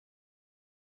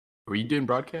Were you doing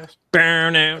broadcast?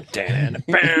 Welcome to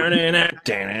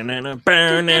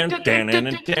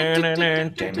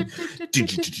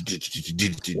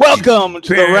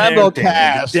the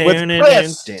Ramblecast with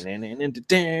Chris,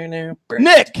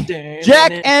 Nick,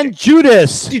 Jack, and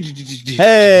Judas.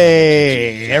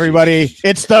 Hey, everybody,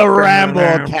 it's the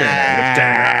Ramblecast.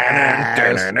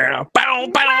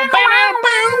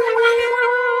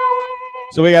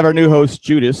 So we have our new host,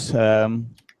 Judas. Well,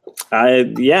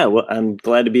 I'm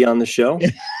glad to be on the show.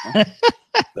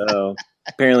 So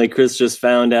apparently Chris just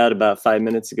found out about 5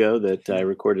 minutes ago that I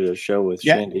recorded a show with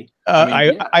Shandy.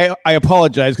 I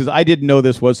apologize because I didn't know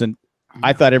this wasn't.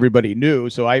 I thought everybody knew.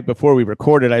 So before we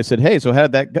recorded, I said, "Hey, so how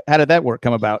did that work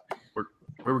come about?" We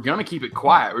were gonna keep it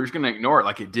quiet. We were just gonna ignore it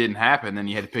like it didn't happen. Then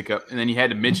you had to pick up, and then you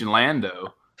had to mention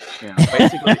Lando. You know,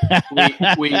 basically,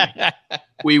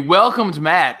 we welcomed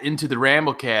Matt into the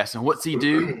Ramblecast, and what's he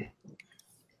do?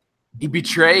 He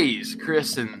betrays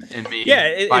Chris and me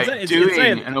by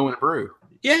doing an Owen Brew.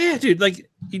 Yeah, dude. Like,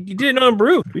 you didn't know Owen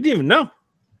Brew. We didn't even know.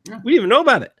 Yeah. We didn't even know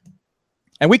about it.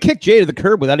 And we kicked Jay to the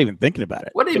curb without even thinking about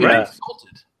it. What even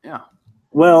insulted? Yeah.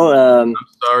 Well, I'm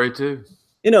sorry, too.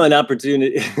 You know, an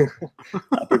opportunity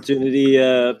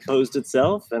posed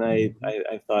itself, and I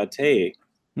thought, hey,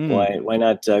 why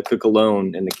not cook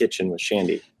alone in the kitchen with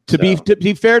Shandy? To be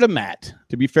fair to Matt,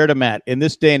 in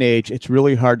this day and age, it's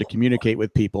really hard to communicate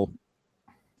with people.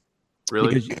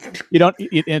 Really? Because you don't.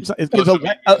 Because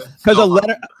a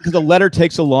letter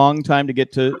takes a long time to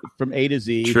get from A to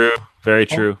Z. True. Very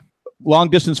true. Long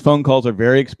distance phone calls are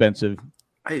very expensive.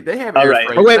 Hey, they have all air right.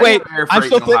 freight. Oh, wait. I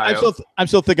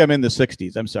still think I'm in the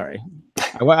 60s. I'm sorry.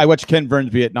 I watched Ken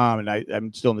Burns Vietnam, and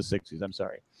I'm still in the 60s. I'm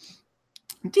sorry.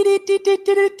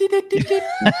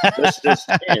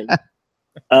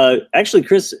 Actually,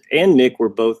 Chris and Nick were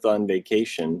both on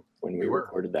vacation when we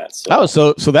recorded that.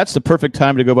 So that's the perfect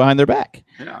time to go behind their back.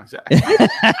 Yeah, exactly.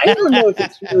 I don't know if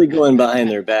it's really going behind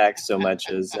their back so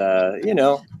much as I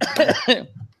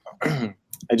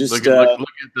just look at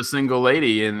the single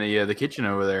lady in the kitchen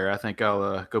over there. I think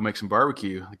I'll go make some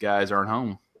barbecue. The guys aren't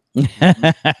home.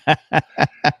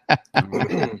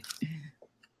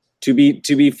 To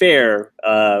be fair,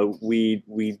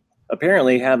 we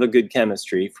apparently have a good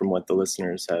chemistry from what the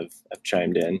listeners have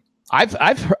chimed in. I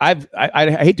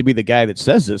hate to be the guy that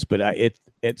says this, but it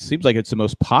seems like it's the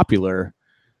most popular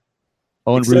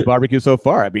Owen Brew barbecue so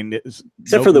far. I mean,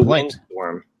 except for the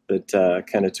windstorm that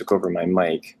kind of took over my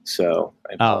mic, so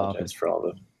I apologize for all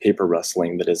the paper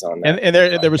rustling that is on that. And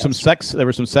there was some sex. There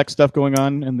was some sex stuff going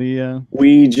on in the.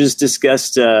 We just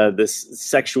discussed this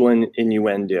sexual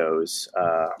innuendos.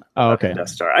 Okay. Death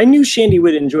Star. I knew Shandy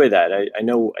would enjoy that. I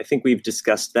think we've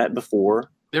discussed that before.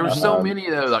 There were so many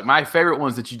though. Like my favorite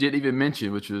ones that you didn't even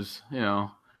mention, which was you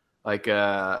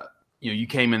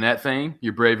came in that thing.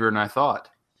 You're braver than I thought.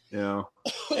 And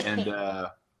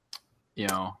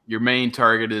your main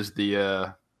target is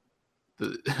a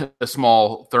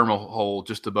small thermal hole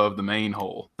just above the main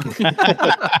hole.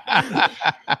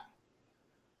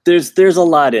 There's a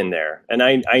lot in there, and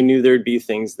I knew there'd be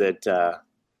things that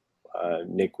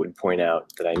Nick would point out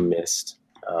that I missed.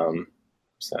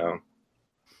 So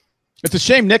it's a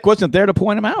shame Nick wasn't there to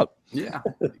point them out. Yeah.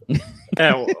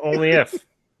 Only if.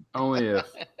 Yeah.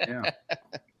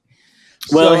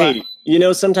 Well, hey,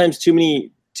 sometimes too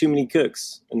many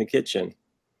cooks in the kitchen,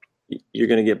 you're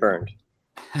going to get burned.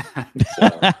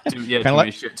 Too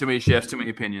many chefs, too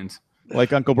many opinions.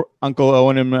 Like Uncle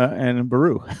Owen and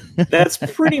Baru. That's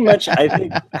pretty much, I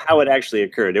think, how it actually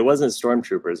occurred. It wasn't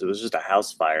stormtroopers; it was just a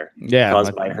house fire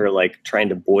caused by her trying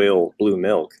to boil blue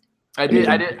milk. I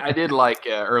did like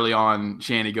early on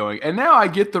Shandy going, and now I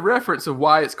get the reference of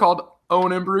why it's called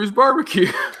Owen and Baru's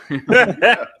barbecue.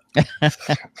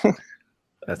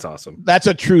 That's awesome. That's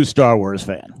a true Star Wars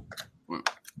fan.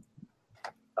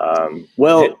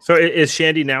 So is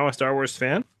Shandy now a Star Wars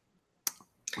fan?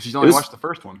 She's only watched the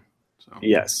first one. So.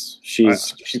 Yes,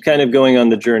 she's kind of going on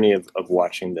the journey of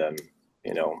watching them,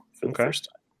 for the first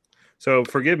time. So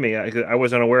forgive me, I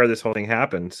wasn't aware this whole thing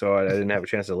happened, so I didn't have a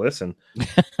chance to listen.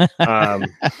 What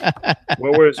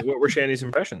were Shandy's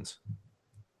impressions?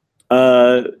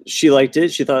 She liked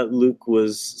it. She thought Luke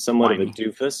was somewhat of a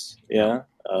doofus. Yeah,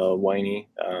 whiny.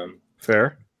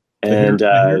 Fair. And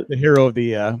the hero of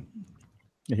the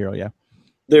hero. Yeah.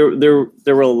 There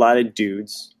were a lot of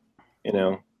dudes.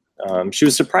 She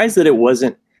was surprised that it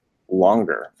wasn't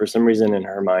longer. For some reason, in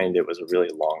her mind, it was a really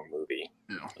long movie.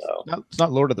 Yeah. So. It's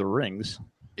not Lord of the Rings.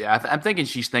 Yeah, I'm thinking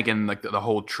she's thinking like the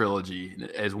whole trilogy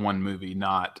as one movie,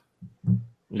 not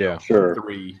sure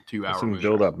 3 2-hour some movies.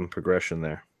 build up and progression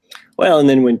there. Well, and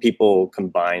then when people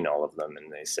combine all of them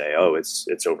and they say, "Oh, it's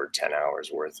over 10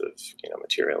 hours worth of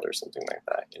material or something like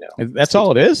that," That's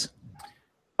all it is.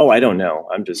 Oh, I don't know.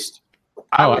 I'm just.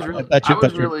 I was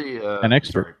really an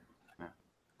expert.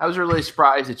 I was really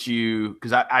surprised at you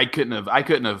because I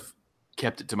couldn't have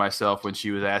kept it to myself when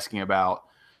she was asking about.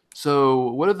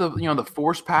 So what are the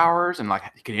force powers, and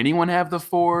like, can anyone have the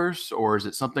force, or is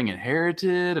it something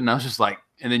inherited? And I was just like,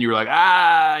 and then you were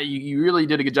like, you really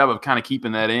did a good job of kind of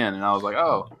keeping that in, and I was like,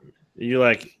 oh, you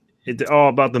like it's all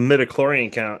about the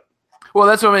midichlorian count. Well,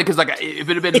 that's what I mean, because like if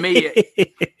it had been me,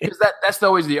 because that's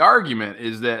always the argument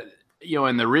is that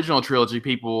in the original trilogy,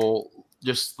 people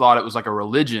just thought it was like a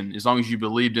religion. As long as you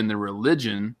believed in the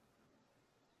religion,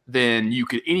 then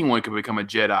anyone could become a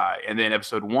Jedi. And then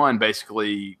Episode 1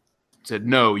 basically said,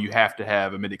 no, you have to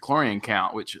have a midichlorian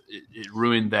count, which it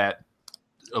ruined that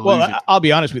illusion. Well, I'll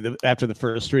be honest with you. After the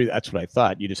first 3, that's what I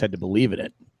thought. You just had to believe in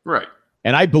it. Right.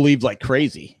 And I believed like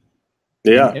crazy.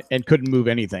 Yeah. And couldn't move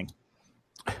anything.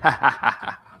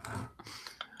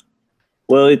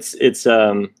 Well,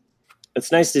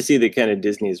 it's nice to see that kind of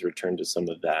Disney's returned to some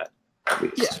of that, at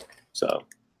least. Yeah. So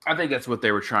I think that's what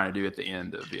they were trying to do at the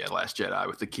end of Last Jedi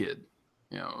with the kid.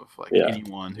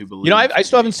 Anyone who believes. I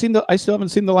still haven't seen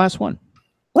the last one.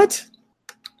 What?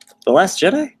 The Last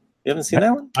Jedi? You haven't seen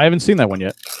that one? I haven't seen that one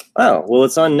yet. Oh, well,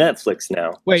 it's on Netflix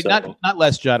now. Wait, not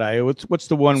Last Jedi. What's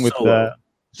the one with Solo?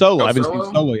 Oh, I haven't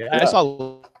seen Solo yet. Yeah. I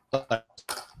saw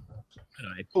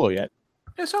Solo yet.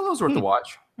 Yeah, Solo's worth the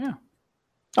watch. Yeah.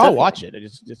 I'll watch it.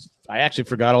 I actually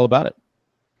forgot all about it.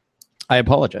 I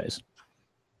apologize.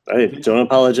 Hey, don't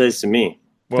apologize to me.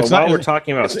 Well, we're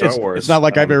talking about Star Wars, it's not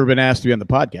like I've ever been asked to be on the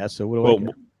podcast. So what do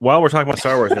I? While we're talking about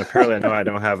Star Wars, and apparently I know I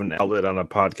don't have an outlet on a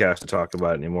podcast to talk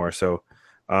about it anymore, so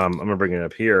I'm gonna bring it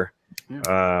up here.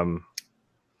 Yeah.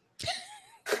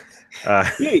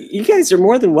 You guys are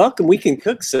more than welcome. We can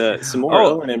cook some more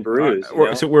Owen and Brews.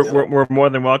 So we're more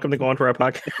than welcome to go onto our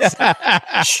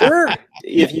podcast. Sure.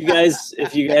 If you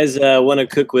guys want to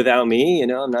cook without me,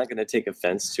 I'm not going to take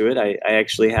offense to it. I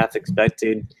actually half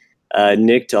expected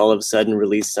Nick to all of a sudden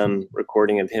release some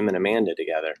recording of him and Amanda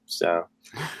together. So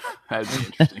that'd be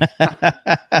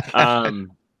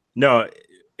interesting. No,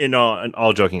 in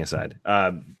all joking aside,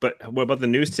 but what about the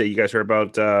news today? You guys heard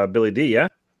about Billy D? Yeah.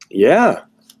 Yeah.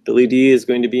 Billy D is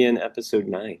going to be in episode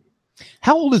 9.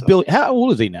 How old is Billy? How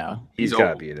old is he now? He's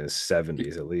got to be in his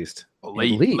 70s at least.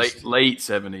 Late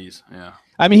 70s. Yeah.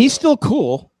 I mean, he's still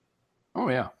cool. Oh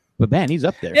yeah. But man, he's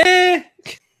up there.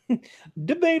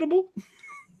 Debatable.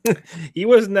 He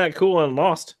wasn't that cool on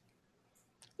Lost.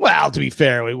 Well, to be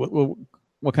fair,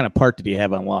 what kind of part did he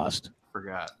have on Lost?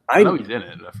 Forgot. I know he's in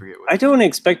it. I forget. I don't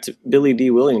expect Billy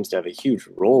D. Williams to have a huge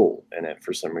role in it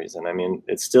for some reason. I mean,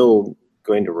 it's still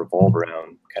going to revolve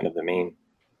around kind of the main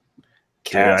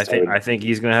cast. Yeah, I think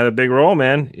he's going to have a big role,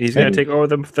 man. He's going to take over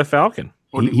the Falcon.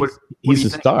 He's a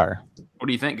star. What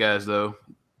do you think, guys? Though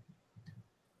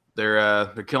they're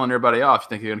killing everybody off. You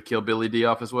think they're going to kill Billy D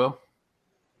off as well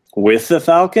with the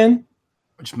Falcon?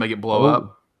 Just make it blow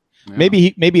up. Yeah.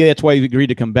 Maybe that's why he agreed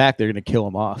to come back. They're going to kill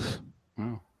him off.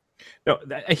 Oh. No,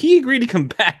 he agreed to come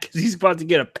back because he's about to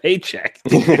get a paycheck.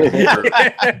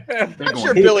 I'm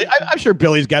sure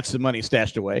Billy's got some money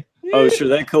stashed away. Oh, sure.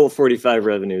 That Colt 45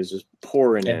 revenue is just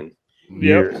pouring in.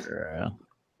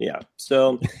 Yeah.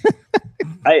 So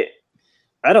I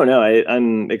don't know.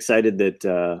 I'm excited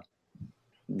that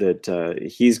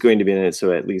he's going to be in it.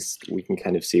 So at least we can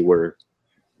kind of see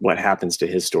what happens to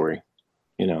his story,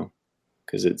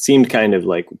 because it seemed kind of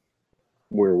like,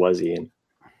 where was he? And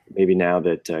maybe now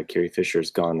that Carrie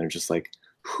Fisher's gone, they're just like,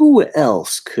 who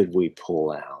else could we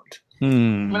pull out? I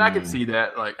mean, I could see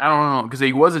that. Like, I don't know, because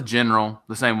he was a general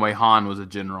the same way Han was a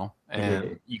general,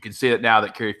 and you can see it now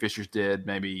that Carrie Fisher's dead.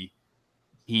 Maybe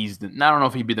I don't know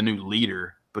if he'd be the new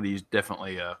leader, but he's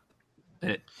definitely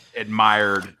an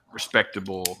admired,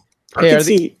 respectable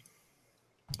person.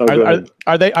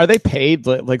 Are they paid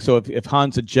like so? If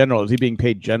Han's a general, is he being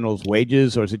paid general's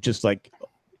wages, or is it just like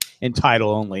in title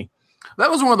only?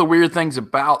 That was one of the weird things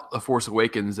about The Force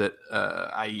Awakens that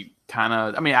I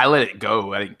let it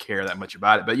go. I didn't care that much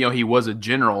about it. But, he was a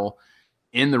general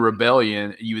in the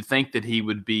rebellion. You would think that he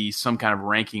would be some kind of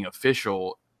ranking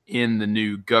official in the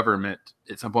new government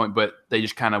at some point, but they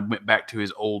just kind of went back to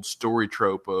his old story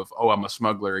trope of, I'm a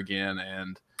smuggler again.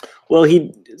 And well,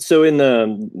 in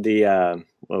the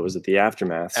what was it? The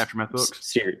Aftermath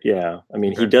books. Yeah. I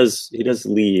mean, he does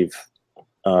leave.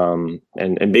 And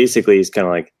basically he's kind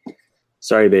of like,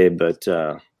 sorry, babe, but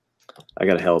I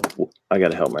gotta help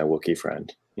my Wookiee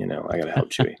friend. I gotta help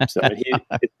Chewie. So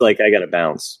it's like I gotta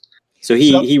bounce. So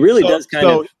he really does kind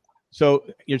of. So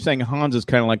you're saying Hans is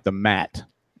kind of like the Matt.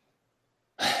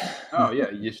 Oh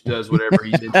yeah, he just does whatever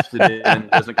he's interested in.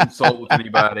 Doesn't consult with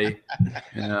anybody.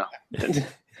 You know.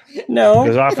 No,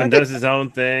 Goes off and does his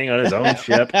own thing on his own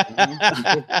ship.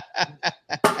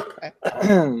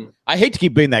 I hate to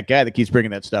keep being that guy that keeps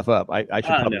bringing that stuff up. I should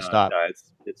probably stop. No,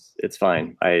 it's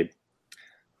fine. I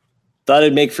thought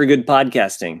it'd make for good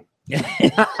podcasting.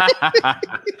 If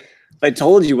I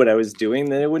told you what I was doing,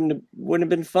 then it wouldn't have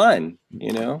been fun.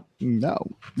 You know? No.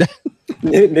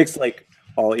 Nick's like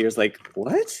all ears. Like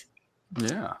what?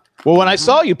 Yeah. Well, when I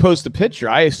saw you post the picture,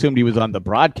 I assumed he was on the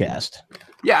broadcast.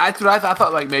 Yeah, that's what I thought. I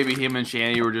thought like maybe him and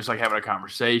Shandy were just like having a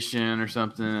conversation or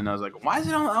something. And I was like, why is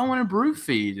it on Owen and Brew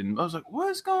feed? And I was like,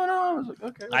 what's going on? I was like,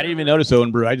 okay. I didn't even notice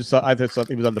Owen Brew. I thought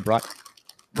he was on the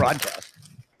broadcast.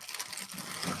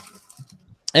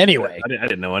 Anyway. I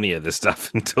didn't know any of this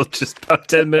stuff until just about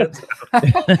 10 minutes.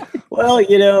 Well,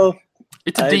 you know.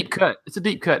 It's a deep cut. It's a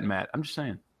deep cut, Matt. I'm just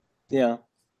saying. Yeah.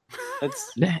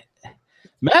 That's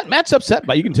Matt's upset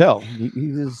by it. You can tell.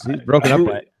 He's broken up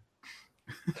by it.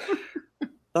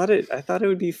 I thought it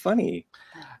would be funny.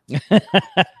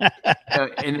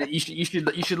 And you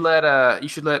should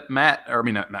let Matt, or I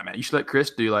mean not Matt. You should let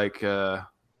Chris do like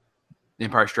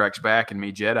Empire Strikes Back and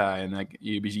Me Jedi, and like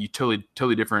you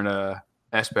totally different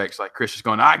aspects. Like Chris is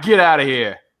going, get out of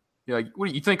here. You're like, what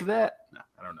do you think of that? No,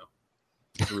 I don't know.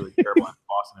 It's a really terrible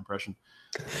Boston impression.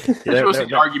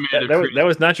 That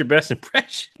was not your best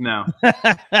impression. No.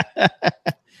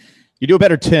 You do a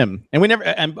better Tim. And we never.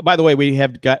 And by the way, we've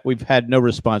had no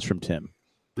response from Tim.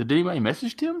 Did anybody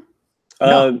message Tim?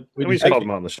 No, we just called him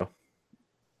on the show.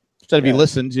 Instead of he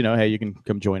listens, hey, you can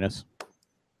come join us.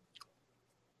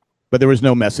 But there was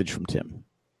no message from Tim.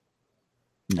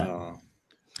 No.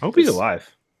 I hope he's alive.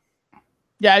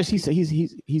 Yeah, he's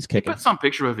kicking. He put some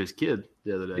picture of his kid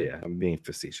the other day. Yeah, I'm being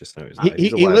facetious. No,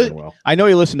 he's alive and well. I know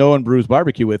he listened to Owen Brew's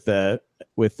Barbecue with Matt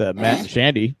and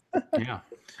Shandy. Yeah.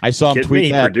 I saw him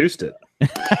tweet that. He produced it.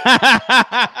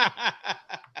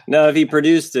 No, if he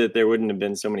produced it, there wouldn't have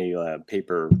been so many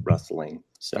paper rustling.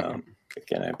 So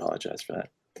again, I apologize for that.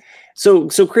 So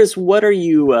Chris, what are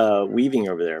you weaving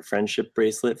over there? A friendship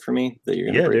bracelet for me that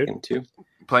you're going to break into?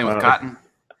 Playing with cotton?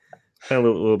 Playing a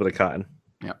little bit of cotton.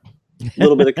 Yeah. A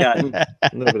little bit of cotton. A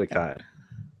little bit of cotton.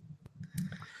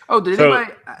 Oh, did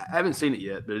anybody? I haven't seen it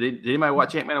yet, but did anybody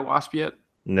watch Ant-Man and Wasp yet?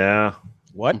 No.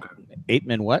 What? Okay.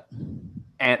 Ant-Man what?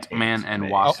 Ant-Man and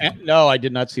Wasp. No, I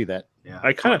did not see that. Yeah.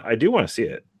 I do want to see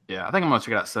it. Yeah, I think I'm going to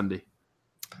check it out Sunday.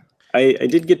 I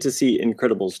did get to see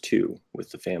Incredibles 2 with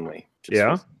the family.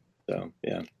 Yeah? So,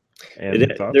 yeah.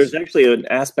 And there's actually an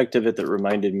aspect of it that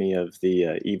reminded me of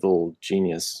the Evil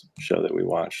Genius show that we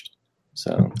watched.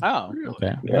 So. Oh,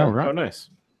 okay. Yeah. Oh, right. Oh, nice.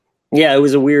 Yeah, it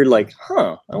was a weird, I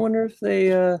wonder if they,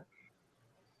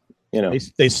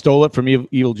 They stole it from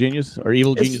Evil Genius, or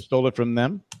Evil Genius stole it from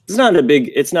them? It's not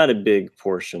a big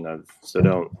portion of,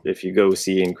 so if you go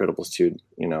see Incredibles 2,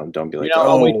 don't be like,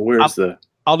 I'll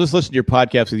just listen to your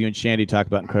podcast with you and Shandy talk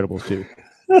about Incredibles 2.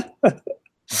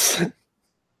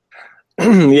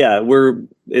 Yeah,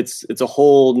 it's a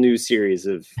whole new series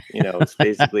of, it's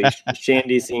basically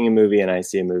Shandy seeing a movie and I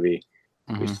see a movie.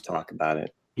 Mm-hmm. We just talk about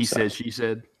it. He said, she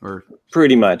said, or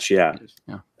pretty much, yeah.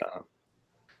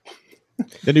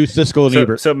 The new Siskel and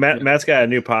Ebert. So Matt's got a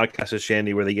new podcast with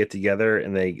Shandy where they get together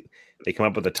and they come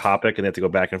up with a topic and they have to go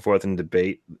back and forth and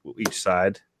debate each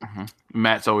side. Mm-hmm.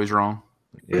 Matt's always wrong.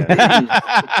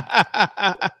 Yeah.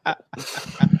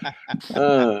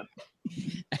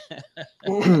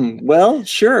 Well,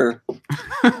 sure.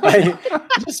 I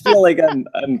just feel like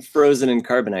I'm frozen in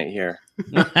carbonite here.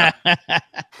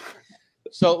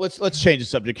 So let's change the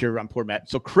subject here on poor Matt.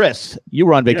 So Chris, you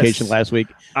were on vacation last week.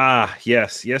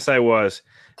 Yes, I was.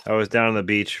 I was down on the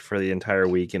beach for the entire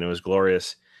week and it was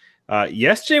glorious.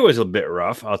 Yesterday was a bit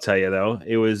rough, I'll tell you though.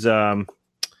 It was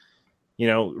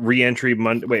re-entry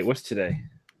Monday. Wait, what's today?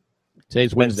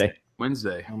 Today's Wednesday.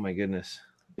 Oh my goodness.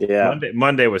 Yeah.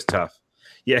 Monday was tough.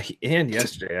 Yeah, and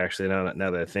yesterday actually. Now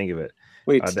that I think of it.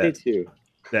 Wait, today too.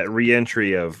 That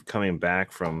re-entry of coming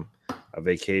back from a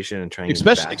vacation and trying,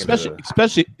 especially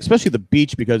the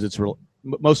beach, because it's most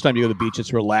of the time you go to the beach,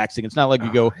 it's relaxing. It's not like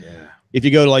you go if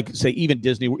you go to, like, say, even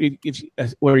Disney,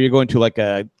 where you're going to like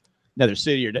another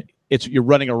city, or you're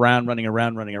running around. But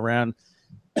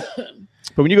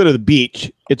when you go to the beach,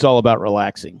 it's all about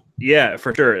relaxing. Yeah,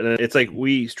 for sure. And it's like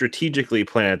we strategically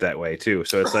plan it that way too.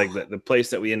 So it's like the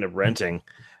place that we end up renting,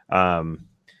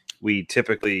 we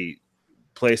typically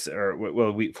place, for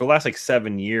the last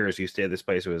 7 years we stayed at this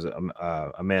place. It was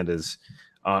Amanda's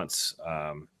aunt's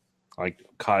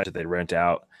cottage that they rent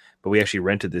out, but we actually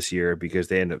rented this year because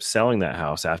they ended up selling that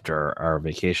house after our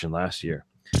vacation last year.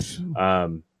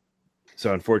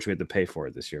 So unfortunately, we had to pay for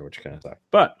it this year, which kind of sucked.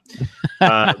 But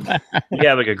we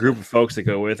have like a group of folks that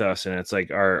go with us, and it's like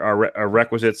our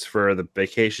requisites for the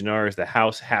vacation are the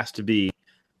house has to be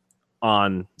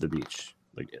on the beach.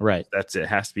 Like Right. That's it. It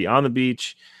has to be on the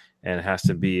beach, and it has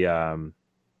to be having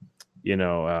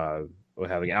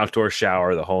an outdoor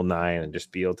shower, the whole nine, and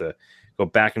just be able to go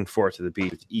back and forth to the beach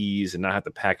with ease and not have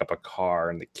to pack up a car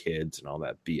and the kids and all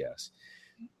that BS.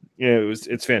 Yeah,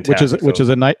 it's fantastic. Which is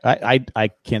a night. I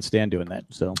can't stand doing that.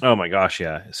 So. Oh my gosh,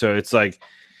 yeah. So it's like,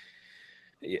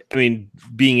 I mean,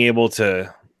 being able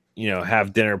to,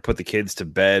 have dinner, put the kids to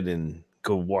bed, and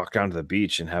go walk down to the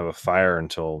beach and have a fire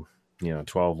until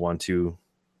 12, 1, 2.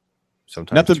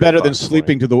 Sometimes nothing better than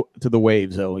sleeping to the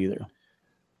waves, though. Either.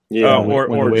 Yeah,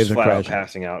 or just flat out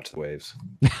passing out to the waves.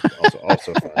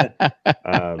 also fun.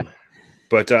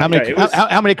 But how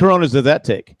many Coronas did that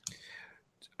take?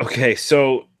 Okay,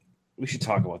 so we should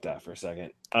talk about that for a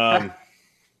second.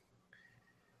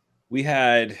 We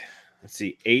had,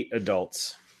 8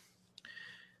 adults.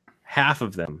 Half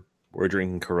of them were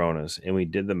drinking Coronas, and we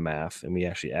did the math, and we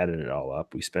actually added it all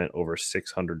up. We spent over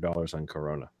 $600 on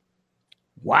Corona.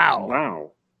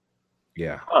 Wow.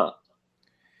 Yeah. Huh.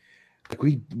 Like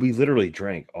we literally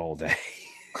drank all day.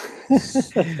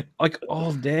 Like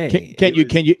all day. Can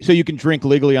you so you can drink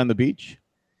legally on the beach?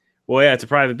 Well, yeah, it's a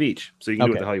private beach, so you can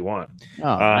do what the hell you want.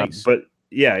 Oh, nice. But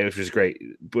yeah, it was just great.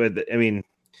 But I mean,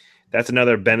 that's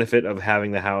another benefit of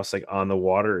having the house like on the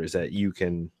water is that you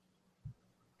can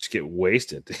just get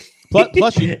wasted.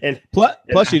 Plus you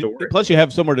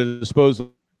have somewhere to dispose of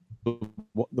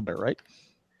the bear, right?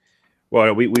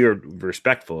 Well, we were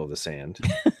respectful of the sand,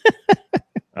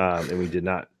 and we did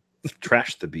not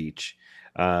trash the beach.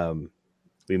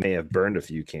 We may have burned a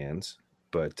few cans,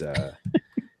 but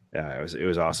yeah, it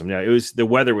was awesome. Yeah, the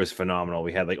weather was phenomenal.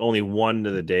 We had like only one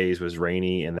of the days was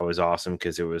rainy, and that was awesome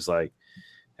because it was like,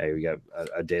 hey, we got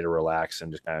a day to relax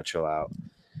and just kind of chill out.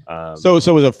 So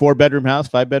it was a 4-bedroom house,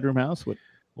 5-bedroom house? What?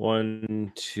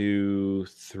 1, 2,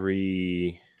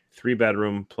 3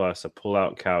 bedroom plus a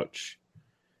pull-out couch.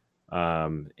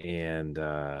 And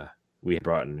we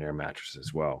brought in an air mattress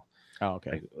as well. Oh,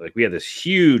 okay. Like we had this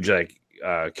huge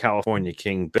California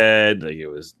king bed. Like it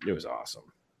was awesome.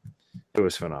 It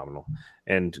was phenomenal.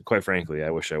 And quite frankly, I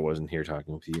wish I wasn't here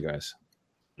talking with you guys.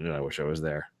 I wish I was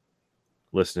there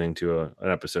listening to an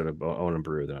episode of Own and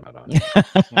Brew that I'm not on.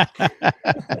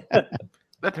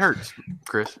 That hurts,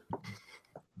 Chris.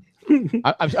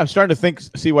 I'm starting to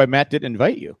see why Matt didn't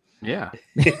invite you. Yeah.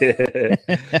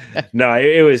 No,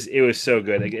 it was so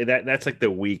good. Like, that's like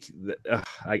the week.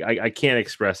 I can't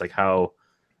express like how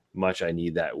much I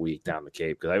need that week down the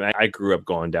Cape because I grew up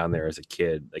going down there as a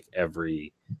kid, like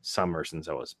every summer since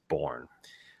I was born.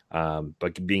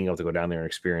 But being able to go down there and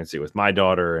experience it with my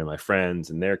daughter and my friends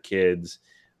and their kids,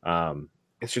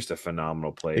 it's just a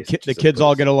phenomenal place. The kids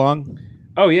all get along.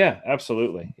 Oh yeah,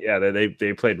 absolutely. Yeah,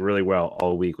 they played really well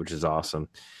all week, which is awesome.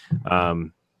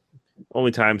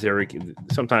 Only times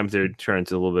sometimes they turn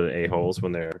into a little bit of a-holes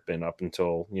when they've been up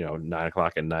until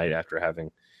 9:00 at night after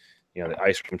having the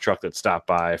ice cream truck that stopped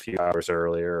by a few hours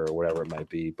earlier or whatever it might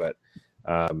be. But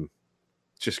it's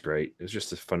just great. It was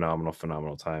just a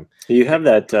phenomenal time. You have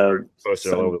that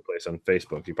posted all over the place on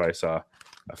Facebook. You probably saw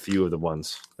a few of the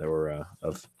ones that were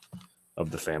of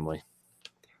the family.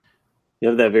 You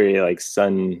have that very like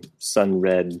sun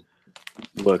red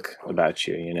look about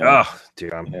you. Oh,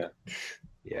 dude,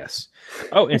 yes.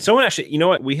 Oh, and someone actually,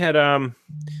 what? We had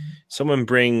someone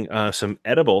bring some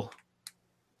edible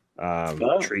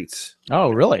treats. Oh,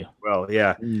 really? Well,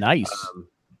 yeah. Nice.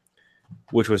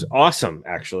 Which was awesome,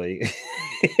 actually.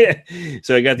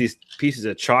 So I got these pieces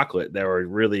of chocolate that were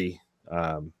really,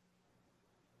 what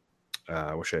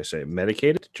should I say,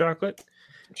 medicated chocolate.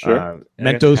 Sure.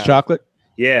 Mentos chocolate.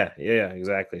 Yeah,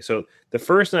 exactly. So the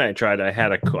first night I tried, I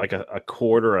had a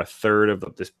quarter, a third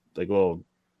of this like little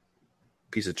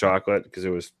piece of chocolate because it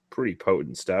was pretty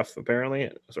potent stuff,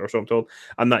 apparently, or so I'm told.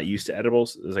 I'm not used to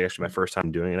edibles. This is actually my first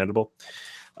time doing an edible.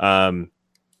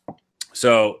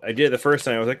 So I did the first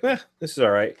time. I was like, this is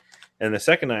all right. And the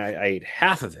second night, I ate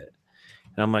half of it,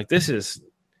 and I'm like, this is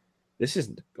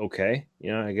okay.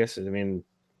 I guess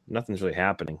nothing's really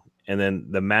happening. And then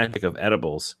the magic of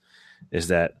edibles is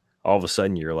that all of a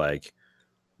sudden you're like,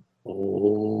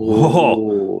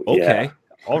 oh, okay. Yeah.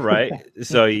 All right.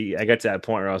 So I got to that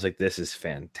point where I was like, this is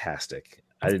fantastic.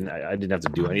 I didn't have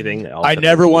to do anything. I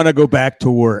never want to go back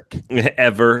to work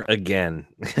ever again.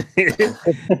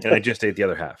 And I just ate the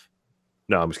other half.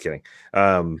 No, I'm just kidding.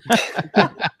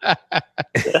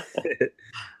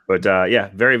 But yeah,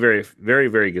 very, very, very,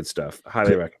 very good stuff.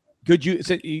 Highly recommend. Could you?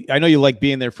 I know you like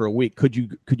being there for a week. Could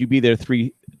you be there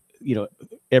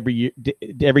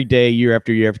every day, year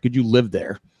after year? Could you live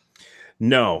there?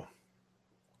 No,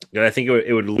 I think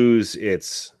it would lose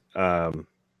its it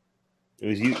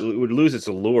would lose its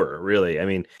allure. Really, I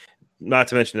mean, not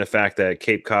to mention the fact that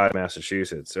Cape Cod,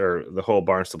 Massachusetts, or the whole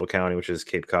Barnstable County, which is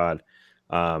Cape Cod,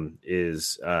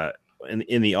 is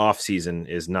in the off season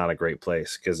is not a great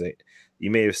place because you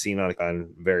may have seen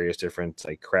on various different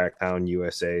like Crackdown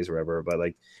USAs or whatever, but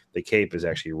like the Cape is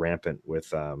actually rampant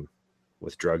with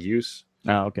drug use.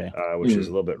 Oh, okay. Which is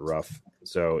a little bit rough.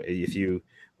 So if you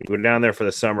go down there for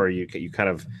the summer, you kind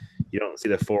of you don't see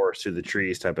the forest through the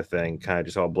trees type of thing. Kind of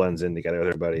just all blends in together with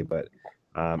everybody. But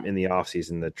in the off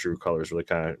season, the true colors really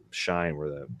kind of shine.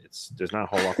 Where there's not a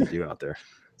whole lot to do out there.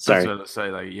 Sorry. So to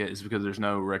say, like, yeah, it's because there's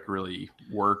no really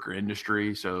work or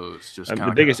industry, so it's just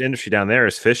the biggest industry down there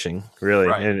is fishing, really,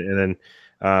 Right. and then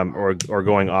or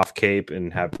going off Cape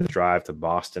and having to drive to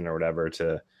Boston or whatever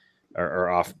or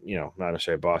off, not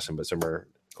necessarily Boston, but somewhere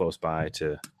close by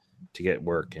to get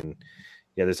work. And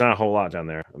yeah, there's not a whole lot down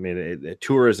there. I mean,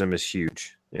 tourism is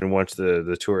huge, and once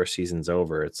the tourist season's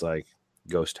over, it's like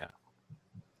ghost town.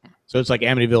 So it's like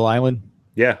Amityville Island.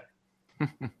 Yeah.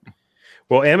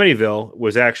 Well, Amityville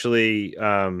was actually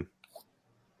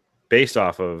based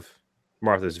off of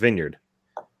Martha's Vineyard,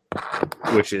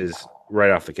 which is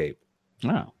right off the Cape.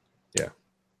 Oh. Yeah.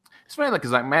 It's funny, like,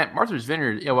 because like Martha's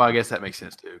Vineyard. Yeah, well, I guess that makes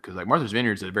sense too, because like Martha's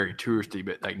Vineyard is very touristy,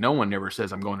 but like no one ever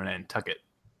says I'm going to Nantucket.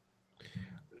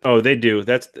 Oh, they do.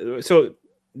 That's so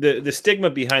the stigma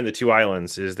behind the two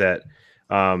islands is that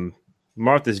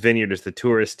Martha's Vineyard is the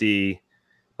touristy,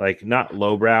 like not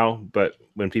lowbrow, but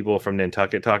when people from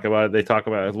Nantucket talk about it, they talk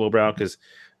about it as lowbrow because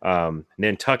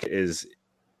Nantucket is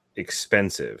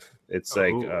expensive. It's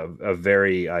like a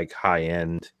very like high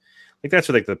end. Like that's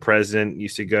where like the president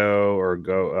used to go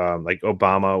like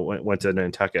Obama went to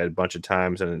Nantucket a bunch of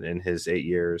times in his 8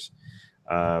 years.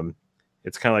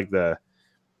 It's kind of like the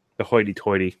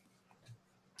hoity-toity.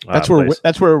 That's where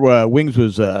Wings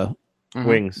was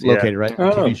Wings located, right?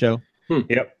 Oh. TV show.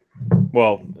 Yep.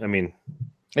 Well, I mean,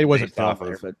 It wasn't based off filmed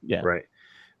there, of- but yeah. right.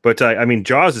 But I mean,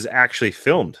 Jaws is actually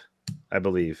filmed, I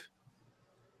believe,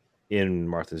 in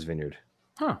Martha's Vineyard.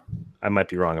 Huh. I might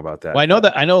be wrong about that. Well,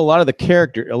 I know a lot of the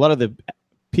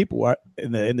people are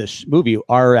in this movie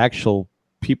are actual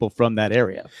people from that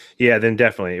area. Yeah, then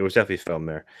definitely it was definitely filmed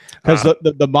there. Because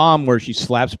the mom where she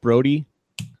slaps Brody,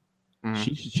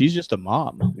 Mhm. she's just a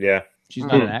mom. Yeah, She's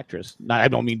not an actress. I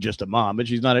don't mean just a mom, but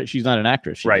she's not an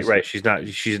actress. right. She's not.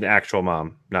 She's an actual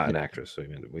mom, not an actress. So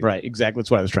Right, exactly.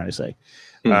 That's what I was trying to say.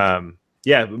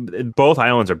 Yeah, both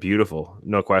islands are beautiful,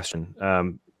 no question.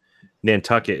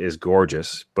 Nantucket is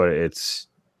gorgeous, but it's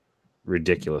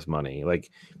ridiculous money.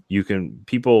 Like majority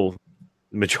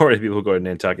of people who go to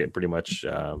Nantucket pretty much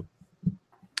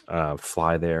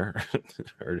fly there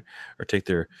or take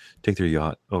their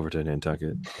yacht over to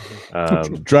Nantucket.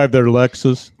 Drive their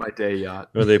Lexus. My day yacht.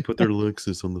 Or they put their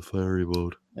Lexus on the ferry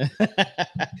boat.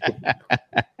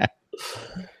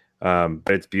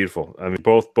 But it's beautiful. I mean,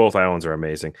 both islands are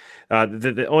amazing.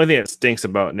 The only thing that stinks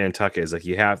about Nantucket is like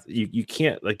you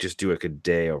can't like just do like a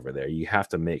day over there. You have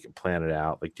to plan it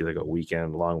out, like do like a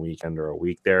long weekend or a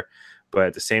week there. But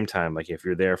at the same time, like if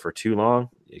you're there for too long,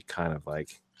 it kind of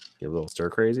like get a little stir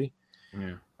crazy.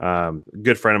 Yeah. A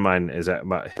good friend of mine is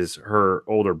her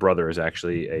older brother is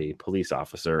actually a police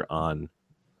officer on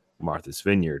Martha's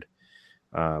Vineyard,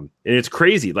 and it's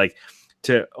crazy. Like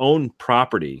to own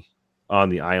property on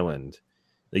the island,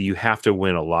 that you have to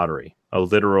win a lottery, a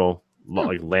literal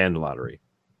like land lottery.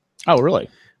 Oh, really?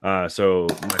 So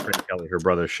my friend Kelly, her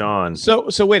brother Sean. So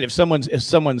wait, if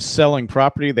someone's selling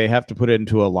property, they have to put it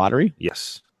into a lottery?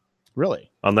 Yes. Really?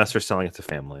 Unless they're selling it to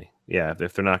family. Yeah,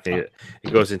 if they're not going to,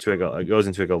 it goes into like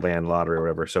a land lottery or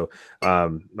whatever. So,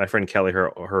 my friend Kelly,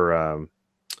 her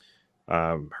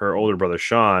older brother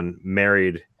Sean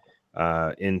married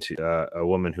into a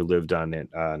woman who lived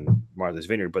on Martha's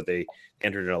Vineyard, but they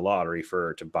entered in a lottery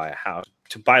to buy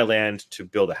land to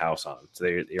build a house on. So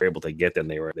they were able to get them.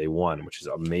 They won, which is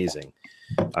amazing.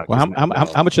 Well,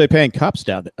 how much are they paying cops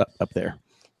down up there?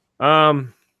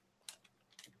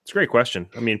 It's a great question.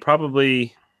 I mean,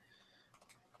 probably.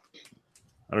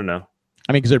 I don't know.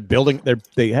 I mean, because they're building,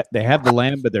 they have the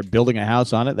land, but they're building a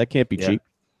house on it. That can't be cheap.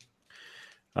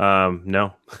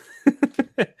 No.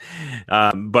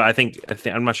 But I think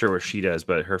I'm not sure what she does,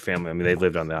 but her family. I mean, they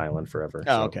lived on the island forever.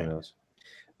 Oh, so okay. Who knows?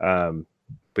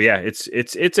 But yeah,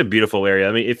 it's a beautiful area.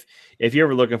 I mean, if you're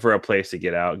ever looking for a place to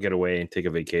get away, and take a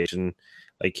vacation,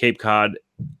 like Cape Cod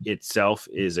itself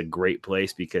is a great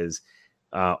place because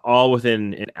all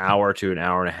within an hour to an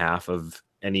hour and a half of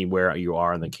anywhere you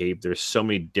are on the Cape, there's so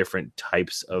many different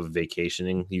types of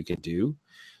vacationing you can do.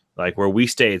 Like where we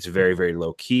stay, it's very, very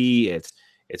low key. It's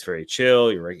very chill.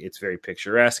 It's very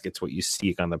picturesque. It's what you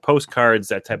see on the postcards,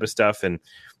 that type of stuff, and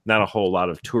not a whole lot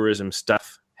of tourism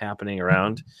stuff happening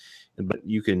around. But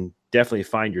you can definitely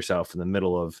find yourself in the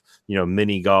middle of,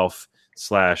 mini golf /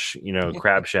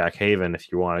 crab shack haven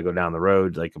if you want to go down the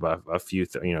road, like about a few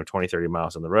 20, 30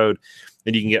 miles on the road.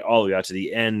 And you can get all the way out to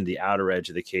the end, the outer edge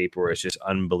of the Cape, where it's just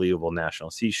unbelievable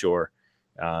national seashore.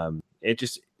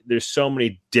 There's so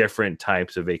many different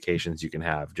types of vacations you can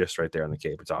have just right there on the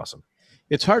Cape. It's awesome.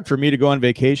 It's hard for me to go on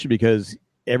vacation because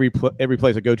every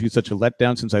place I go to is such a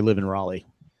letdown since I live in Raleigh.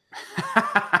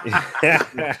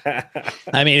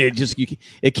 I mean,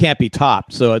 it can't be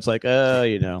topped. So it's like,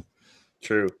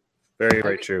 True. Very,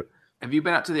 very true. Have you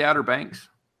been out to the Outer Banks?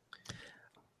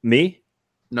 Me?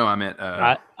 No, I meant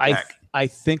I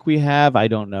think we have. I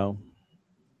don't know.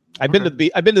 I've been to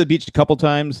the beach a couple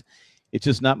times. It's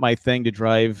just not my thing to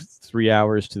drive 3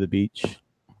 hours to the beach.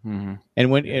 Mm-hmm.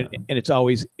 And it's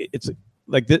always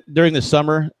like during the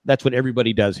summer, that's what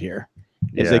everybody does here.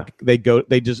 They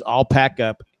just all pack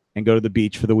up and go to the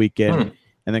beach for the weekend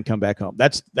and then come back home.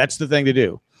 That's the thing to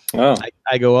do. Oh.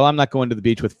 I go, well, I'm not going to the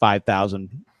beach with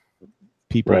 5,000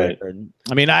 people. Right.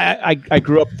 I mean, I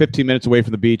grew up 15 minutes away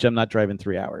from the beach. I'm not driving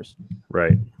 3 hours.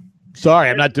 Right. Sorry,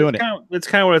 I'm not doing it. It's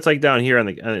kind of what it's like down here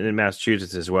in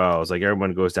Massachusetts as well. It's like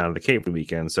everyone goes down to the Cape for the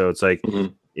weekend. So it's like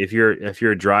if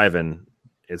you're driving,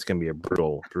 it's going to be a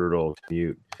brutal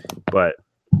commute. But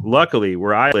luckily,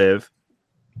 where I live,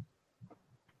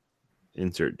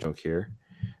 insert joke here,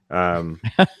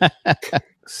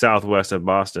 southwest of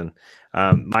Boston,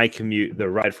 my commute, the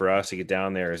ride for us to get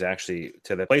down there is actually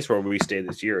to the place where we stayed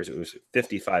this year. It was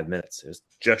 55 minutes. It was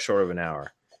just short of an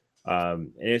hour.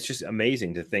 And it's just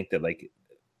amazing to think that like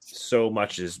so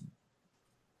much is,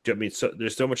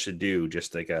 there's so much to do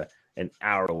just like an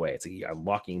hour away. It's like I'm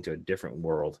walking into a different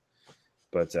world.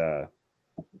 But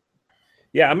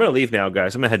yeah, I'm gonna leave now,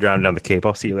 guys. I'm gonna head down the Cape.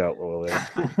 I'll see you out over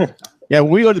there. Yeah,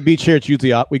 when we go to the beach here, it's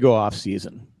usually we go off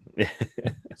season.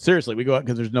 Seriously, we go out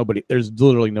because there's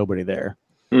literally nobody there.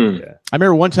 Yeah. I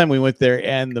remember one time we went there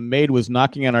and the maid was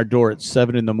knocking on our door at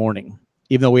 7 a.m,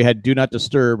 even though we had do not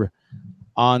disturb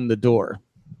on the door.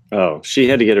 Oh, she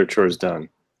had to get her chores done.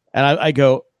 And I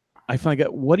finally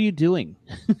go, what are you doing?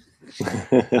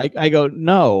 I go,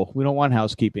 no, we don't want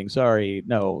housekeeping. Sorry.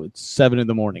 No, it's 7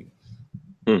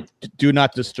 a.m. Do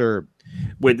not disturb.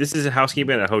 Wait, this is a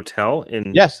housekeeping at a hotel?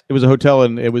 Yes, it was a hotel,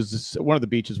 and it was one of the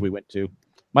beaches we went to.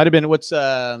 Might have been,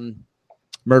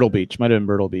 Myrtle Beach. Might have been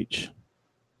Myrtle Beach.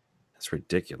 That's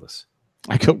ridiculous.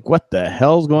 I go, what the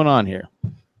hell's going on here?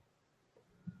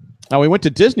 Now, we went to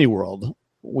Disney World.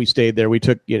 We stayed there. We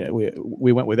took,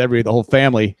 we went with the whole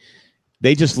family.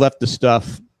 They just left the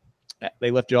stuff.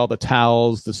 They left you all the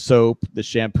towels, the soap, the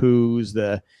shampoos,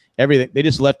 the everything. They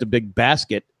just left a big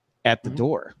basket at the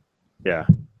door. Yeah.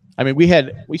 I mean,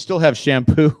 we still have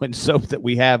shampoo and soap that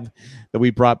we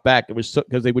brought back. It was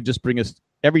because they would just bring us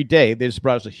every day. They just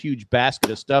brought us a huge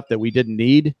basket of stuff that we didn't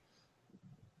need,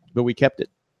 but we kept it.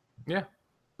 Yeah.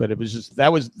 But it was just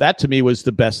that to me was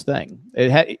the best thing.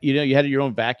 It had you had your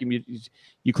own vacuum.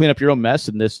 You clean up your own mess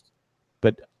in this,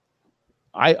 but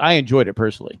I enjoyed it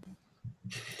personally.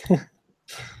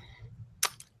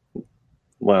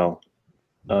 Well,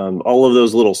 all of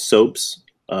those little soaps.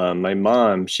 My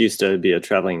mom, she used to be a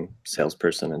traveling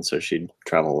salesperson, and so she'd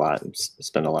travel a lot and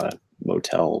spend a lot of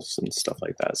motels and stuff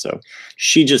like that. So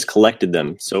she just collected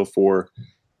them. So for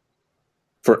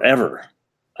forever,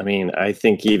 I mean, I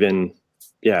think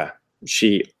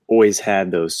she always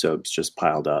had those soaps just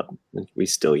piled up. We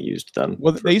still used them.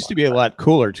 Well, they used to be a lot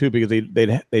cooler too because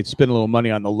they'd spend a little money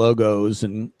on the logos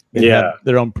and have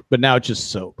their own. But now it's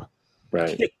just soap.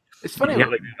 Right. It's funny,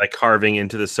 like carving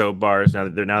into the soap bars. Now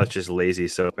it's just lazy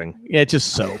soaping. Yeah, it's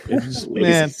just soap. It's just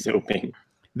lazy soaping.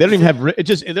 They don't even have they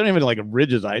don't even like a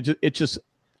ridges eye. It's just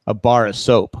a bar of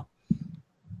soap.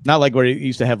 Not like where you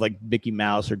used to have like Mickey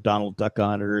Mouse or Donald Duck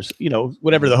on it, or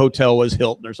whatever the hotel was,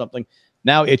 Hilton or something.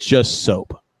 Now it's just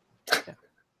soap.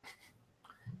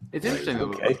 It's interesting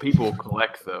what people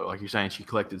collect though. Like you're saying, she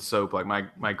collected soap. Like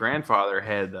my grandfather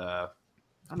had.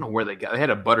 I don't know where they had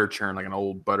a butter churn, like an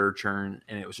old butter churn,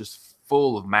 and it was just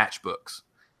full of matchbooks.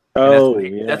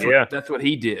 That's what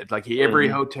he did. Like every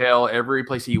hotel, every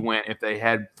place he went, if they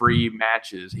had free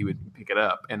matches, he would pick it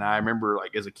up. And I remember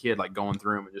like as a kid, like going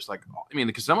through them and just like, I mean,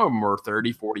 because some of them were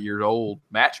 30, 40 years old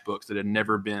matchbooks that had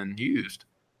never been used.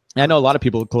 I know a lot of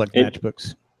people collect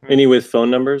matchbooks. Any with phone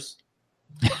numbers?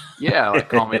 Yeah, like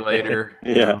call me later.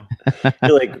 Yeah.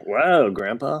 You're like, wow,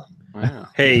 Grandpa. Wow.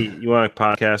 Hey, you want to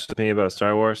podcast with me about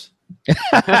Star Wars?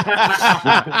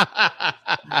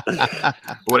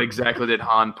 What exactly did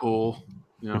Han pull?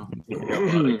 You know, you got a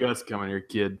lot of guts coming here,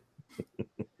 kid.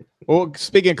 Well,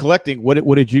 speaking of collecting, what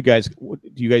did you guys? Do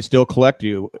you guys still collect?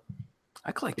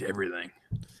 I collect everything.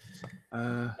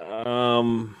 What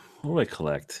do I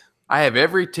collect? I have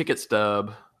every ticket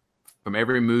stub from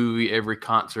every movie, every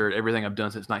concert, everything I've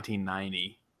done since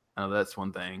 1990. That's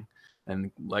one thing.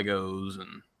 And Legos,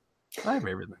 and I have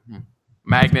everything.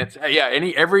 Magnets. Yeah,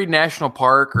 every national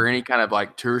park or any kind of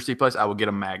like touristy place, I will get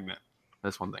a magnet.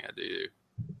 That's one thing I do.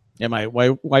 Yeah, my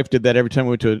wife did that every time we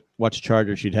went to watch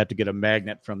Chargers. She'd have to get a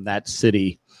magnet from that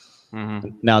city. Mm-hmm.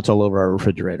 Now it's all over our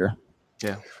refrigerator.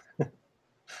 Yeah.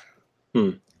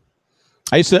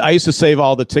 I used to save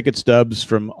all the ticket stubs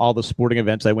from all the sporting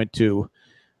events I went to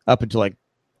up until like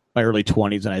my early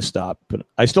 20s, and I stopped. But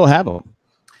I still have them.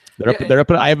 They're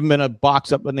up. I have them in a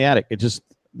box up in the attic.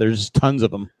 There's tons of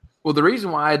them. Well, the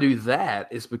reason why I do that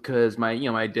is because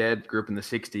my dad grew up in the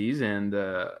 60s, and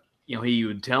he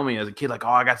would tell me as a kid, like, oh,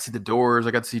 I got to see the Doors,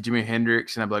 I got to see Jimi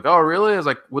Hendrix, and I'd be like, oh, really? I was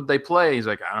like, what'd they play? He's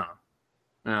like, I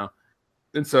don't know.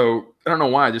 And so I don't know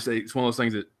why. It's one of those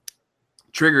things that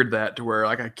triggered that to where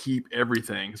like I keep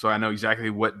everything, so I know exactly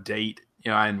what date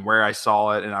and where I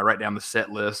saw it, and I write down the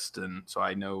set list, and so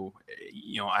I know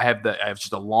I have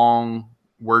just a long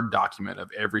Word document of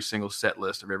every single set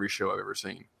list of every show I've ever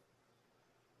seen.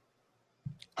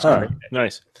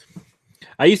 Nice.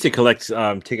 I used to collect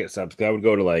ticket stubs. I would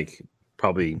go to like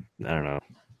probably, I don't know,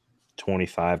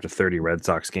 25 to 30 Red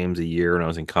Sox games a year when I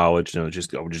was in college, and I would just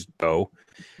go.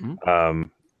 Mm-hmm.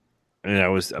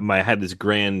 And I had this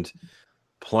grand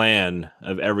plan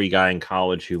of every guy in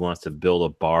college who wants to build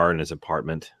a bar in his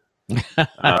apartment.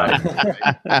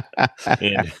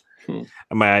 And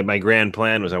my grand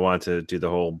plan was I wanted to do the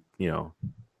whole,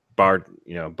 bar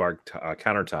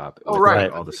countertop. Oh,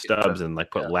 right. All the stubs and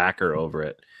like put lacquer over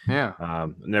it. Yeah.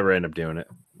 Never end up doing it.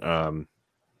 I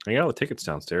got all the tickets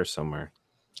downstairs somewhere.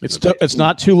 It's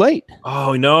not too late.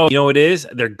 Oh no, it is.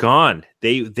 They're gone.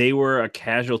 They were a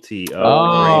casualty of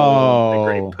the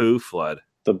Great Poo Flood.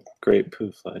 The Great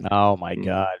Poo Flood. Oh my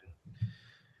God.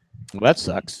 Well, that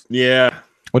sucks. Yeah.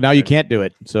 Well, now you can't do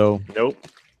it. So nope.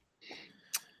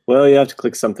 Well, you have to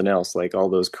click something else, like all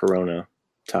those Corona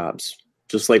tops.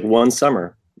 Just like one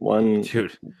summer, 1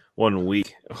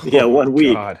 week. Yeah, 1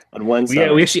 week God. On one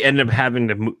summer. We actually ended up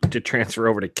having to transfer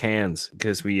over to cans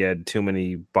because we had too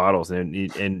many bottles, and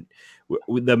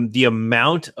the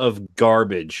amount of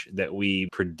garbage that we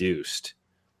produced,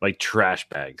 like trash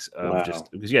bags, just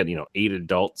because you had 8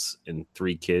 adults and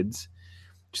 3 kids,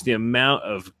 just the amount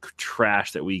of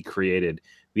trash that we created.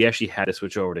 We actually had to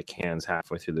switch over to cans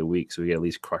halfway through the week, so we could at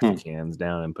least crush the cans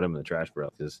down and put them in the trash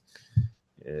barrel. Because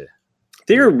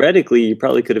theoretically, you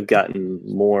probably could have gotten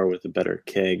more with a better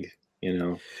keg.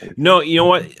 No, you know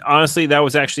what? Honestly, that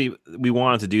was actually, we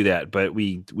wanted to do that, but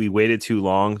we waited too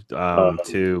long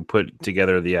to put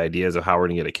together the ideas of how we're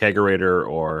going to get a kegerator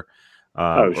or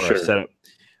a setup.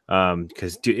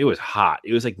 Because dude, it was hot.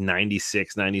 It was like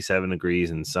 96, 97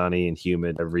 degrees and sunny and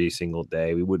humid every single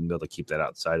day. We wouldn't be able to keep that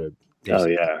outside. Oh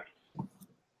yeah,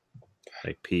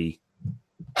 like pee.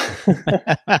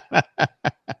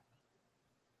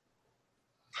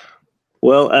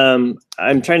 Well,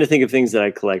 I'm trying to think of things that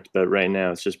I collect, but right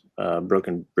now it's just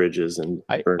broken bridges and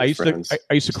burned friends.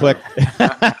 I used to collect.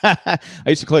 I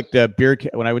used to collect beer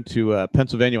when I went to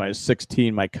Pennsylvania. When I was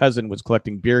 16. My cousin was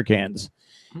collecting beer cans,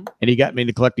 and he got me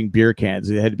into collecting beer cans.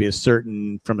 It had to be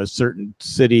from a certain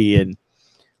city, and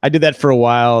I did that for a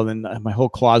while. And then my whole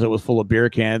closet was full of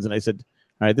beer cans, and I said,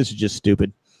 "All right, this is just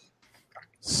stupid."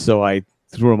 So I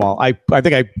threw them all. I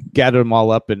think I gathered them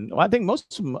all up, and I think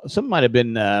some might have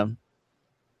been.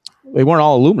 They weren't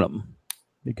all aluminum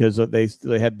because they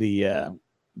had the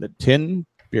tin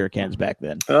beer cans back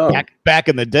then. Oh. Back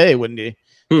in the day when we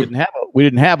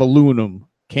didn't have aluminum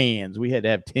cans, we had to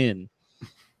have tin.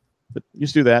 But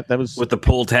used to do that. That was with the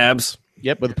pull tabs.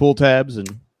 Yep, with the pull tabs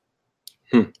and.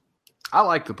 I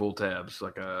like the pull tabs.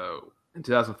 Like in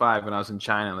 2005 when I was in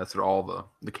China, that's what all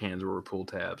the cans were pull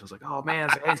tabs. I was like, oh man,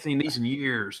 I haven't seen these in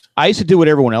years. I used to do what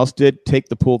everyone else did: take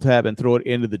the pull tab and throw it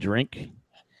into the drink.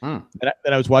 Then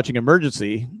I was watching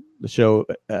Emergency, the show.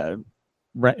 I don't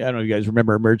know if you guys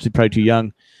remember Emergency, probably too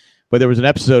young, but there was an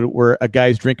episode where a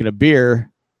guy's drinking a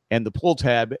beer and the pull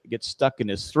tab gets stuck in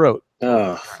his throat.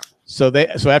 Oh. So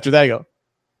after that I go,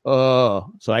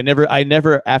 oh. So I never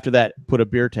after that put a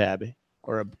beer tab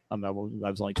I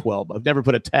was only 12. I've never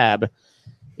put a tab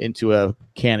into a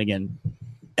can again,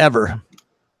 ever.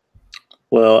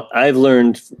 Well, I've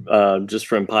learned just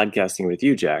from podcasting with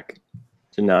you, Jack,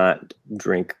 to not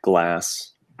drink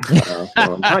glass while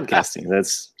I'm podcasting.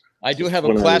 I do have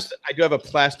a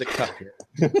plastic cup here.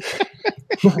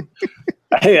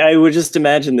 I would just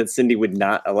imagine that Cindy would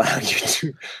not allow you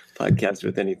to podcast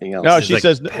with anything else. No, It's she like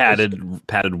says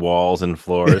padded walls and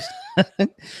floors.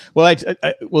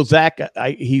 Well, Zach,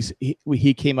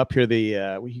 he came up here.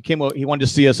 He wanted to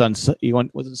see us on.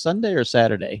 Was it Sunday or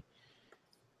Saturday?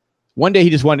 One day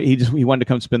he wanted to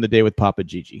come spend the day with Papa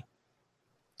Gigi.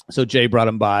 So Jay and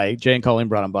Colleen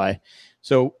brought him by.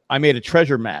 So I made a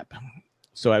treasure map.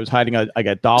 So I was hiding. I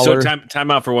got $1. So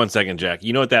time out for 1 second, Jack.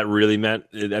 You know what that really meant?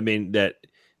 I mean that.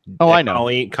 I know.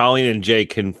 Colleen and Jay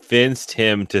convinced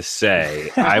him to say,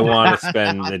 "I want to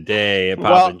spend the day at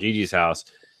Papa and Gigi's house."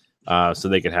 So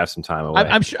they could have some time away.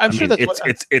 I'm sure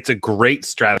it's a great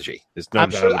strategy. There's no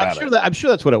doubt about it. I'm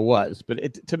sure that's what it was, but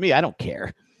to me, I don't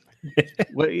care.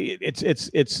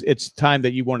 It's time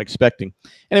that you weren't expecting.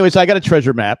 Anyway, so I got a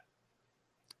treasure map,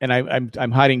 and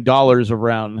I'm hiding $1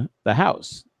 around the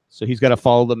house. So he's got to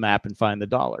follow the map and find the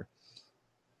 $1.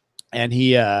 And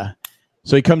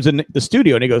so he comes in the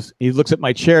studio and he looks at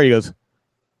my chair. He goes,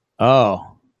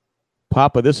 "Oh,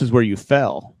 Papa, this is where you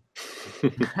fell."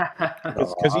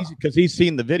 Because he's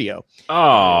seen the video.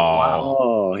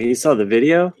 Oh, he saw the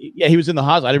video? Yeah, he was in the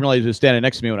hospital. I didn't realize he was standing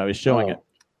next to me when I was showing it.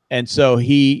 And so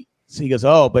he goes,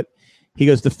 "Oh, but," he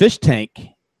goes, the fish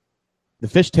tank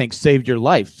saved your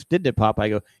life, didn't it, Papa?" I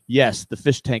go, "Yes, the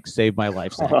fish tank saved my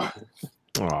life."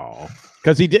 Oh,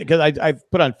 because he did. Because I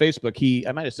put on Facebook.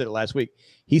 I might have said it last week.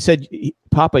 He said,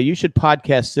 "Papa, you should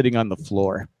podcast sitting on the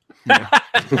floor."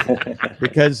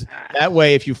 Because that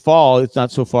way, if you fall, it's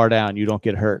not so far down. You don't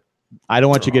get hurt. I don't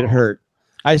want you to get hurt.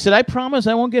 I said, "I promise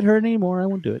I won't get hurt anymore. I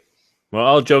won't do it." well,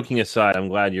 all joking aside, I'm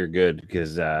glad you're good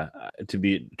because,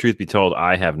 truth be told,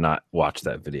 I have not watched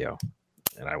that video,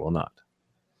 and I will not.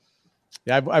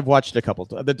 Yeah, I've watched a couple.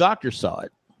 The doctor saw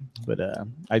it, but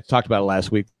I talked about it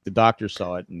last week. The doctor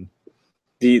saw it, and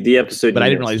the episode. But I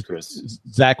didn't realize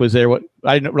Zach was there.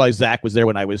 I didn't realize Zach was there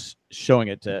when I was showing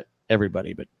it to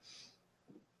everybody. But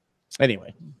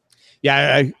anyway,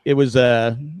 yeah, it was.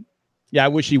 Yeah, I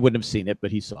wish he wouldn't have seen it,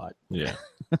 but he saw it. Yeah.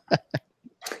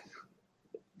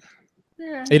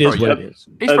 It is what it is.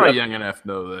 He's probably young enough,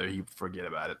 though, that he'd forget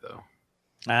about it, though.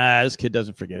 This kid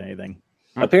doesn't forget anything.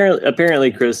 Apparently,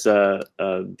 Chris,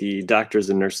 the doctors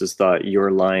and nurses thought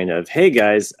your line of, "Hey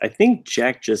guys, I think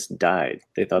Jack just died."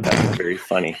 They thought that was very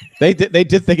funny. They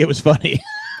did think it was funny.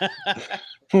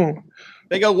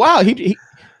 They go, "Wow, he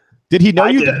did he know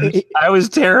you?" I was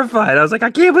terrified. I was like, I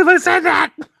can't believe I said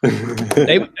that.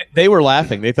 They were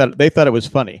laughing. They thought it was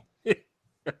funny.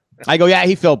 I go, "Yeah,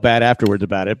 he felt bad afterwards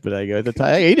about it," but I go, at the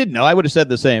time, he didn't know. I would have said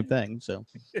the same thing. So.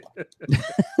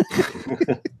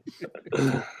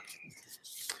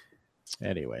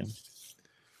 Anyway,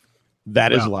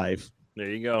 that is life. There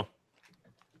you go.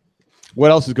 What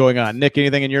else is going on, Nick?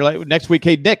 Anything in your life next week?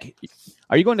 Hey, Nick,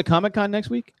 are you going to Comic-Con next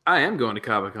week? I am going to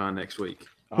Comic-Con next week.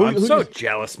 Oh, I'm so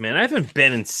jealous, man. I haven't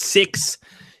been in 6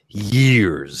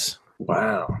 years.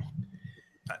 Wow.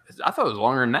 I thought it was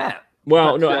longer than that.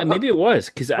 Well, no, maybe it was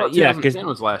because 2010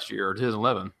 was last year or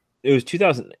 2011. It was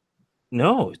 2000.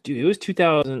 No, dude, it was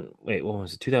 2000. Wait, what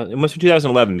was it? 2000. It must be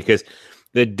 2011 because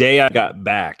the day I got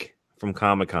back from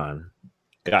Comic-Con,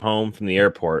 got home from the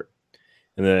airport,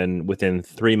 and then within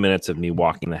 3 minutes of me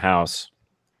walking the house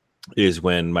is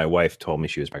when my wife told me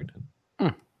she was pregnant.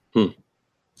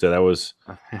 So that was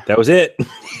it.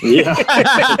 Yeah.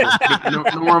 no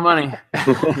more money.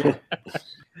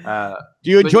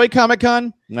 Do you enjoy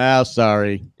Comic-Con? No,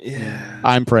 sorry. Yeah.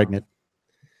 I'm pregnant.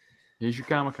 Here's your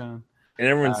Comic-Con. And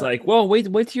everyone's like, "Well, wait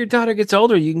till your daughter gets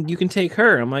older. You can take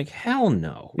her." I'm like, "Hell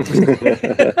no!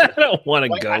 I don't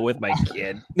want to go with my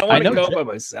kid. I want to go by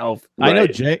myself." I know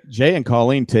Jay and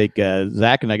Colleen take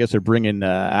Zach, and I guess they're bringing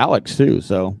Alex too.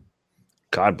 So,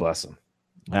 God bless them.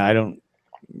 I don't.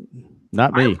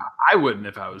 Not me. I wouldn't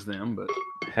if I was them, but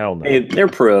hell no. Hey, they're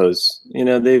pros. You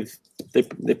know, they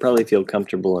probably feel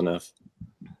comfortable enough.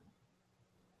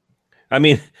 I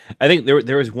mean, I think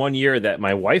there was one year that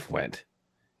my wife went.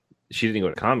 She didn't go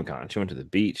to Comic-Con. She went to the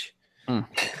beach.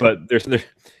 But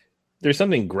there's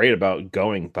something great about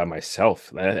going by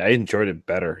myself. I enjoyed it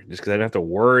better just because I didn't have to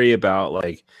worry about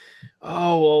like,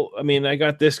 oh, well, I mean, I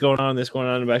got this going on,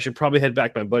 but I should probably head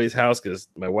back to my buddy's house because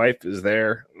my wife is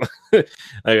there.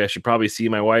 I should probably see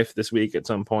my wife this week at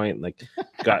some point. Like,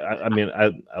 God,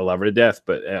 I love her to death,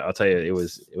 but I'll tell you, it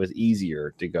was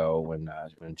easier to go when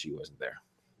she wasn't there.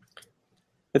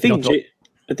 I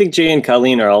think Jay and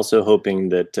Colleen are also hoping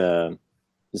that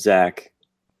Zach,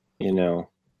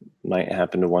 might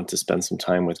happen to want to spend some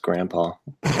time with Grandpa.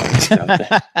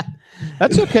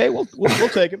 That's okay. We'll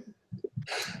take him.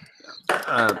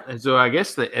 So I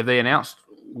guess have they announced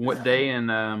what day and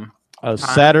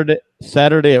Saturday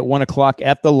at 1:00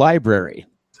 at the library.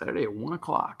 Saturday at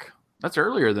 1:00. That's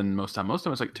earlier than most time. Most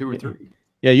time it's like 2 or 3.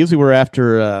 Yeah, usually we're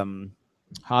after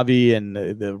Javi and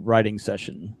the writing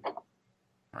session,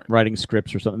 writing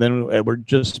scripts or something. Then we're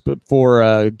just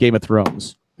before Game of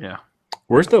Thrones. Yeah.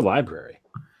 Where's the library?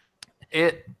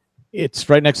 It's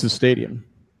right next to the stadium.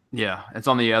 Yeah, it's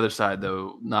on the other side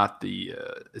though, not the.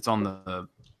 It's on the.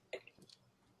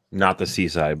 Not the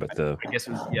seaside, but the. I guess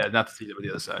not the seaside, but the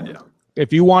other side. Yeah.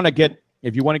 If you want to get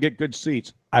good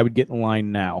seats, I would get in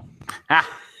line now.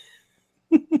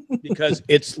 Because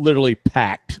it's literally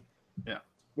packed. Yeah.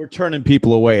 We're turning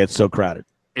people away. It's so crowded.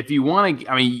 If you want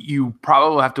to, you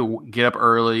probably have to get up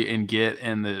early and get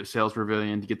in the sales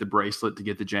pavilion to get the bracelet, to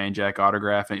get the Jane Jack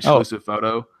autograph and exclusive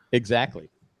photo. Exactly.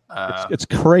 It's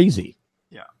crazy.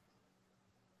 Yeah.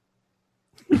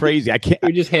 Crazy. I can't.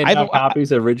 We just hand out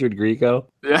copies of Richard Grieco.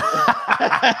 Yeah.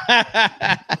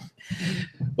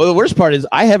 Well, the worst part is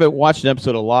I haven't watched an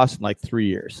episode of Lost in like 3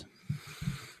 years.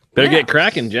 Better get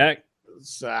cracking, Jack.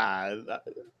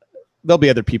 There'll be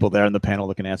other people there on the panel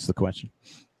that can answer the question.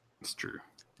 It's true.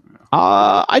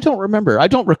 I don't remember. I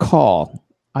don't recall.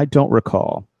 Well,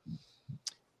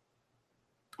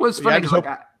 it's funny because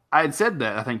I had said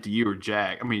that, I think, to you or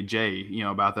Jay,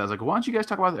 about that. I was like, why don't you guys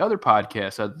talk about the other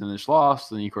podcasts other than this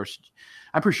Lost? And of course,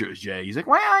 I'm pretty sure it was Jay. He's like,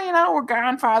 well, we're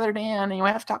grandfathered in and we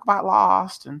have to talk about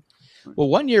Lost. And well,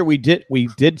 one year we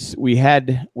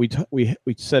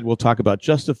said we'll talk about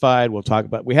Justified.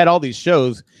 We had all these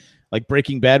shows like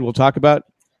Breaking Bad we'll talk about.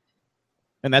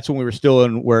 And that's when we were still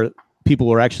in where people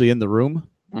were actually in the room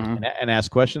and ask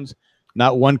questions.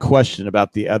 Not one question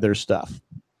about the other stuff.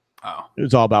 Oh, it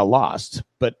was all about Lost.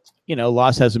 But,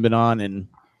 Lost hasn't been on in,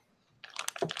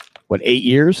 8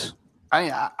 years?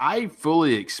 I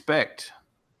fully expect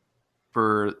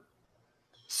for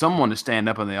someone to stand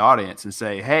up in the audience and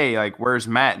say, hey, like, where's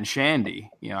Matt and Shandy?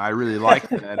 I really like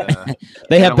that.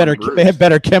 They have better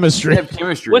chemistry. They have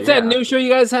chemistry. What's that new show you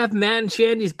guys have? Matt and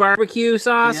Shandy's barbecue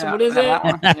sauce? Yeah, what is it?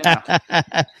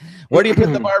 Yeah. Where do you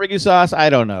put the barbecue sauce? I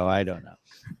don't know.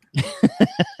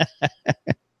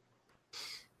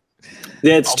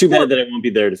 Yeah, it's too bad that I won't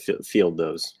be there to field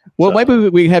those. Well, maybe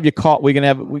we can have you call. We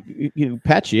can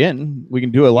patch you in. We can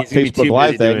do a Facebook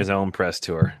Live thing. Doing his own press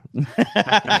tour. But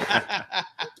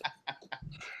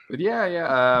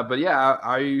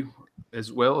I,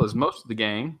 as well as most of the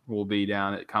gang, will be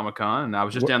down at Comic-Con, and I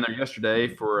was just down there yesterday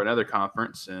for another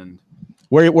conference. And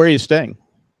where are you staying?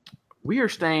 We are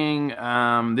staying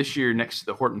this year next to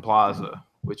the Horton Plaza,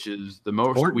 which is the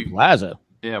most Plaza.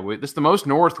 Yeah, this is the most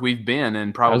north we've been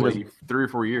in probably 3 or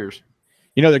 4 years.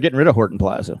 They're getting rid of Horton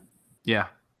Plaza. Yeah,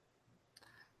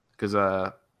 because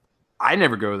I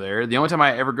never go there. The only time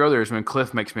I ever go there is when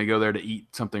Cliff makes me go there to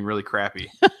eat something really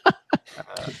crappy.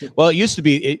 Well, it used to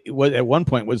be. It was at one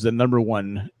point was the number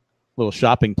one little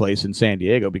shopping place in San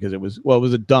Diego because it was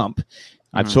a dump.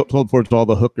 I've told for all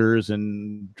the hookers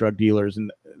and drug dealers,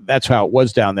 and that's how it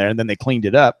was down there. And then they cleaned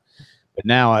it up, but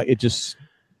now it just.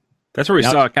 That's where we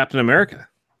saw Captain America.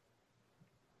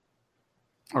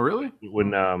 Oh, really? When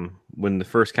the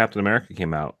first Captain America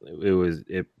came out,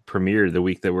 it premiered the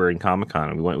week that we're in Comic-Con,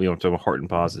 and we went to Horton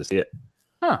Plaza to see it.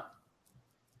 Huh.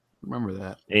 Remember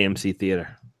that. AMC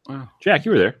Theater. Wow. Jack,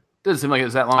 you were there. Doesn't seem like it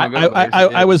was that long ago.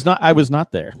 I was not. I was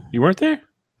not there. You weren't there?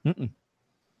 Mm-mm.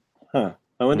 Huh.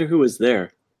 I wonder who was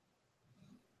there.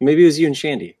 Maybe it was you and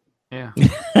Shandy. Yeah.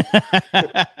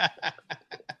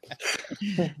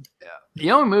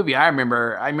 The only movie I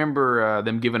remember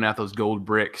them giving out those gold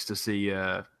bricks to see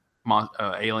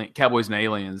Alien Cowboys and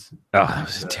Aliens. Oh, that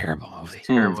was a terrible movie.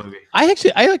 Terrible movie. I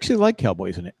actually like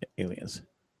Cowboys and Aliens.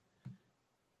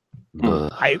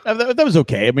 That was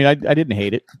okay. I mean, I didn't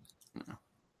hate it.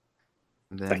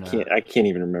 Then, I can't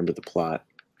even remember the plot.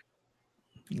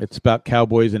 It's about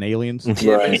cowboys and aliens.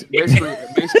 Yeah, Right.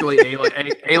 basically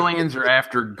aliens are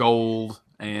after gold,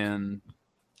 and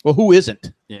Well, who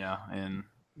isn't? yeah, and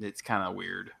it's kind of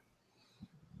weird.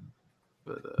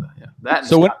 But that. So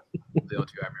So when- the only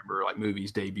two I remember like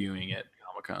movies debuting at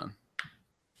Comic-Con.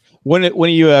 When are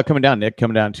you coming down, Nick?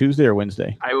 Coming down Tuesday or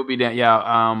Wednesday? I will be down.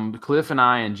 Yeah, Cliff and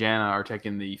I and Jana are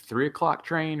taking the 3:00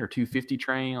 train or 2:50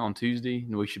 train on Tuesday,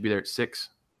 and we should be there at 6.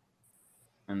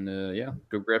 And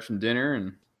go grab some dinner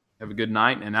and have a good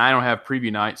night. And I don't have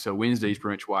preview night, so Wednesday's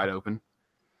pretty much wide open.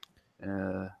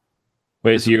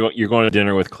 Wait, so you're going to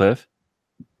dinner with Cliff?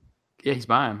 Yeah, he's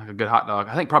buying like a good hot dog.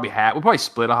 I think probably we'll probably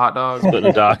split a hot dog. Split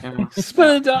a dog.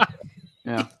 Split a dog.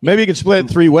 Yeah, Maybe you could split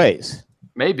it 3 ways.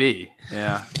 maybe.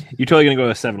 Yeah, You're totally going to go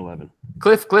to 7-Eleven.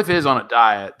 Cliff is on a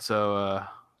diet, so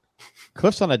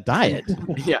Cliff's on a diet.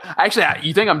 yeah. Actually,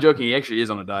 you think I'm joking? He actually is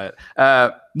on a diet.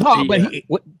 No, He,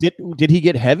 but did he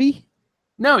get heavy?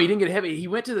 No, he didn't get heavy. He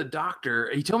went to the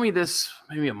doctor. He told me this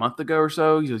maybe a month ago or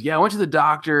so. He goes, "Yeah, I went to the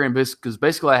doctor, and because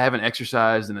basically I haven't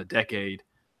exercised in a decade."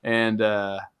 And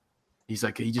he's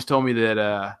like, he just told me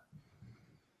that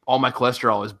all my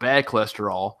cholesterol is bad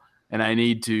cholesterol, and I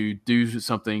need to do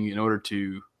something in order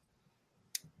to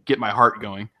get my heart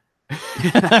going.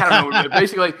 I don't know.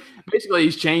 Basically,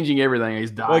 he's changing everything. His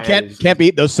diet. Well, can't be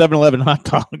eating those 7-Eleven hot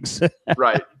dogs.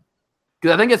 Right.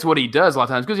 Because I think that's what he does a lot of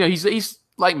times. Because he's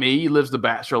like me. He lives the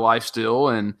bachelor life still,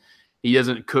 and he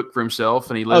doesn't cook for himself,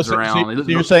 and he lives around.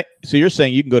 So you're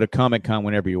saying you can go to Comic-Con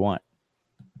whenever you want?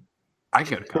 I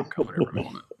can go to Comic-Con whenever I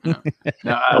want.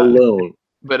 No, Alone.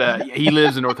 But he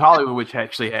lives in North Hollywood, which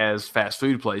actually has fast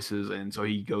food places, and so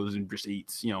he goes and just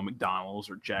eats, McDonald's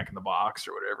or Jack in the Box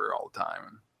or whatever all the time.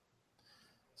 And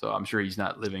so I'm sure he's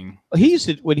not living. When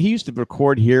he used to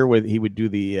record here, when he would do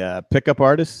the pickup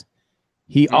artists,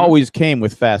 he always came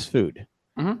with fast food.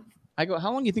 Mm-hmm. I go,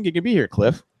 how long do you think you could be here,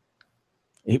 Cliff?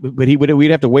 We'd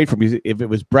have to wait for him if it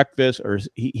was breakfast, or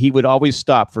he would always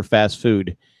stop for fast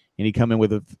food, and he'd come in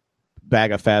with a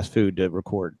bag of fast food to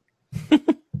record.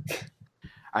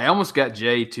 I almost got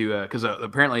Jay to because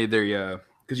apparently they're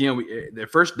because the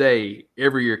first day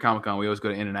every year at Comic-Con we always go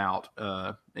to In-N-Out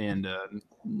and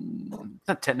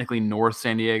not technically North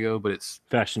San Diego, but it's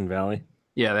Fashion Valley.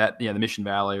 Yeah, the Mission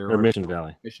Valley or Mission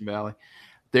Valley. Mission Valley.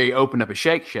 They opened up a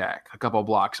Shake Shack a couple of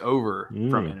blocks over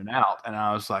from In-N-Out, and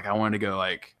I was like, I wanted to go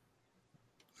like.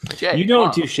 Jay, you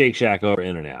don't do Shake Shack over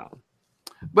In-N-Out.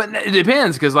 But it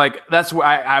depends because that's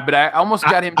why I almost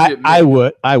got him to. I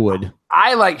would.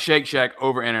 I like Shake Shack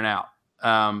over In-N-Out. But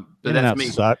In-N-Out that's me.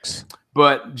 Sucks.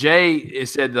 But Jay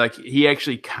said he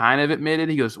actually kind of admitted,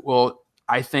 he goes, well,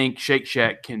 I think Shake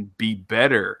Shack can be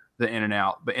better than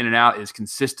In-N-Out, but In-N-Out is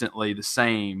consistently the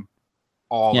same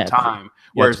all the time.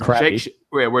 Whereas in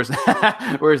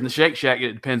the Shake Shack,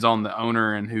 it depends on the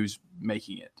owner and who's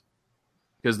making it.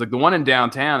 Because the one in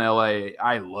downtown LA,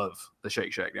 I love the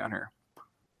Shake Shack down here.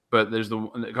 But there's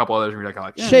a couple others where I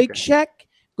like Shake Shack.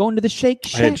 Going to the Shake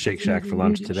Shack. I had Shake Shack for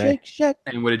lunch today. Shake Shack.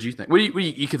 And what did you think? What do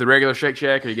you get the regular Shake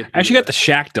Shack, or you get? I actually got the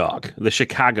Shack dog, the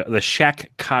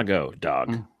Shack-Cago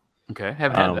dog. Okay,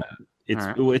 haven't had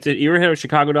that. You ever had a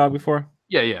Chicago dog before?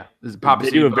 Yeah. This is They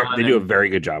do a very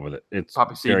good job with it. It's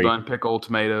poppy seed bun, pickle,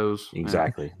 tomatoes.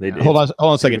 Exactly. They do. Hold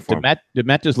on a second. Did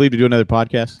Matt just leave to do another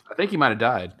podcast? I think he might have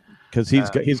died because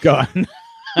he's gone.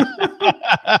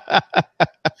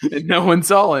 And no one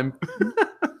saw him.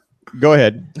 Go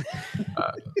ahead.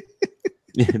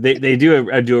 They do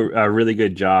a really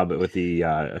good job with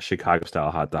the Chicago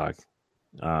style hot dog.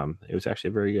 It was actually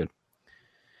very good.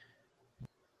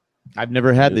 I've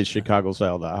never had this Chicago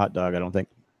style hot dog. I don't think.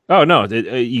 Oh no,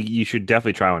 you should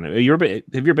definitely try one. Have you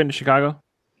ever been to Chicago?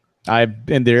 I've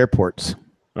been to airports.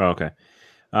 Oh, okay.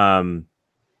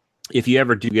 If you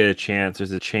ever do get a chance,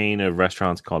 there's a chain of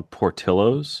restaurants called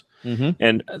Portillo's. Mm-hmm.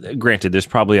 And granted, there's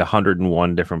probably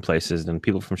 101 different places, and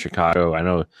people from Chicago. I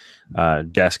know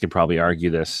Jess could probably argue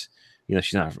this.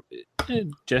 She's not.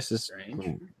 Jess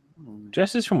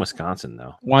is from Wisconsin,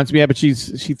 though. But she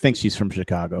thinks she's from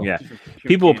Chicago. Yeah,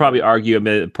 people will probably argue.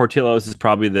 Portillo's is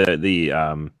probably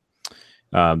the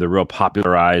real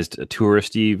popularized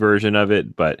touristy version of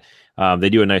it, but they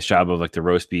do a nice job of the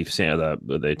roast beef, the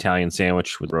Italian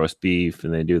sandwich with roast beef,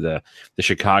 and they do the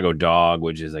Chicago dog,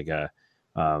 which is like a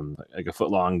foot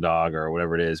long dog or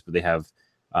whatever it is, but they have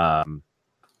a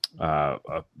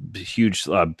huge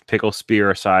pickle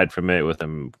spear aside from it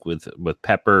with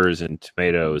peppers and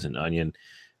tomatoes and onion.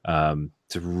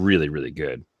 It's really, really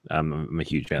good. I'm a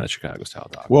huge fan of the Chicago style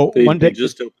dog. Well, they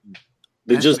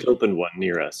just opened one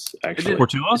near us, actually.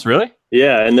 Portillo's, really?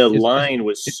 Yeah, and the line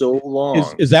was so long.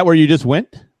 Is that where you just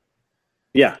went?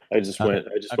 Yeah, I just went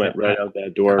right out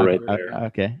that door right there.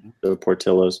 Okay. The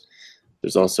Portillo's.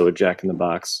 There's also a Jack in the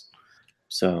Box.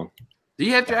 So, do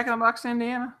you have Jack in the Box in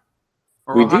Indiana?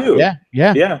 We do.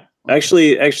 Yeah.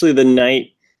 Actually, the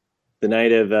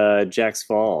night of Jack's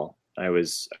Fall, I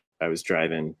was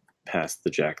driving past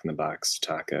the Jack in the Box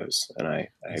tacos, and I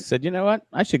said, you know what?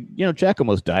 I should. Jack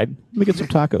almost died. Let me get some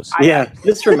tacos.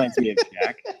 This reminds me of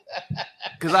Jack.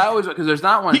 Because there's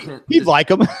not one. He'd like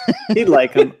them. He'd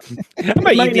like them. I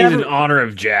might eat these in honor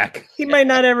of Jack. He might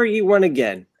not ever eat one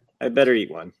again. I better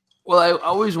eat one. Well, I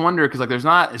always wonder because there's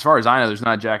not, as far as I know, there's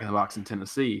not a Jack in the Box in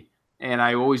Tennessee, and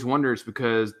I always wonder it's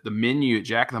because the menu at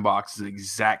Jack in the Box is the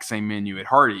exact same menu at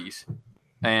Hardee's,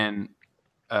 and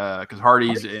because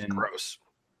Hardee's and gross.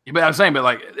 But I'm saying,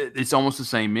 it's almost the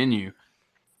same menu.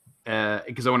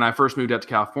 Because when I first moved out to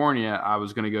California, I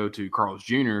was going to go to Carl's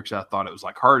Jr. because I thought it was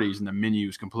like Hardee's, and the menu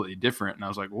was completely different. And I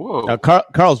was like, "Whoa!"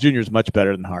 Carl's Jr. is much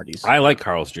better than Hardee's. I like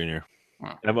Carl's Jr.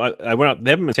 I went out.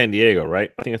 They have them in San Diego,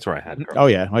 right? I think that's where I had it. Oh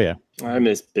yeah. I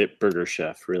miss Bitburger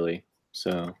Chef really.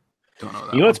 So Don't know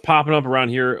that. You know what's popping up around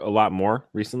here a lot more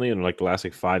recently in like the last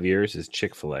 5 years is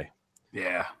Chick-fil-A.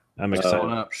 Yeah, I'm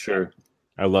excited. Sure.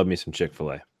 I love me some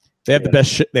Chick-fil-A. They have the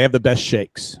best. They have the best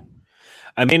shakes.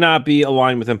 I may not be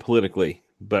aligned with them politically,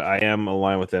 but I am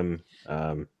aligned with them.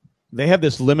 They have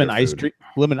this lemon Their ice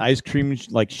food. cream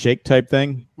like shake type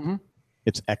thing. Mhm.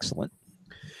 It's excellent.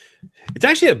 It's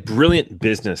actually a brilliant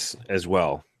business as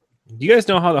well. Do you guys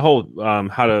know how the whole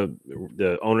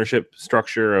the ownership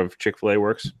structure of Chick-fil-A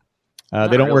works?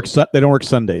 They don't work. They don't work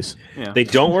Sundays. Yeah. They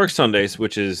don't work Sundays,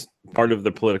 which is part of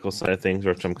the political side of things,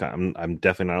 which I'm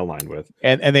definitely not aligned with.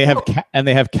 And they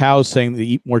have cows saying they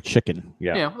eat more chicken.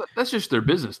 Yeah, well, that's just their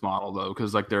business model, though,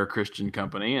 because like they're a Christian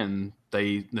company, and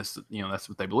that's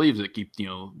what they believe, is that keep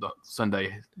the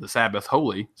Sabbath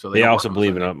holy. So They don't also work on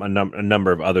believe in Sunday. a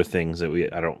number of other things that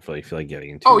I don't really feel like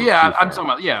getting into. Oh yeah, too I'm far.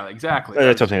 talking about exactly.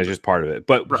 That's what I'm saying. It's just part of it.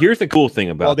 But Right. here's the cool thing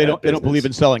about Well, they that don't believe in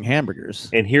business. selling hamburgers.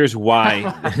 And here's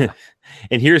why.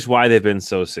 And here's why they've been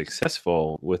so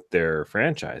successful with their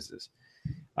franchises.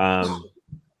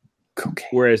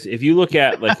 Whereas if you look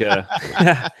at like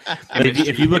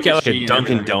if you look at like a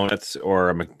Dunkin' Donuts or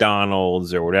a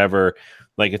McDonald's or whatever,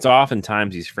 like it's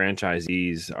oftentimes these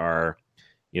franchisees are,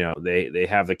 they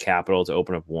have the capital to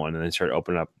open up one and then start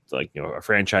opening up a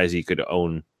franchisee could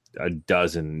own a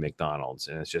dozen McDonald's,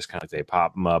 and it's just kind of like they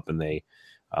pop them up and they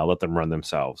let them run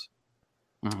themselves.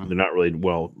 Mhm. They're not really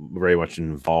very much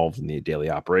involved in the daily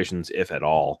operations, if at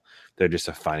all. They're just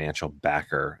a financial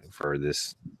backer for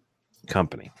this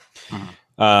company.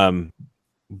 Mhm.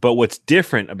 But what's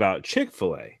different about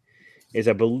Chick-fil-A is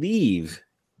I believe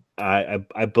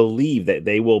that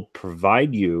they will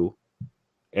provide you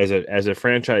as a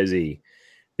franchisee,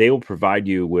 they will provide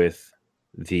you with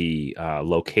the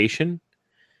location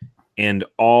and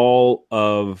all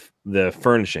of the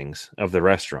furnishings of the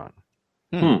restaurant.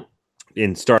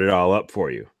 And start it all up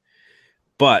for you.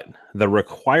 But the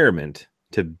requirement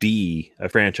to be a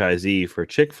franchisee for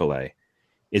Chick-fil-A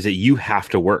is that you have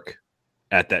to work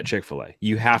at that Chick-fil-A.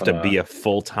 You have to be a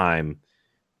full-time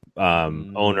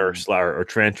owner or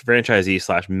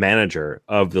franchisee / manager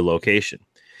of the location.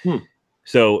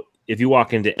 So if you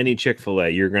walk into any Chick-fil-A,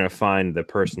 you're going to find the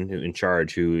person who in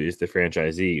charge, who is the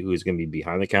franchisee, who's going to be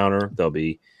behind the counter. They'll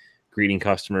be greeting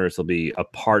customers. They'll be a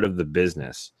part of the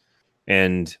business.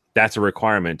 And that's a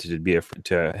requirement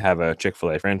to have a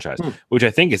Chick-fil-A franchise, which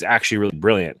I think is actually really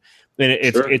brilliant. And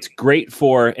it's great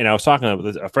for, and I was talking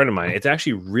with a friend of mine, it's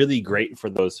actually really great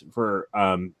for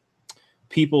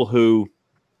people who,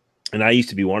 and I used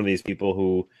to be one of these people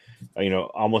who,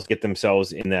 almost get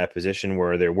themselves in that position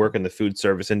where they're working the food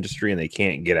service industry and they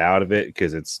can't get out of it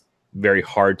because it's very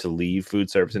hard to leave food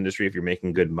service industry if you're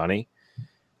making good money.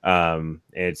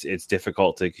 It's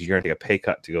difficult because you're going to take a pay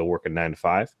cut to go work a 9 to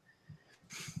 5.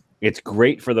 It's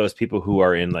great for those people who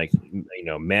are in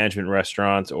management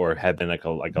restaurants or have been like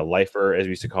a lifer, as we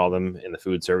used to call them, in the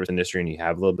food service industry, and you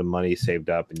have a little bit of money saved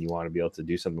up and you want to be able to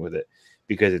do something with it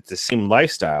because it's the same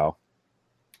lifestyle.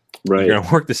 Right. You're going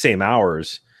to work the same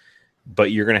hours,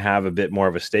 but you're going to have a bit more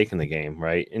of a stake in the game,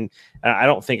 right? And I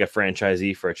don't think a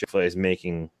franchisee for a Chick-fil-A is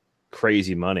making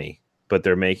crazy money, but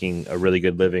they're making a really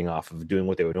good living off of doing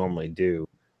what they would normally do,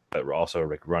 but also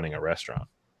like running a restaurant.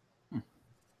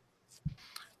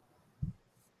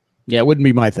 Yeah, it wouldn't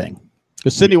be my thing.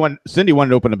 Because Cindy wanted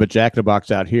to open up a Jack in the Box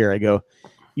out here. I go,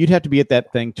 you'd have to be at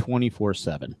that thing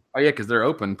 24/7. Oh yeah, because they're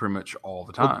open pretty much all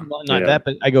the time. Well, not that,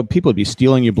 but I go, people would be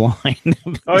stealing you blind.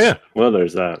 Oh yeah. Well,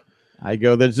 there's that. I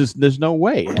go, there's no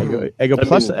way. I go.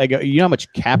 Plus, I go, you know how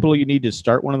much capital you need to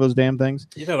start one of those damn things.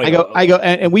 I go,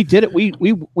 and we did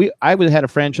it. I had a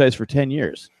franchise for 10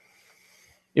 years.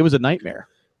 It was a nightmare.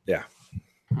 Yeah.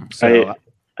 So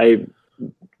I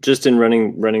just in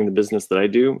running the business that I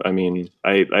do, I mean,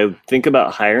 I think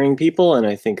about hiring people, and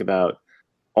I think about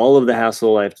all of the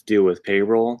hassle I have to deal with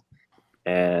payroll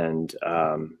and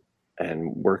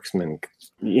worksmen,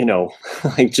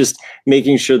 like just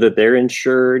making sure that they're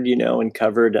insured, and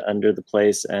covered under the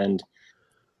place, and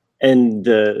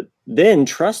then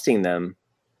trusting them,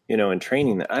 and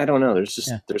training them. I don't know.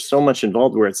 There's so much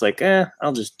involved where it's like,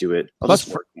 I'll just do it. Plus,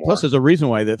 there's a reason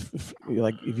why that,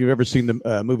 like, if you've ever seen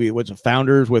the movie, what's it,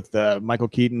 Founders with Michael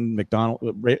Keaton,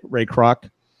 Ray Kroc,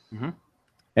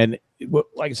 and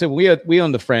like I said, we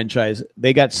own the franchise.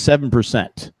 They got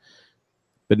 7%,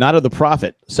 but not of the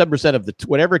profit. 7% of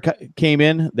whatever came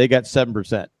in, they got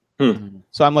 7%.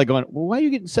 So I'm like going, well, why are you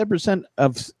getting 7%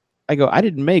 of? I go, I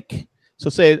didn't make. So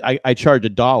say I charge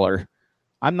 $1.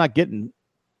 I might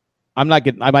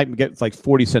get like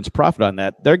 40 cents profit on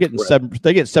that. They're getting 7%.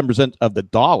 They get 7% of the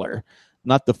dollar.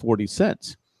 not the 40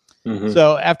 cents. Mhm.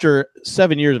 So after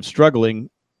 7 years of struggling,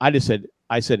 I said,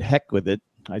 heck with it.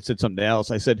 I said something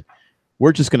else. I said,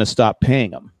 we're just going to stop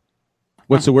paying them.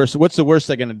 What's the worst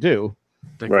they're going to do?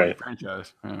 Take away Right. your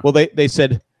franchise. Yeah. Well, they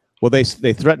said,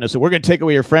 they threatened us. So we're going to take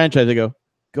away your franchise. I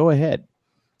go ahead.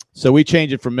 So we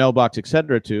changed it from mailbox,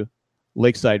 etc., to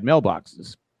Lakeside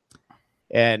mailboxes.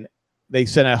 And they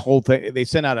sent a whole thing. They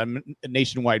sent out a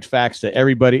nationwide fax to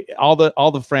everybody, all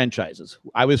the franchises.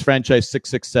 I was franchise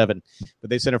 667, but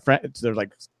they sent there's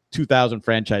like 2,000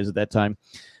 franchises at that time,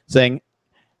 saying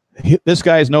this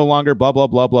guy is no longer blah blah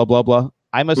blah blah blah blah.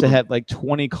 I must have had like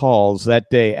 20 calls that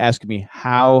day asking me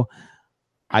how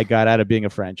I got out of being a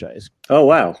franchise. Oh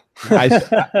wow!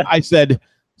 I said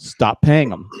stop paying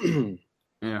them.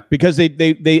 Yeah. Because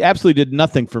they absolutely did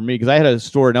nothing for me, because I had a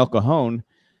store in El Cajon.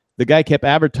 The guy kept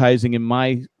advertising in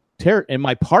my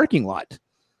parking lot.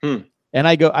 And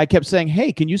I kept saying,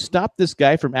 hey, can you stop this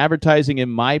guy from advertising in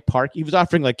my park? He was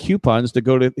offering like coupons to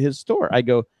go to his store. I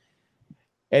go,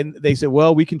 and they said,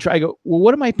 well, we can try. I go, well,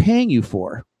 what am I paying you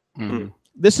for?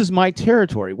 This is my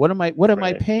territory. What am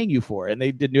I paying you for? And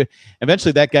they didn't do it.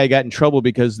 Eventually that guy got in trouble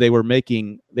because they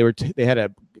had a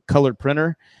colored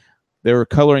printer. They were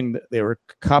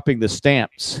copying the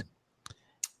stamps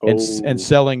and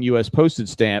selling U.S. postage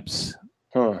stamps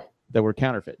that were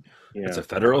counterfeit. Yeah. It's a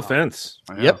federal offense.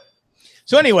 Yeah. Yep.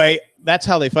 So anyway, that's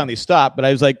how they finally stopped. But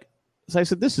I was like, so I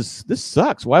said, this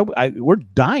sucks. We're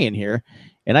dying here,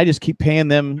 and I just keep paying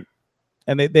them,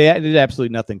 and they did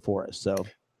absolutely nothing for us. So,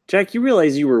 Jack, you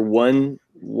realize you were one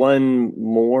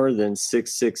more than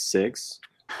 666?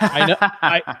 I know.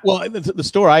 Well, the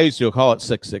store I used to call it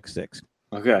 666.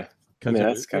 Okay. I mean,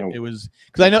 that's kind of it was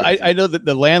because I know that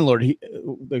the landlord,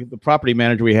 the property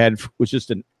manager we had was just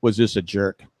a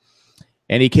jerk,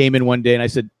 and he came in one day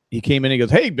and he came in and he goes,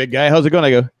 hey big guy, how's it going?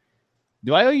 I go,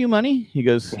 do I owe you money? He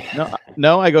goes,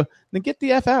 no. I go, then get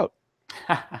the F out.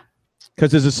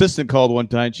 Because his assistant called one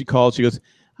time. She goes,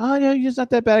 oh no, he's not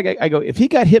that bad. I go, if he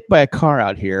got hit by a car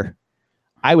out here,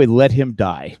 I would let him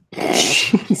die.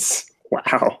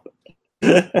 Wow.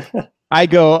 I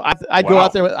go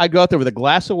out there with a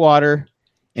glass of water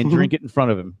and drink it in front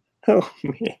of him. Oh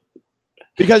man.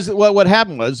 Because what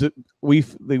happened was we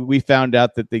found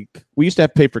out that we used to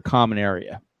have to pay for common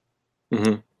area,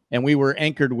 and we were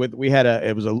anchored with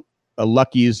it was a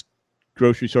Lucky's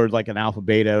grocery store, like an Alpha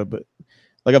Beta, but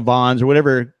like a Vons or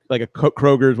whatever, like a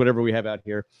Kroger's, whatever we have out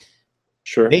here.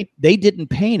 Sure. They didn't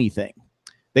pay anything.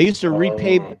 They used to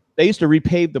repave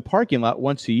the parking lot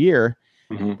once a year,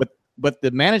 but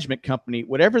the management company,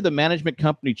 whatever the management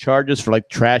company charges for like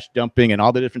trash dumping and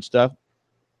all the different stuff,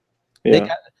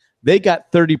 they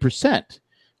got 30%,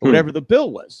 whatever the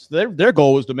bill was. Their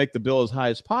goal was to make the bill as high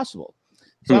as possible.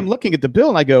 So I'm looking at the bill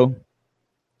and I go,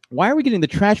 why are we getting the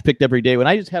trash picked every day when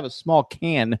I just have a small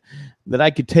can that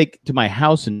I could take to my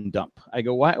house and dump? I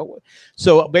go, why?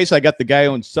 So basically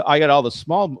I got all the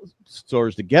small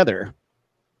stores together,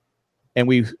 and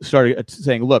we started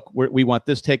saying, look, we want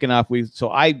this taken off. So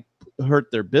I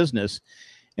hurt their business.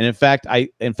 And in fact, I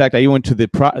went to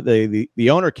the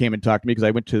owner came and talked to me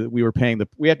because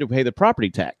we had to pay the property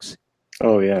tax.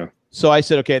 Oh yeah. So I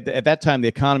said, okay, at that time, the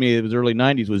economy, it was early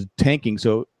 90s, was tanking.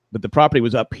 But the property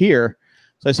was up here.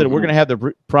 So I said, we're going to have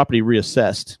the property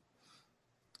reassessed,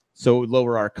 so it would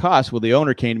lower our costs. Well, the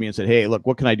owner came to me and said, hey, look,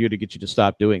 what can I do to get you to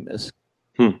stop doing this?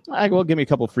 I go, well, give me a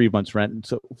couple of free months rent. And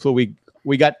so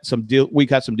we got some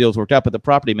deals worked out, but the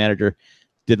property manager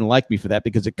didn't like me for that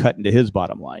because it cut into his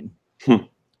bottom line.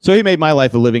 So he made my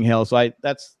life a living hell. So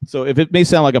if it may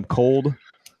sound like I'm cold.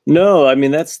 No, I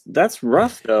mean that's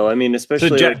rough though. I mean,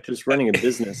 especially like just running a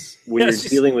business when you're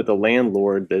dealing with a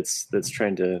landlord that's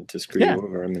trying to screw you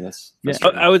over. I mean, that's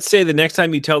I would say the next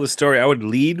time you tell the story, I would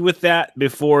lead with that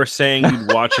before saying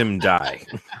you'd watch him die.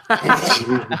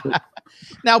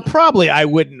 Now, probably I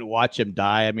wouldn't watch him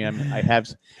die. I mean, I have,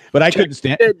 but I couldn't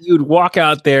stand. You'd walk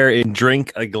out there and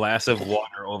drink a glass of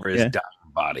water over his dying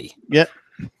body. Yeah.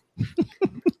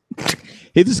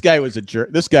 Hey, this guy was a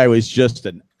jerk. This guy was just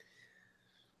an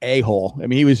a-hole. I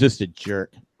mean, he was just a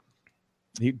jerk.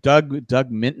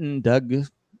 Doug Minton, Doug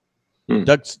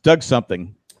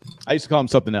something. I used to call him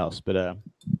something else, but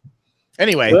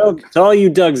anyway. Well, to all you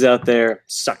Dougs out there,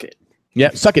 suck it.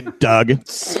 Yeah, suck it, Doug.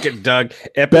 Suck it, Doug.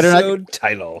 Episode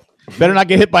title. Better not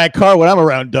get hit by a car when I'm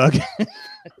around, Doug.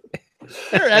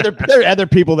 There are other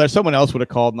people there. Someone else would have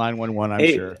called 911,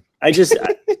 I'm sure.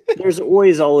 There's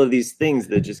always all of these things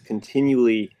that just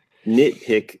continually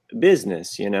nitpick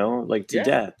business, like to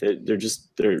death.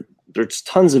 There's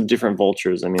tons of different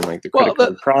vultures. I mean, like the credit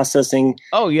card processing.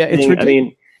 Oh yeah, it's ridiculous. I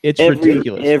mean, It's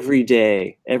ridiculous. Every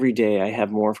day, I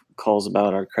have more calls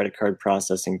about our credit card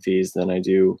processing fees than I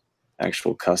do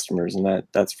actual customers, and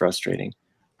that's frustrating.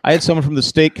 I had someone from the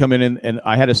state come in and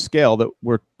I had a scale that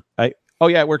worked.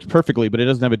 It works perfectly, but it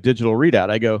doesn't have a digital readout.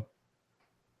 I go,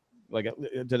 like, it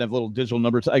didn't have little digital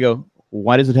numbers. I go,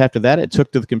 why does it have to that? It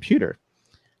took to the computer.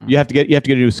 You have to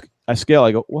get a scale.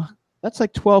 I go, well, that's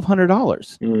like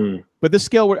 $1,200. But this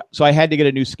scale, so I had to get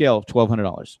a new scale of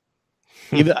 $1,200.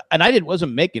 And I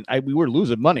wasn't making. We were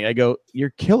losing money. I go,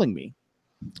 you're killing me.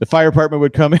 The fire department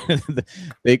would come in.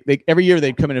 They every year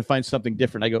they'd come in and find something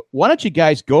different. I go, why don't you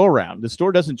guys go around? The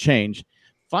store doesn't change.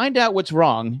 Find out what's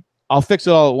wrong. I'll fix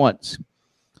it all at once.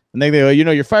 And they go,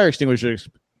 your fire extinguisher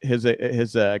has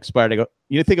expired. I go,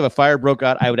 you think if a fire broke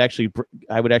out, I would actually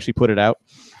put it out.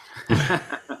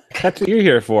 That's what you're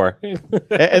here for.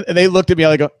 and they looked at me.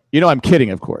 I go, I'm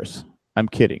kidding. Of course, I'm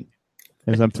kidding.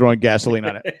 As I'm throwing gasoline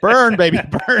on it, burn, baby,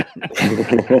 burn.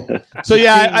 So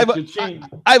yeah,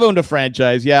 I've owned a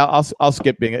franchise. Yeah, I'll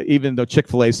skip being it, even though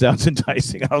Chick-fil-A sounds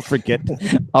enticing. I'll forget.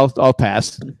 I'll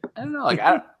pass. I don't know. Like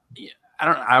I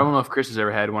don't know if Chris has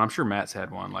ever had one. I'm sure Matt's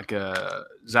had one. Like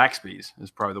Zaxby's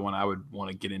is probably the one I would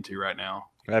want to get into right now.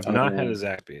 I've not had a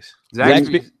Zaxby's.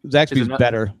 Zaxby's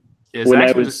better.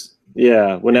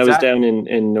 Yeah, when I was down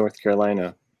in North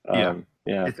Carolina.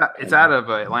 It's out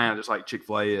of Atlanta, just like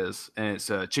Chick-fil-A is, and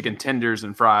it's chicken tenders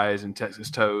and fries and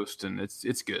Texas toast, and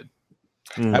it's good.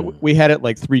 We had it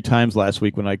like 3 times last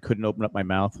week when I couldn't open up my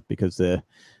mouth because the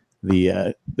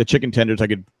chicken tenders I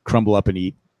could crumble up and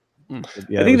eat.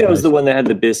 Yeah, I think that was the one that had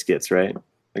the biscuits, right?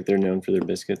 Like they're known for their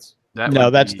biscuits. That's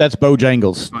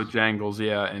Bojangles. Bojangles,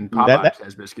 yeah, and Popeyes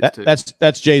has biscuits too.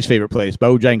 That's Jay's favorite place,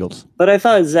 Bojangles. But I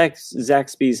thought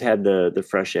Zaxby's had the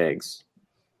fresh eggs.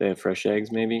 They have fresh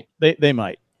eggs, maybe? They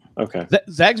might. Okay.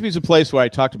 Zaxby's a place where I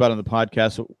talked about on the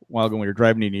podcast a while ago when we were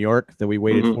driving to New York that we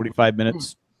waited 45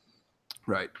 minutes.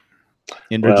 Right.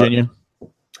 In Virginia.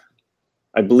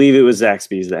 I believe it was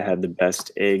Zaxby's that had the best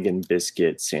egg and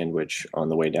biscuit sandwich on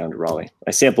the way down to Raleigh.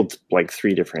 I sampled like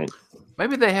 3 different.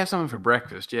 Maybe they have something for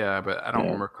breakfast, yeah, but I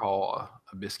don't recall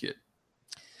a biscuit.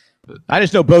 But I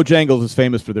just know Bojangles is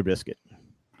famous for their biscuit.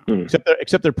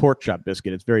 Except their pork chop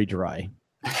biscuit. It's very dry.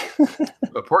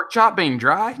 A pork chop being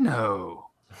dry? No.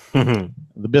 The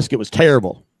biscuit was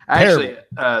terrible. Actually,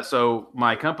 so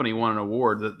my company won an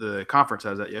award. The conference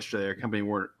I was at yesterday, our company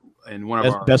won in one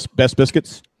of our best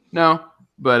biscuits. No,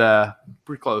 but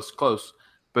pretty close.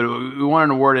 But we won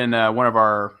an award in one of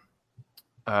our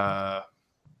not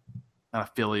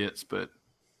affiliates, but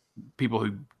people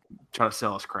who try to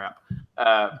sell us crap.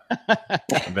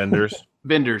 Vendors,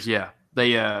 yeah.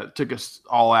 They took us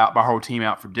all out, my whole team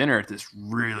out for dinner at this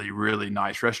really, really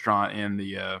nice restaurant in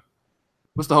the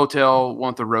what's the hotel one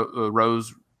with the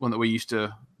Rose one that we used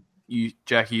to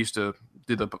Jackie used to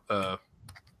do the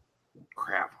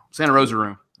Santa Rosa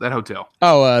room, that hotel.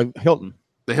 Hilton.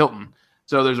 The Hilton.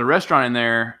 So there's a restaurant in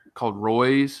there called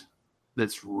Roy's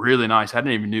that's really nice. I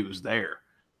didn't even know it was there.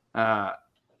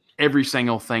 Every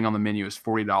single thing on the menu is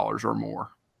 $40 or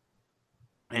more.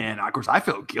 And of course, I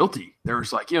felt guilty. There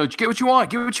was like, get what you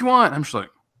want. I'm just like,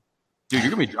 dude,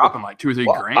 you're gonna be dropping like $2 or $3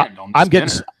 grand on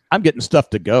this I'm getting stuff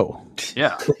to go.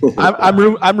 Yeah,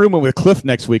 I'm rooming with Cliff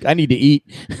next week. I need to eat.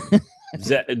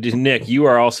 Nick, you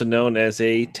are also known as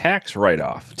a tax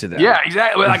write-off to them. Yeah,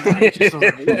 exactly. Like, just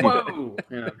like, whoa.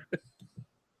 Yeah.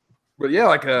 But yeah,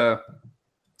 like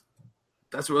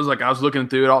that's what it was like. I was looking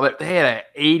through it all. They had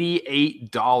an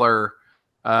 $88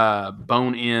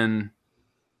 bone-in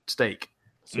steak.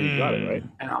 So you got it right.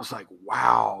 And I was like,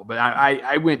 wow. But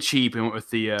I went cheap and went with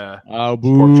the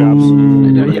pork chops.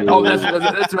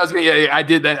 That's what I was going to. Yeah, I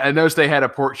did that. I noticed they had a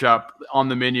pork chop on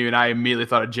the menu, and I immediately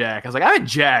thought of Jack. I was like, I bet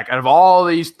Jack, out of all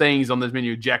these things on this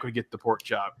menu, Jack would get the pork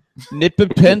chop. It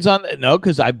depends on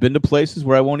because I've been to places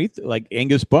where I won't eat like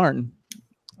Angus Barn.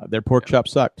 Their pork chop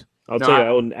sucked. I'll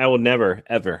tell you, I will never,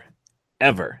 ever,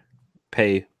 ever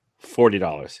pay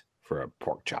 $40 for a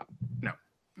pork chop. No.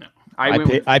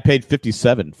 I paid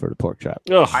 $57 for the pork chop.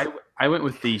 I went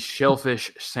with the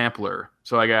shellfish sampler.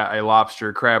 So I got a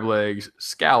lobster, crab legs,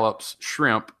 scallops,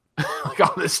 shrimp, like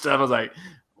all this stuff. I was like,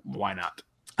 why not?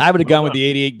 I would have gone with the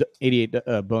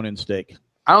 88 bone-in steak.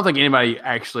 I don't think anybody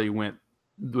actually went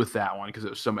with that one because it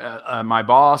was my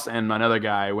boss and another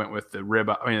guy went with the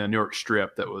the New York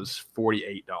strip that was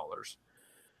 $48.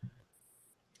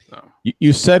 So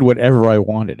you said whatever I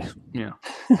wanted. Yeah.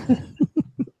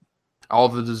 All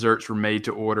the desserts were made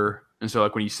to order. And so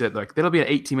like when you said like, that'll be an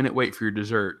 18-minute wait for your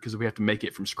dessert because we have to make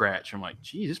it from scratch. I'm like,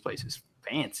 geez, this place is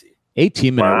fancy.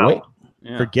 18-minute wait.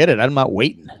 Yeah. Forget it. I'm not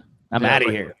waiting. I'm out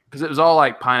of here. Because it was all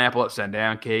like pineapple upside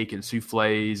down cake and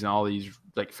souffles and all these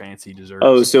like fancy desserts.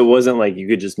 Oh, so it wasn't like you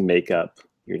could just make up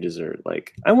your dessert.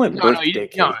 Like I want birthday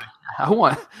cake. No, I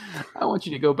want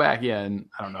you to go back. Yeah, and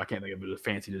I don't know. I can't think of it as a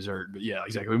fancy dessert, but yeah,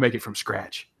 exactly. We make it from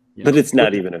scratch. But it's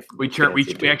not even a. We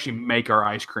actually make our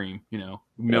ice cream. You know,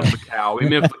 we milk the cow. We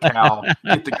milk the cow.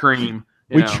 Get the cream.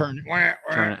 We churn it.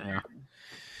 Yeah.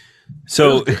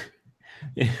 So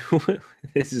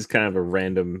this is kind of a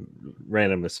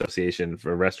random association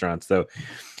for restaurants, though.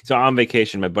 So on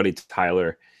vacation, my buddy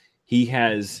Tyler, he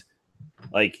has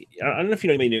like I don't know if you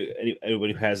know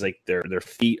anybody who has like their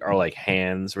feet are like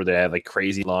hands where they have like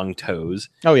crazy long toes.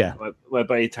 Oh yeah, my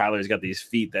buddy Tyler's got these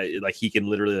feet that like he can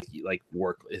literally like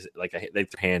work is like their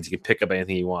hands. He can pick up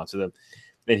anything he wants. So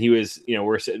then he was,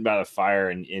 we're sitting by the fire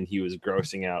and he was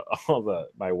grossing out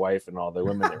my wife and all the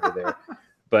women that were there.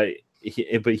 but he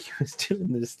was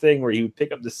doing this thing where he would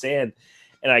pick up the sand,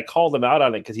 and I called him out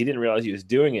on it because he didn't realize he was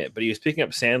doing it. But he was picking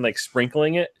up sand, like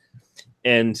sprinkling it.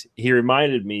 And he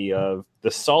reminded me of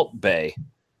the Salt Bay.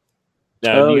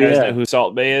 Now, do you guys know who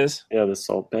Salt Bay is? Yeah, the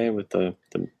Salt Bay with the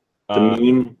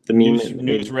meme. The meme.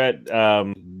 Nusret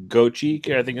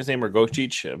Gochich, I think his name, or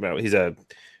Gochich. He's a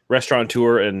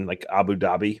restaurateur in like Abu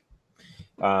Dhabi.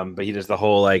 But he does the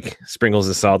whole like sprinkles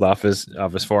the salt off his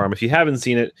forearm. If you haven't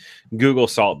seen it, Google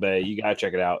Salt Bay. You gotta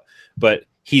check it out. But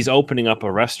he's opening up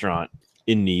a restaurant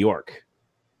in New York,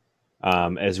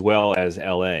 as well as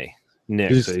L.A.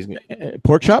 Nick, so he's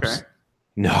pork chops? Okay.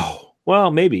 No,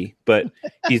 well, maybe, but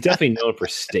he's definitely known for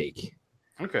steak.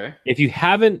 Okay. If you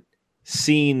haven't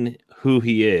seen who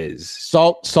he is,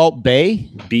 Salt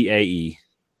Bay, BAE.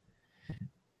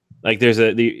 Like,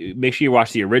 make sure you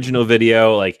watch the original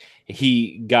video. Like,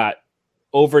 he got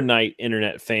overnight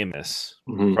internet famous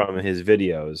from his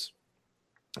videos.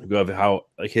 Of how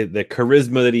like the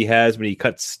charisma that he has when he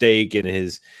cuts steak and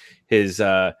his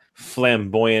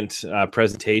flamboyant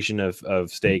presentation of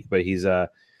steak, but he's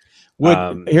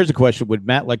here's a question: would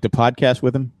Matt like to podcast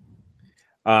with him?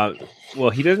 Well,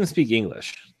 he doesn't speak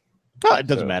English. Oh, it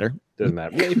doesn't matter. Doesn't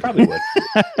matter. Yeah, he probably would.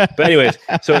 But anyways,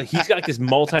 so he's got like this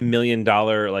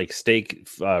multi-million-dollar like steak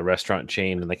restaurant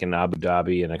chain like in Abu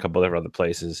Dhabi and a couple of other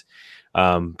places.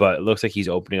 But it looks like he's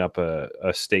opening up a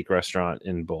steak restaurant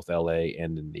in both LA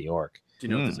and in New York. Do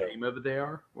you know what the name of it they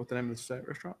are? What the name of the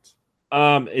restaurants?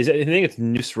 I think it's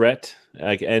Nusret,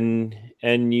 like Nusret.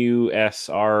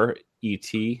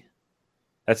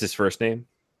 That's his first name.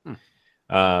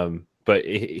 But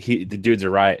the dude's a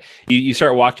riot. You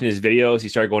start watching his videos, you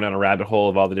start going down a rabbit hole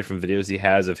of all the different videos he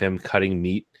has of him cutting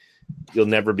meat. You'll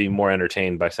never be more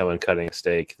entertained by someone cutting a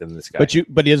steak than this guy. But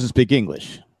he doesn't speak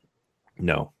English.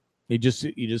 No. You just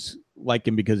like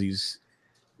him because he's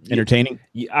entertaining.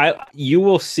 You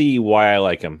will see why I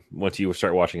like him once you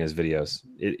start watching his videos.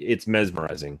 It's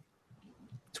mesmerizing.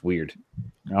 It's weird.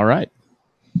 All right,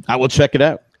 I will check it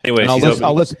out. Anyway,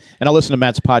 I'll listen to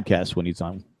Matt's podcast when he's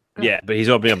on. Yeah, but he's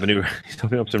opening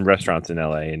up some restaurants in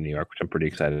LA and New York, which I'm pretty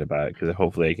excited about because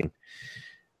hopefully they can.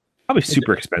 Probably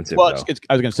super expensive. Well, though.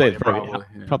 I was going to say it's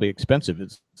probably expensive.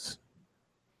 It's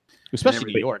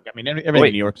especially New York. I mean, everything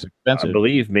in New York's expensive. I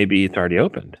believe maybe it's already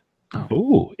opened.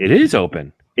 Oh, it is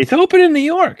open. It's open in New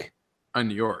York. In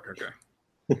New York,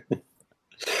 okay.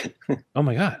 Oh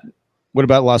my God. What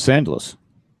about Los Angeles?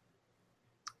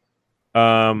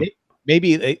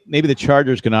 Maybe the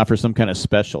Chargers can offer some kind of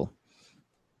special.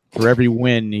 For every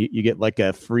win, you get like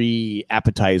a free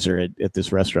appetizer at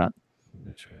this restaurant.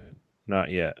 That's right.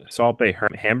 Not yet. Salt Bay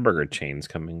hamburger chain's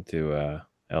coming to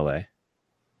L.A.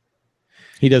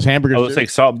 He does hamburgers. It looks like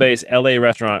Salt Bay's L.A.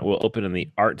 restaurant will open in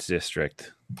the Arts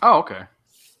District. Oh, okay.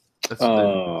 That's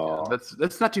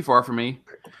not too far from me.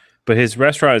 But his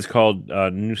restaurant is called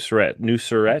Nusret.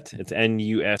 Nusret. It's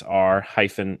NUSR-ET.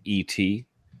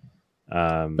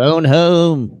 Phone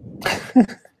home.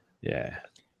 Yeah.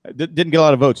 Didn't get a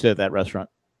lot of votes at that restaurant.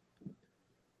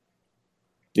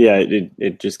 Yeah,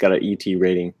 it just got an ET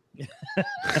rating.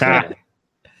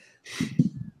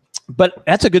 But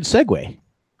that's a good segue.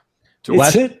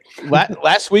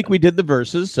 Last week we did the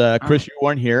verses. Chris, you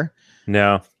weren't here.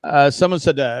 No. Someone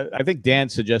said, I think Dan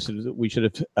suggested that we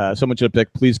should have. Someone should have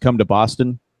picked "Please Come to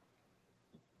Boston."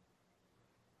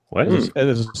 What?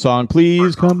 There's a song,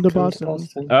 "Please Come to Boston."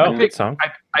 Oh, good song.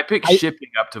 I picked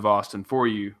 "Shipping Up to Boston" for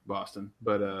you, Boston,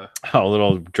 but a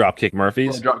little Dropkick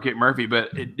Murphys. Dropkick Murphy,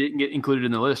 but it didn't get included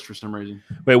in the list for some reason.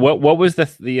 Wait, what was the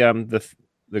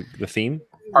theme?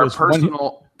 Our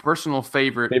personal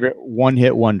favorite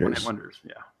one-hit wonders. One-hit wonders,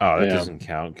 yeah. Oh, that doesn't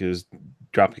count because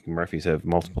Dropkick Murphys have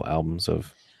multiple albums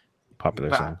of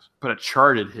popular songs. But a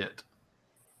charted hit.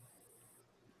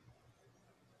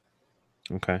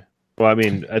 Okay. Well, I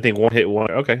mean, I think one hit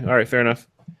one. Okay, all right, fair enough.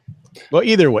 Well,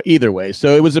 either way.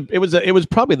 So it was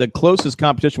probably the closest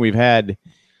competition we've had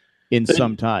in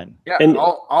some time. Yeah, And-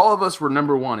 all of us were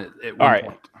number one at one All right.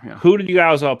 point. Yeah. Who did you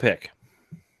guys all pick?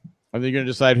 Are they going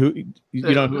to decide who?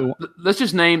 You know who? Let's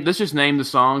just name the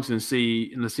songs and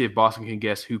see if Boston can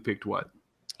guess who picked what.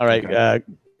 All right. Okay.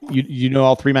 You know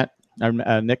all three, Matt,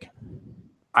 Nick.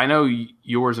 I know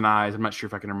yours and I's. I'm not sure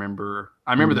if I can remember.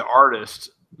 I remember the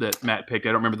artist that Matt picked. I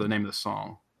don't remember the name of the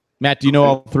song. Matt, do you know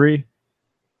all three?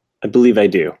 I believe I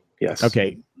do. Yes.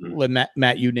 Okay. Let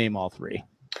Matt, you name all three.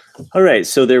 All right.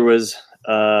 So there was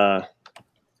No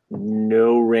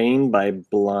Rain by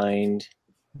Blind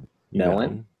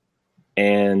Melon.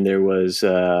 And there was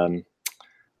I'll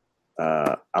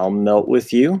Melt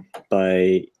With You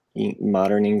by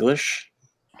Modern English.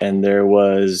 And there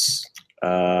was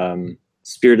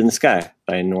Spirit in the Sky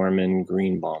by Norman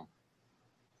Greenbaum.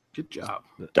 Good job.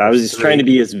 I was just trying to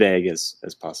be as vague as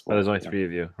possible. Oh, there's only three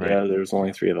of you, right? Yeah, there was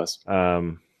only three of us.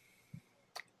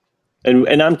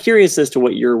 And I'm curious as to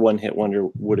what your one-hit wonder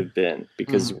would have been,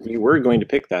 because we were going to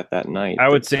pick that night. I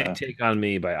would say "Take on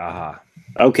Me" by Aha.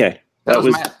 Okay, That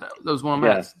was Matt. That was one of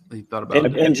Matt's. He thought about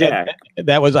it. and Jack.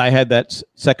 That was I had that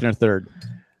second or third.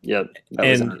 Yep.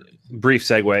 And brief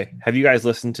segue: have you guys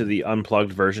listened to the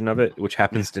unplugged version of it, which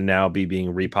happens to now be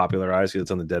being repopularized because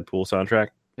it's on the Deadpool soundtrack?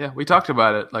 Yeah, we talked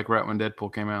about it like right when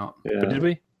Deadpool came out. But did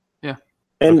we? Yeah.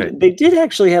 And Okay. they did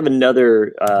actually have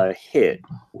another hit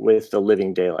with the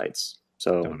Living Daylights.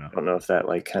 So I don't know if that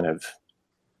like kind of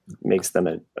makes them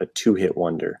a two-hit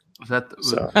wonder. Was that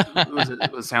So. was it the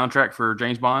soundtrack for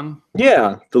James Bond?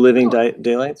 Yeah, the Living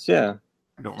Daylights. Yeah.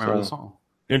 I don't remember the song.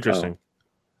 Interesting.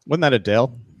 Wasn't that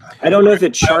Adele? I don't know if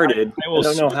it charted. I will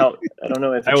I don't know how. I don't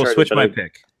know if it I will charted, switch but my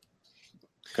pick.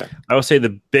 Okay. I will say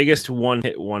the biggest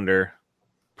one-hit wonder,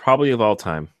 probably of all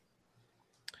time,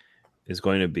 is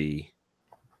going to be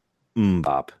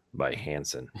 "Bop" by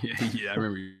Hanson. Yeah, I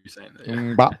remember you saying that.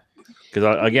 Yeah. Bop.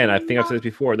 Because again, I think I've said this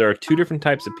before. There are two different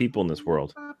types of people in this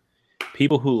world: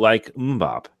 people who like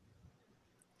 "Bop"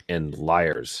 and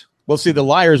liars. Well, see, the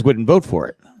liars wouldn't vote for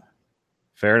it.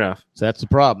 Fair enough. So that's the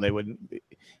problem. They wouldn't.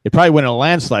 It probably went in a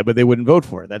landslide, but they wouldn't vote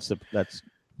for it. That's.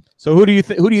 So who do you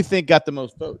think got the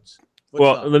most votes? What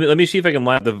Well, song? let me see if I can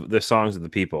line up the songs of the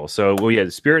people. So we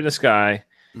had "Spirit in the Sky."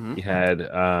 Mhm. You had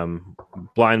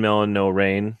 "Blind Melon," "No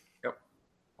Rain." Yep.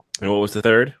 And what was the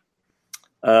third?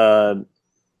 I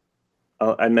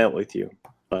Melt With You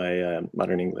by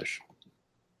Modern English.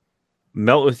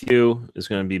 "Melt With You" is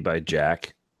going to be by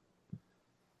Jack.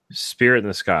 "Spirit in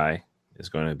the Sky" is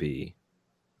going to be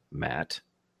Matt,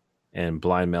 and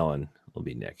 "Blind Melon" will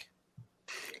be Nick.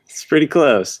 It's pretty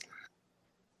close.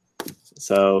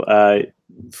 So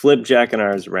flip Jack and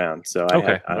ours around. So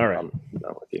Okay, I'm all right. I'm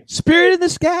Melt With You. Spirit in the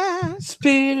sky.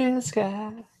 Spirit in the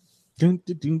sky. Dun,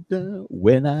 dun, dun, dun,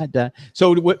 when I die.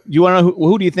 So, what you want to know?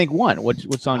 Who do you think won? What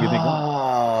song do you think won?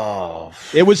 Oh,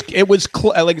 It was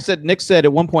like I said. Nick said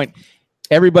at one point,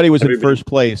 everybody was in first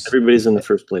place. Everybody's in the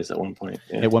first place at one point.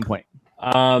 Yeah. At one point,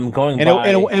 going and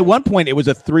at one point, it was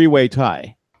a three-way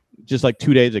tie, just like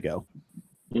 2 days ago.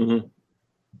 Mm-hmm.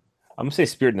 I'm gonna say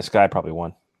 "Spirit in the Sky" probably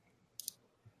won.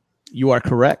 You are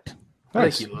correct.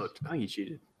 I think you looked. I think you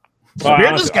cheated. Spirit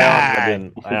in the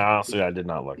Sky. Honestly, I did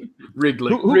not look. Rigged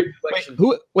election.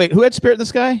 Who had Spirit in the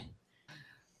Sky?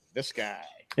 This guy.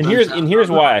 And here's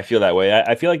why I feel that way.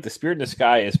 I feel like the "Spirit in the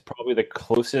Sky" is probably the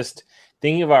closest.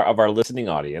 Thinking of our listening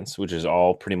audience, which is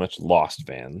all pretty much Lost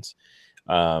fans.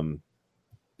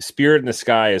 "Spirit in the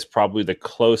Sky" is probably the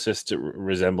closest to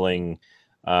resembling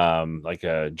like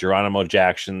a Geronimo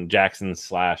Jackson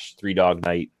 / Three Dog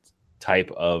Night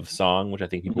type of song, which I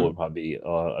think people would probably be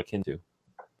akin to.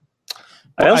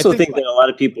 I also think that a lot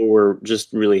of people were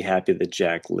just really happy that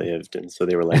Jack lived, and so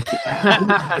they were like,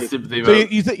 Sympathy So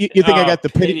vote. you think I got the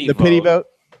pity vote?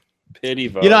 Pity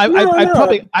vote. You know,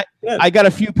 No. I got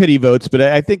a few pity votes, but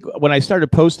I think when I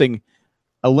started posting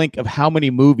a link of how many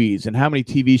movies and how many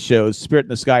TV shows Spirit in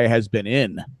the Sky has been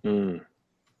in,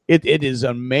 it is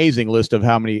an amazing list of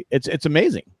how many. It's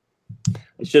amazing.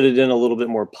 I should have done a little bit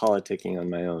more politicking on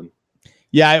my own.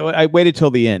 Yeah, I waited till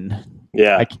the end.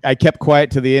 Yeah. I kept quiet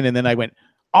to the end, and then I went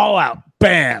all out,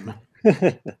 bam.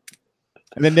 And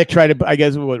then Nick tried to, I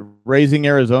guess, what Raising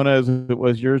Arizona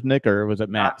was yours, Nick, or was it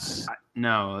Matt's?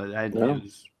 No, I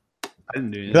didn't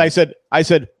do it. 'Cause I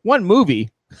said one movie.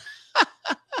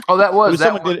 Oh, that was that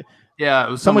someone one. did it. Yeah,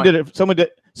 it was Someone did it.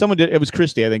 Someone did. It was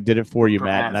Christy, I think, did it for you, For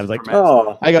Matt. Matt, And I was like, for Matt.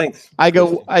 Oh, thanks. I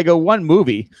go one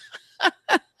movie. I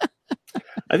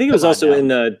think it was also in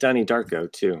Donnie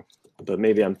Darko too, but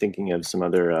maybe I'm thinking of some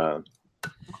other.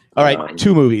 All right,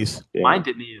 two movies. Yeah. Mine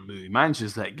didn't need a movie. Mine's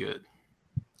just that good.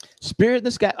 Spirit in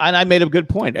the Sky. And I made a good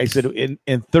point. I said in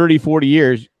 30, 40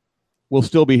 years, we'll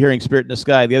still be hearing Spirit in the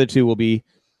Sky. The other two will be,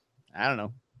 I don't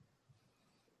know.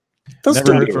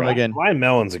 Never heard from them again. Blind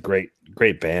Melon's a great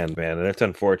band, man, and it's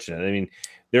unfortunate. I mean,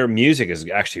 their music is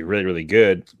actually really, really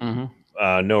good.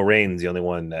 Mm-hmm. No Rain's the only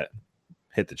one that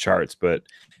hit the charts, but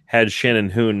had Shannon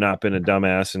Hoon not been a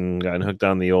dumbass and gotten hooked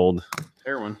on the old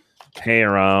heroin, could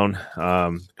have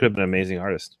been an amazing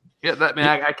artist. Yeah,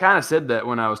 I kind of said that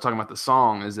when I was talking about the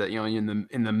song, is that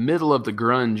in the middle of the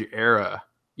grunge era,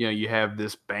 you have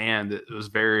this band that was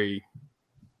very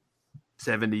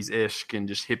 70s ish and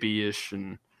just hippie ish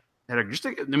and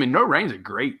No Rain's a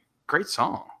great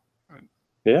song.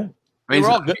 Yeah. They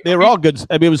were all good.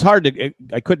 I mean, it was hard to.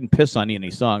 I couldn't piss on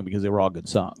any song because they were all good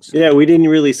songs. Yeah, we didn't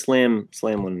really slam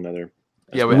one another.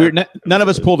 Yeah, none of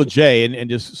us pulled a J and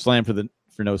just slammed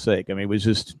for no sake. I mean, it was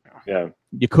just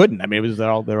you couldn't. I mean,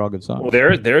 they're all good songs. Well,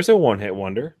 there's a one-hit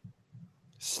wonder,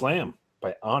 "Slam"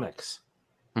 by Onyx.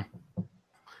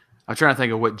 I'm trying to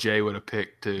think of what Jay would have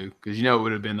picked too, because it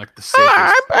would have been like the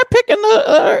safest. I'm picking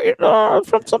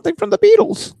from something from the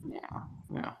Beatles.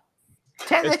 Yeah.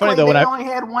 It's funny though when I only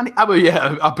had one.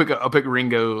 I'll pick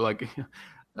Ringo. Like,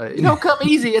 Come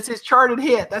Easy. It's his charted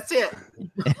hit. That's it.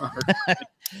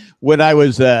 When I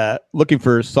was looking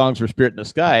for songs for Spirit in the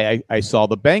Sky, I saw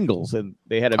the Bangles, and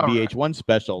they had a VH1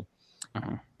 special.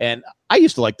 Uh-huh. And I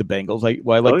used to like the Bangles. I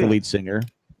like the lead singer,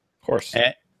 of course,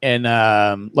 and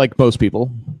like most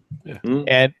people. Yeah.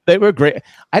 And they were great.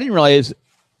 I didn't realize.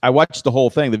 I watched the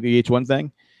whole thing, the VH1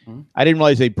 thing. I didn't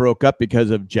realize they broke up because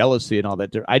of jealousy and all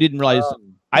that. I didn't realize.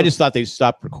 I just thought they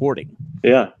stopped recording.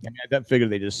 Yeah, I mean, I figured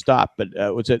they just stopped. But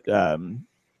what's it?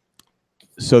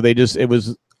 So it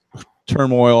was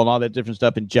turmoil and all that different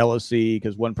stuff and jealousy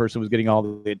because one person was getting all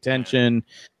the attention,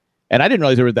 and I didn't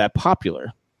realize they were that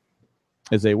popular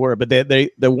as they were. But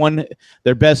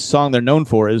their best song they're known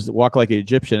for is "Walk Like an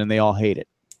Egyptian," and they all hate it.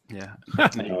 Yeah,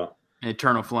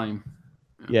 Eternal Flame.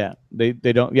 Yeah, they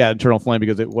don't. Yeah, Eternal Flame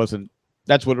because it wasn't.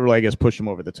 That's what really, I guess, pushed them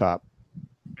over the top.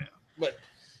 Yeah. But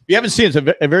if you haven't seen it,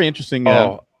 it's a very interesting.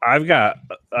 I've got.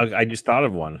 I just thought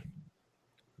of one.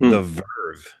 The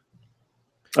Verve.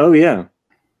 Oh yeah,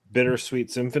 Bittersweet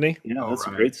Symphony. Yeah, that's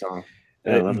a great song.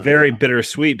 Yeah, very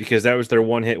bittersweet because that was their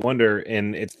one-hit wonder,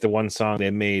 and it's the one song they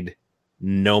made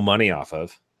no money off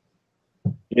of.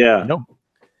 Yeah. No.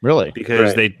 Really?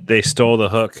 Because they stole the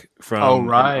hook from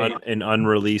an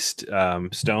unreleased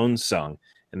Stones song,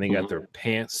 and they got their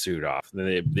pantsuit off.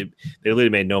 They literally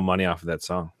made no money off of that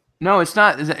song. No, it's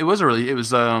not. It was one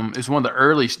of the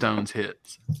early Stones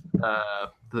hits.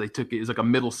 They took it was like a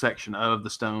middle section of the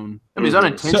Stone. I mean, it's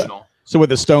unintentional. So would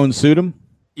the Stones suit him?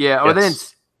 Yeah. Or then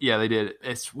they did.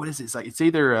 It's what is it? It's like it's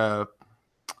either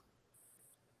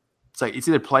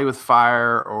Play with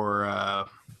Fire or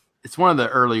it's one of the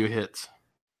earlier hits.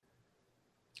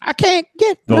 I can't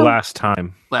get the last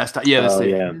time. Yeah,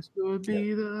 yeah. This would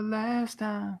be the last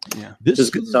time. Yeah, this is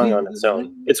a good song on its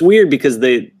own. It's weird because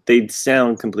they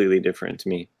sound completely different to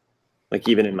me. Like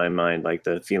even in my mind, like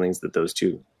the feelings that those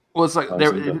two. Well, it's like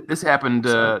this happened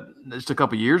just a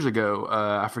couple years ago.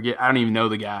 I forget. I don't even know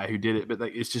the guy who did it, but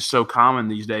like, it's just so common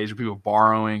these days for people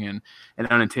borrowing and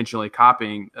unintentionally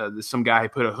copying. There's some guy who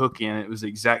put a hook in. It was the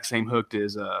exact same hook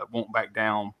as "Won't Back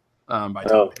Down" by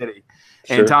Tom Petty.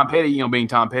 Sure. And Tom Petty, being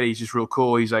Tom Petty, he's just real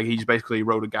cool. He just basically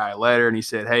wrote a guy a letter and he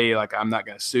said, "Hey, like I'm not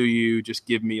going to sue you. Just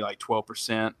give me like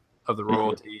 12% of the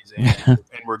royalties and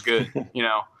we're good."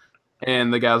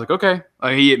 And the guy was like, "Okay."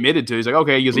 He admitted to. He's like,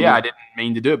 "Okay." He goes, "Yeah, I didn't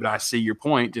mean to do it, but I see your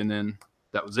point." And then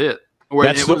that was it.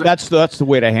 That's the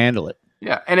way to handle it.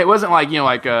 Yeah, and it wasn't like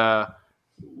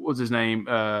what's his name?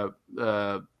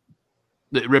 That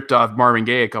ripped off Marvin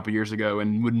Gaye a couple years ago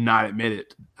and would not admit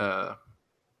it.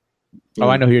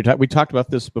 I know who you're talking. We talked about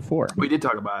this before. We did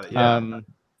talk about it. Yeah.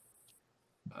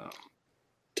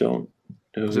 Don't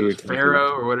know who you're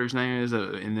Pharaoh or whatever his name is,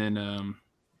 and then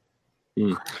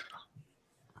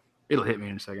it'll hit me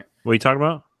in a second. What are you talking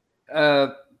about?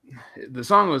 The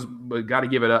song was "Got to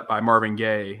Give It Up" by Marvin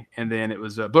Gaye, and then it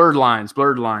was "Blurred Lines."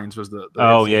 "Blurred Lines" was the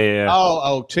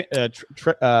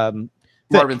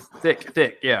Marvin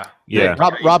Thicke, yeah.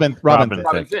 Robin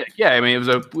Thicke. Yeah, I mean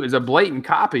it was a blatant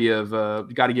copy of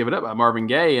 "Got to Give It Up" by Marvin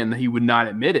Gaye, and he would not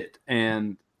admit it.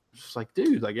 And it's just like,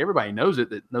 dude, like everybody knows it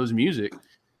that knows music.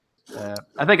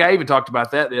 I think I even talked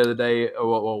about that the other day,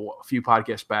 a few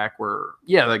podcasts back, where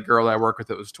the girl that I work with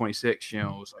that was 26,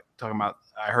 was like talking about.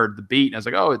 I heard the beat and I was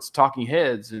like, "Oh, it's Talking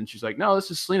Heads," and she's like, "No,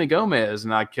 this is Selena Gomez,"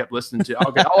 and I kept listening to.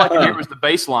 All I could hear was the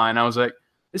bass line. I was like,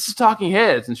 "This is Talking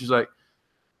Heads," and she's like,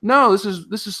 "No, this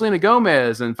is Selena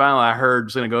Gomez." And finally I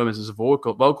heard Selena Gomez's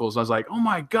vocals. I was like, "Oh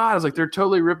my God." I was like, they're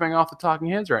totally ripping off the Talking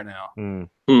Heads right now.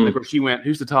 Like where she went,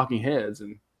 "Who's the Talking Heads?"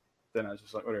 And then I was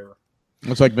just like, whatever.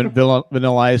 It's like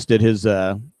Vanilla Ice did his.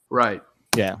 Right.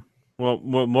 Yeah. Well,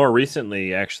 more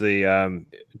recently, actually,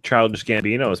 Childish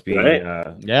Gambino is being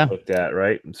looked at,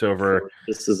 right? So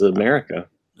This Is America.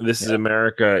 This Is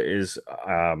America is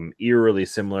eerily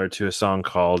similar to a song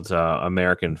called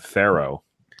American Pharaoh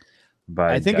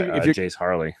by Jace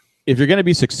Harley. If you're going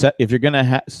to if you're going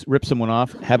to rip someone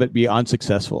off, have it be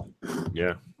unsuccessful.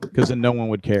 Yeah, because then no one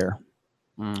would care.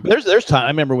 There's time. I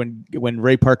remember when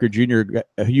Ray Parker Jr.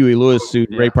 Huey Lewis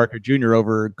sued Ray Parker Jr.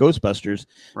 over Ghostbusters.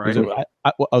 Right.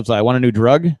 I was like, I want a new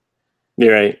drug.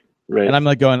 Yeah, right. And I'm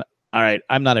like going, all right,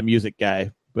 I'm not a music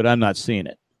guy, but I'm not seeing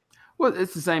it. Well,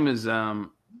 it's the same as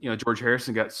George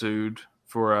Harrison got sued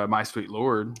for My Sweet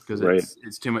Lord because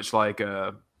it's too much like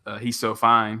He's So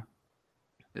Fine.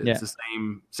 It's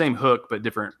the same hook but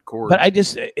different chords. But I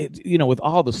just with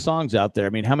all the songs out there, I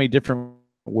mean, how many different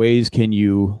ways can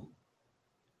you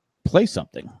play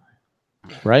something,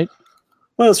 right?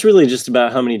 Well, it's really just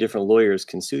about how many different lawyers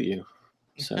can sue you.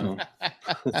 So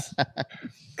it's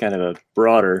kind of a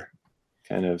broader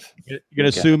kind of. You're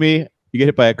gonna sue me. You get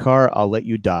hit by a car, I'll let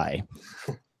you die.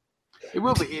 It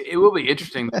will be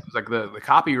interesting. Like the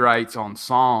copyrights on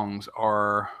songs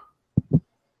are.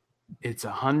 It's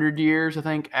 100 years, I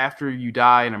think, after you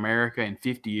die in America, and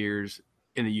 50 years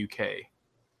in the UK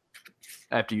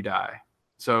after you die.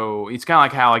 So it's kind of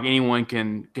like how anyone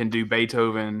can do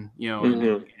Beethoven,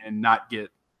 and not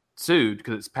get sued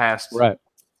because it's past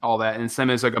all that. And same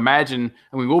as imagine,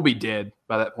 and we will be dead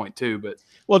by that point too. But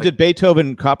did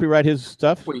Beethoven copyright his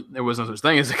stuff? There was no such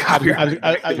thing as a copyright.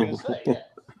 I was going to say.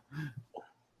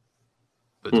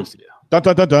 But just Dun,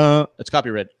 dun, dun, dun. It's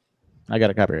copyright. I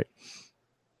got a copyright.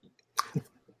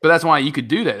 But that's why you could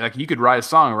do that. Like you could write a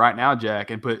song right now,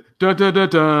 Jack, and put dun dun dun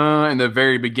dun in the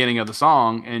very beginning of the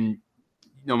song, and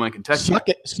no one can touch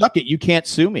it. Suck it. You can't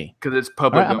sue me because it's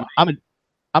public. Right, I'm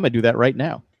gonna do that right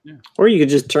now. Yeah. Or you could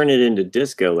just turn it into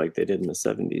disco like they did in the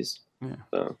 70s. Yeah.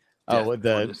 So. With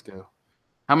the disco.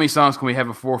 How many songs can we have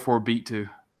a 4/4 beat to?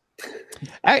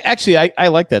 I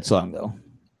like that song though.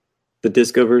 The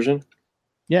disco version.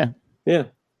 Yeah.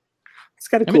 It's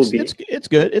got a cool beat. It's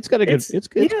good. It's got a good. It's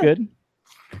good.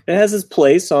 It has its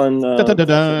place on So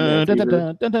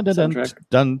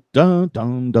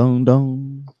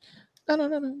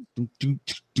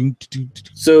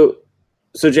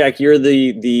Jack, you're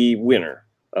the winner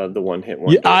of the one hit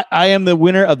wonder. Yeah, I am the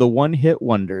winner of the one hit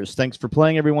wonders. Thanks for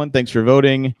playing, everyone. Thanks for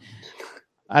voting.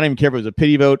 I don't even care if it was a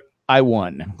pity vote. I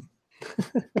won.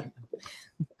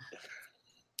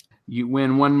 You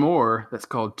win one more. That's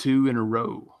called 2 in a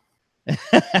row.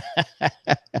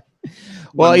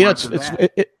 Well,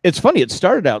 it's funny. It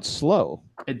started out slow.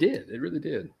 It did. It really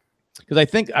did. Because I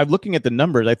think I'm looking at the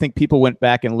numbers. I think people went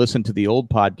back and listened to the old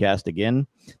podcast again,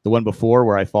 the one before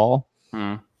where I fall,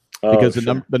 because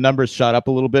the numbers shot up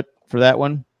a little bit for that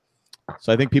one.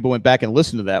 So I think people went back and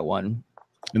listened to that one,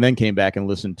 and then came back and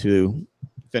listened to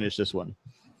finish this one,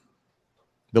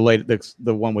 the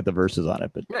one with the verses on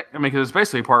it. But yeah, I mean, because it's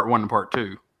basically part 1 and part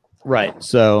 2. Right.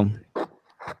 So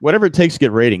whatever it takes to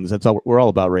get ratings, that's all. We're all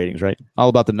about ratings, right? All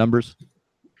about the numbers.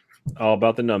 All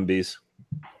about the numbies.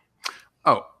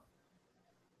 Oh,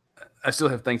 I still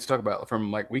have things to talk about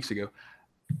from like weeks ago.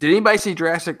 Did anybody see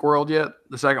Jurassic World yet?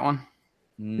 The second one?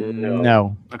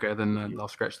 No. Okay, then I'll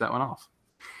scratch that one off.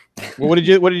 Well, what did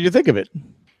you think of it?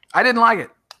 I didn't like it.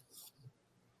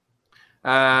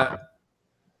 And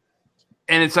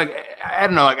it's like I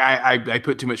don't know. Like I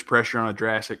put too much pressure on a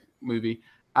Jurassic movie.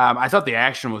 I thought the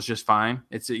action was just fine.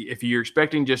 If you're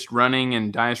expecting just running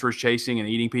and dinosaurs chasing and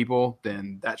eating people,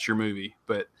 then that's your movie.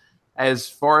 But as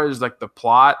far as like the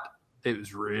plot, it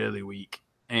was really weak.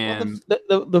 And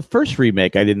the first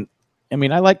remake, I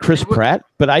like Chris Pratt,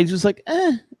 but I just like,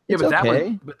 it's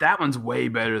okay. But that one's way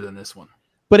better than this one.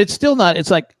 But it's still not.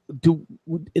 It's like,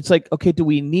 okay, do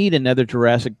we need another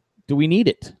Jurassic? Do we need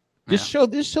it? Just show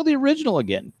the original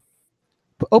again.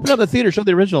 Open up the theater, show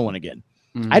the original one again.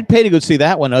 Mm-hmm. I'd pay to go see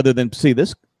that one other than see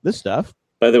this stuff.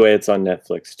 By the way, it's on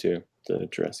Netflix too. The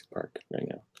Jurassic Park right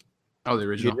now. Oh, the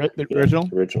original. The original.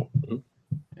 Original.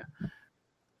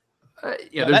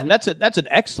 Mm-hmm. That's an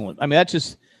excellent. I mean, that's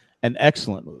just an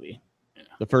excellent movie. Yeah.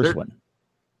 The first one.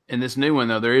 In this new one,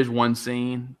 though, there is one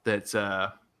scene that's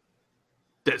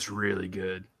really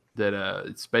good. That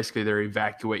it's basically they're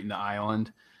evacuating the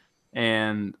island,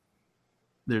 and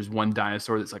there's one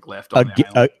dinosaur that's like left on the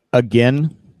island.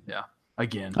 Again. Yeah.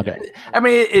 Again. Okay. I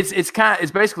mean, it's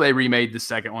basically they remade the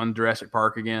second one, Jurassic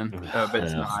Park again, but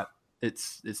it's not.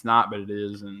 It's not, but it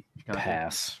is, and kind of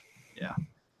pass. Yeah.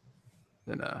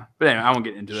 Then, but anyway, I won't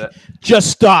get into that. Just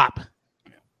stop.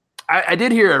 I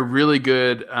did hear a really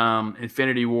good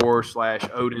Infinity War /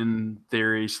 Odin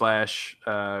theory /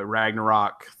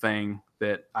 Ragnarok thing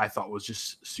that I thought was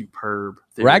just superb.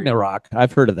 Theory. Ragnarok.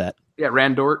 I've heard of that. Yeah,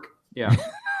 Randork. Yeah.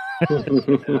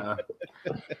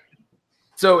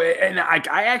 So, and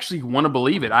I actually want to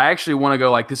believe it. I actually want to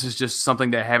go like, this is just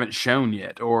something they haven't shown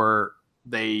yet, or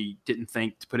they didn't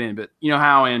think to put in. But you know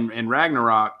how in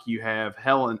Ragnarok you have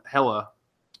Hela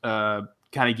kind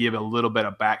of give a little bit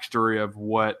of backstory of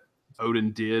what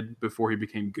Odin did before he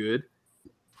became good.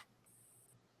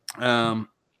 And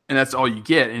that's all you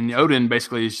get. And Odin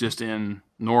basically is just in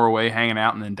Norway hanging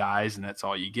out and then dies, and that's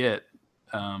all you get.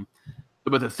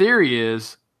 But the theory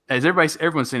is,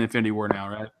 everyone's seen Infinity War now,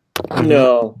 right?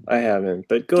 No, I haven't.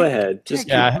 But go ahead.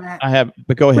 I have.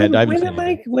 But go ahead.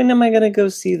 When am I going to go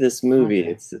see this movie?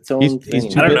 It's its own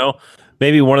thing. I don't know.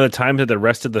 Maybe one of the times that the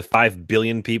rest of the 5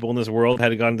 billion people in this world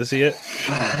had gone to see it.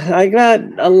 I got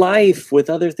a life with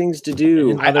other things to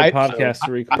do. Other podcasts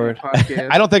to record.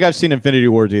 I don't think I've seen Infinity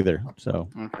Wars either. So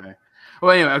okay.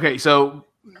 Well, anyway, okay. So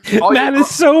Matt is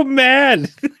so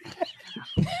mad.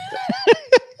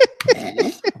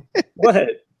 What?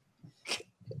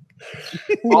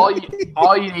 all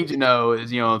you need to know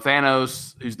is,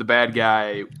 Thanos, who's the bad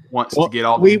guy, wants to get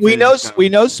all. We know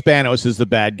Spanos is the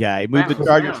bad guy. Moved the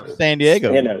Chargers to San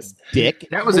Diego. Thanos. Dick.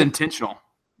 That was intentional.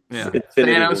 Yeah,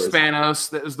 Spanos.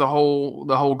 That was the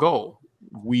whole goal.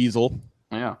 Weasel.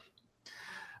 Yeah,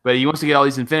 but he wants to get all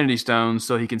these Infinity Stones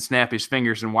so he can snap his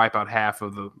fingers and wipe out half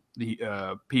of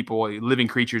the people, living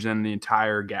creatures in the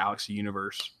entire galaxy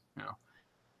universe.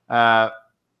 But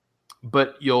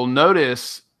you'll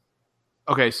notice.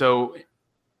 Okay, so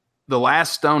the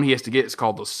last stone he has to get is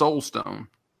called the Soul Stone.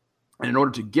 And in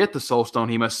order to get the Soul Stone,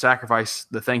 he must sacrifice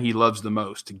the thing he loves the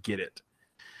most to get it.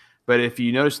 But if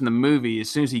you notice in the movie, as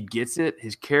soon as he gets it,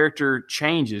 his character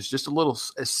changes just a little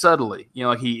subtly.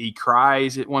 Like he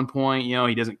cries at one point,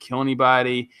 he doesn't kill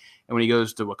anybody. And when he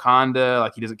goes to Wakanda,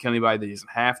 like he doesn't kill anybody that he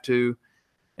doesn't have to.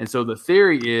 And so the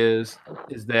theory is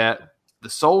that the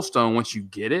Soul Stone, once you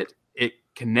get it, it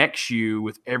connects you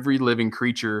with every living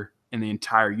creature in the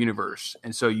entire universe,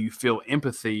 and so you feel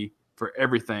empathy for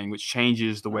everything, which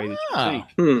changes the way that you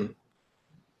think.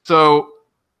 So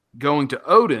going to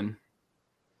Odin,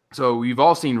 so we've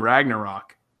all seen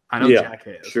Ragnarok. I know Jack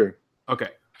has. Sure.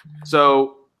 Okay,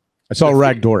 so I saw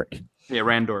Ragdork. Yeah,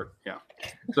 Randork. Yeah.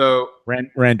 So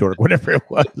Randork, whatever it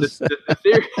was.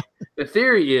 The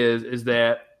theory is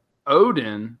that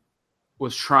Odin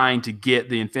was trying to get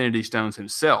the Infinity Stones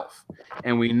himself.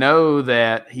 And we know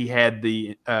that he had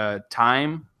the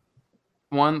time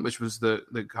one, which was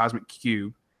the cosmic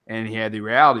cube, and he had the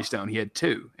reality stone. He had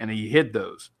 2, and he hid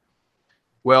those.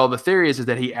 Well, the theory is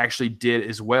that he actually did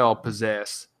as well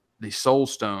possess the Soul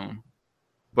Stone.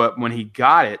 But when he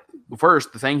got it,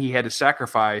 first, the thing he had to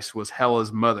sacrifice was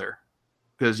Hela's mother.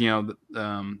 Because,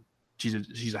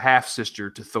 she's a half-sister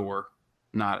to Thor,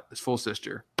 not his full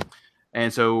sister.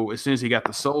 And so as soon as he got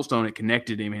the Soul Stone, it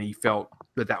connected him, and he felt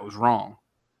that was wrong.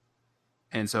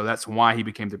 And so that's why he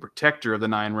became the protector of the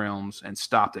 9 realms and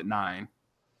stopped at 9. And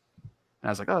I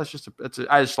was like, oh,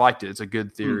 I just liked it. It's a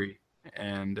good theory.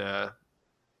 And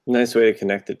nice way to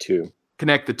connect the two.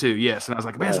 Connect the two, yes. And I was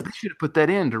like, man, they should have put that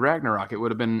into Ragnarok. It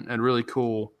would have been a really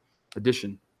cool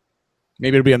addition.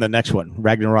 Maybe it'll be on the next one,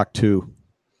 Ragnarok 2.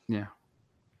 Yeah.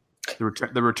 The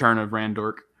return of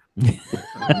Randork.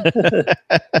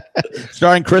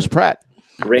 Starring Chris Pratt.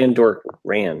 Randork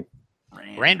ran.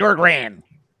 Randork ran.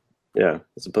 Yeah,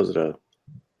 as opposed to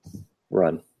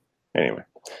run. Anyway,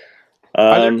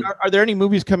 are there any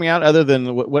movies coming out other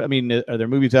than what? I mean, are there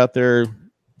movies out there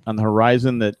on the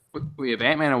horizon that we have?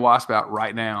 Ant-Man and Wasp out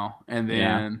right now, and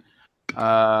then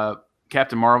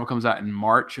Captain Marvel comes out in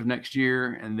March of next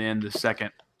year, and then the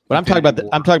second. But I'm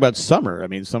talking about summer. I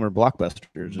mean, summer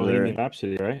blockbusters. Bohemian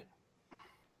Rhapsody, right?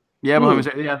 Yeah,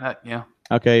 Bohemian. Yeah.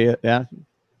 Okay. Yeah.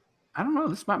 I don't know.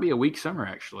 This might be a weak summer,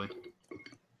 actually.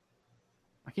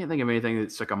 I can't think of anything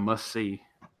that's like a must-see.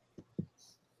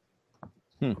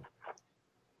 I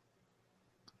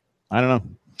don't know.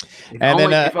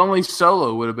 If only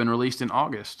Solo would have been released in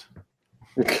August.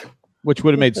 Which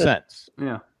would have made sense.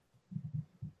 Yeah.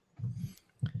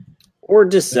 Or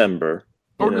December.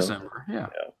 December, yeah.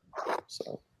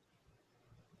 So.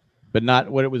 But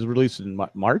not when it was released in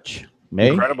March? May?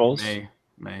 Incredibles.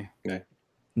 May.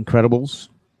 Incredibles.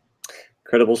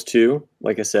 Incredibles 2,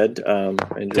 like I said.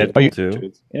 Deadpool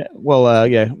 2. Yeah. Well,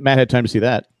 Matt had time to see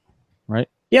that, right?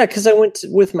 Yeah, because I went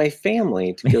with my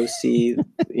family to go see,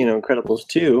 Incredibles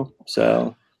 2.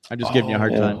 So I'm just giving you a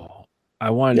hard time. I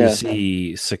wanted to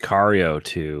see Sicario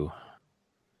 2.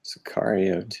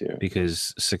 Sicario too.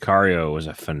 Because Sicario was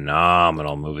a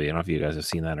phenomenal movie. I don't know if you guys have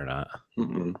seen that or not.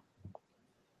 Mm-mm.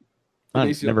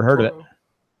 I've never heard of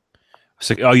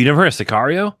it. Oh, you never heard of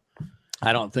Sicario?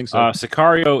 I don't think so.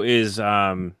 Sicario is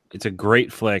it's a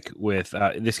great flick with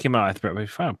this came out I think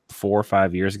 4 or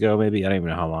 5 years ago, maybe. I don't even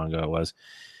know how long ago it was.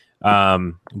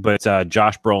 But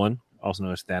Josh Brolin, also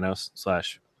known as Thanos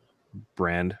 /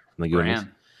 Brand from the Goonies.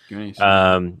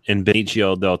 And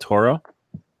Benicio del Toro.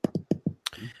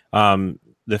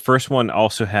 The first one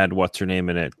also had what's her name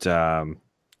in it?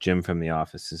 Jim from The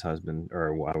Office, his husband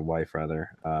or wife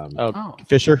rather.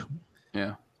 Fisher.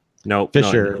 Yeah. No,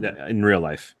 Fisher in real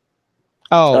life.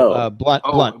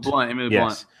 Blunt.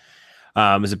 Yes.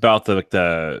 It's about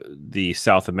the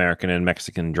South American and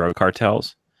Mexican drug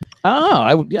cartels. Oh,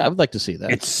 I would like to see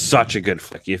that. It's such a good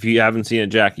flick. If you haven't seen it,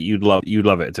 Jack, you'd love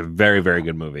it. It's a very, very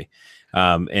good movie.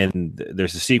 And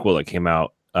there's a sequel that came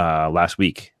out last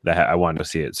week that I wanted to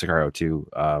see it. Sicario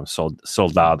 2,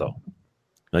 Soldado.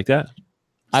 Like that?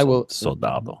 I will.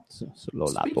 Soldado.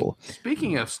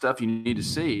 Speaking of stuff you need to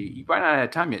see, you might not have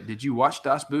had time yet. Did you watch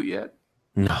Das Boot yet?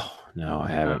 No, I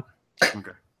haven't.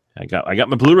 Okay. I got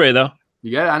my Blu-ray though.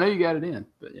 You got it. I know you got it in,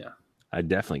 but yeah. I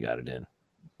definitely got it in.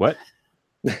 What?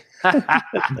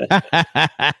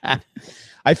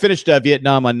 I finished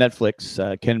Vietnam on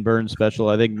Netflix. Ken Burns special.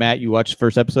 I think Matt, you watched the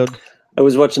first episode. I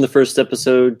was watching the first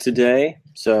episode today,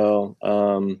 so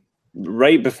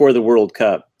right before the World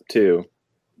Cup too,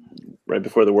 right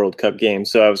before the World Cup game.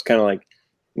 So I was kind of like,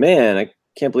 man, I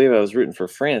can't believe I was rooting for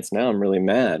France. Now I'm really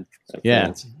mad at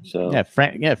France. So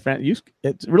France.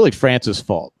 It's really France's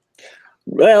fault.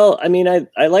 Well, I mean,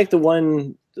 I like the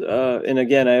one, and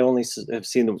again, I only have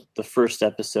seen the first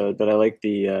episode, but I like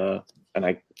the, and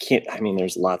I can't. I mean,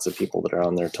 there's lots of people that are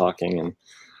on there talking, and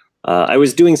I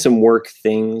was doing some work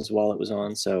things while it was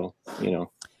on, so you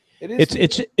know,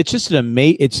 it's just an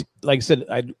amazing. It's like I said,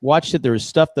 I watched it. There was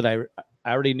stuff that I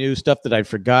already knew, stuff that I'd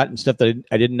forgotten, stuff that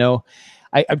I didn't know.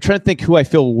 I'm trying to think who I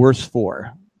feel worse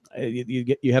for.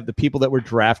 You have the people that were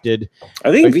drafted.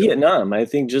 I think Vietnam. I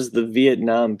think just the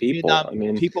Vietnam people. I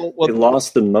mean, they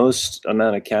lost the most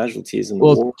amount of casualties in the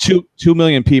war. 2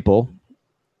 million people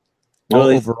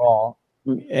overall.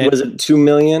 Was it 2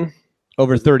 million?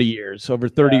 Over 30 years. Over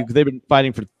 30. Yeah. They've been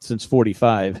fighting since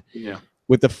 45. Yeah.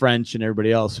 With the French and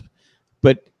everybody else.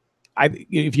 But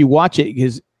if you watch it,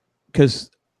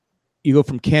 because you go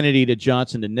from Kennedy to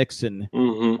Johnson to Nixon,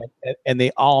 and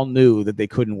they all knew that they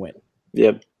couldn't win.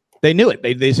 Yep. They knew it.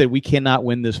 They said, we cannot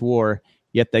win this war,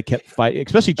 yet they kept fighting,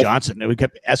 especially Johnson. They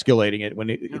kept escalating it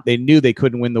when they knew they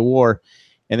couldn't win the war.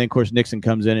 And then, of course, Nixon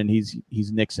comes in, and he's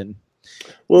Nixon.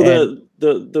 Well,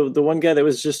 the one guy that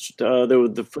was just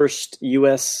the first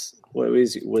U.S., what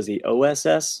was he,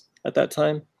 OSS at that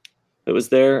time? That was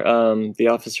there, the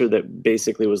officer that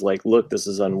basically was like, look, this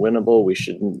is unwinnable. We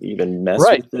shouldn't even mess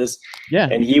with this. Yeah.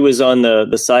 And he was on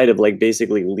the side of like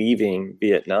basically leaving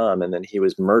Vietnam, and then he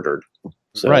was murdered.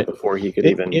 So before he could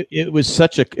it was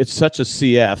such a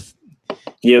CF.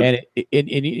 Yeah.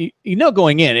 And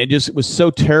going in, it was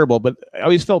so terrible, but I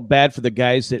always felt bad for the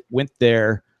guys that went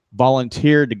there,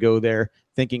 volunteered to go there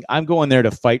thinking, I'm going there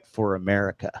to fight for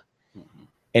America.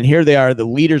 And here they are, the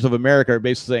leaders of America are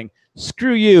basically saying,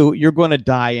 screw you, you're going to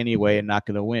die anyway and not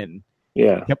going to win.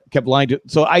 Yeah. Kept lying to.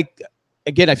 So I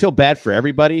feel bad for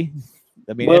everybody.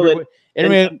 I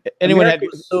mean, anyone had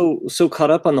so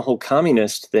caught up on the whole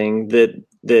communist thing that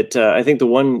I think the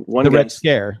one the guy, Red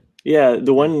Scare. Yeah,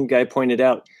 the one guy pointed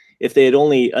out, if they had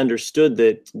only understood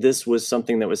that this was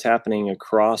something that was happening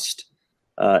across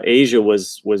Asia,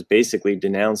 was basically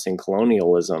denouncing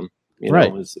colonialism. You know,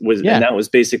 and that was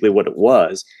basically what it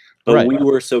was. But we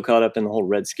were so caught up in the whole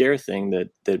Red Scare thing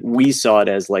that we saw it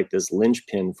as like this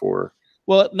linchpin for.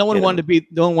 Well, no one wanted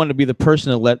to be the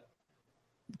person to let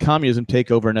communism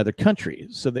take over another country.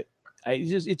 So that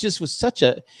it just was such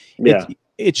a.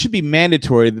 It should be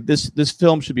mandatory that this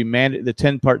film should be the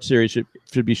 10-part series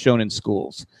should be shown in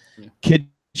schools. Yeah. Kids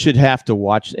should have to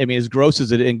watch. I mean, as gross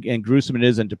as it and gruesome it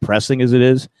is and depressing as it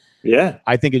is. Yeah,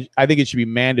 I think it should be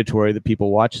mandatory that people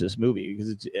watch this movie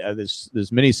because it's this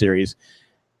miniseries.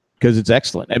 Because it's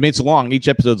excellent. I mean, it's long. Each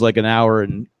episode's like an hour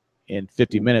and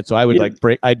 50 minutes. So I would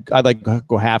I'd like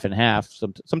go half and half.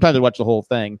 Sometimes I watch the whole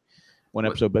thing, one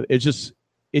episode. But it's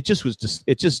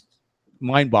just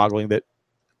mind-boggling that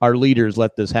our leaders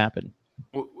let this happen.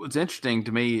 Well, what's interesting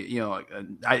to me,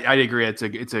 I agree. It's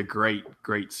a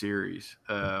great series.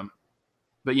 But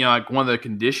like one of the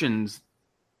conditions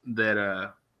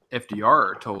that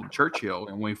FDR told Churchill,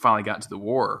 and when we finally got into the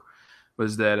war,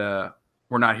 was that.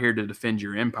 We're not here to defend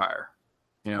your empire,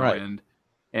 and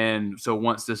so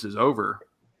once this is over,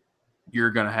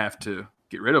 you're going to have to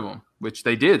get rid of them. which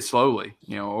they did slowly,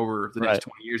 over the next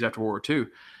 20 years after World War II.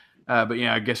 But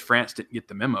I guess France didn't get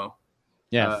the memo.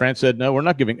 Yeah, France said no, we're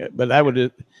not giving it. But that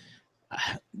would.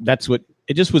 That's what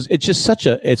it just was. It's just such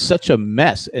a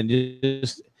mess, and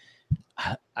just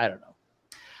I don't know.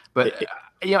 But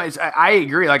I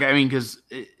agree. Like because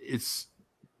it's.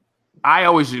 I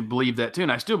always believed that too,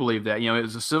 and I still believe that. It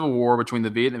was a civil war between the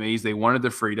Vietnamese. They wanted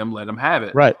their freedom, let them have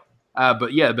it. Right.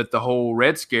 But the whole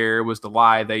Red Scare was the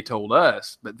lie they told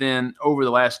us. But then over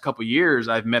the last couple of years,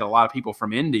 I've met a lot of people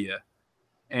from India,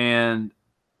 and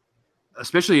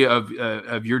especially of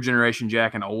your generation,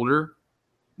 Jack, and older,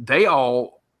 they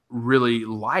all really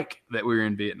like that we were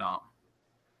in Vietnam.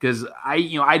 Because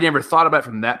I never thought about it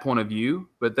from that point of view,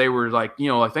 but they were like,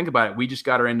 think about it. We just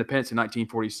got our independence in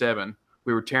 1947.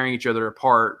 We were tearing each other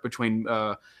apart between,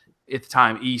 at the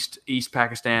time, East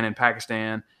Pakistan and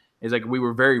Pakistan. It's like we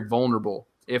were very vulnerable.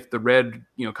 If the red,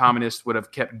 communists would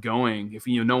have kept going, if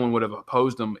no one would have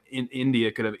opposed them,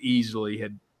 India could have easily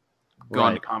had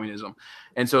gone to communism.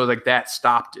 And so like that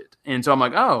stopped it. And so I'm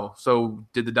like, oh, so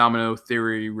did the domino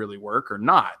theory really work or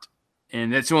not?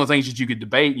 And that's one of the things that you could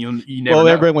debate. You never know.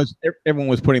 Everyone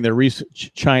was putting their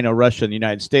China, Russia, and the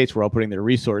United States were all putting their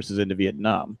resources into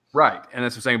Vietnam. Right. And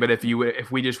that's what I'm saying. But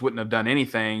if we just wouldn't have done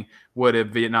anything, would have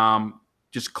Vietnam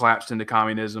just collapsed into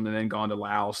communism and then gone to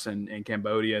Laos and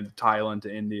Cambodia, Thailand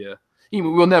to India?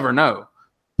 We'll never know.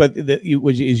 But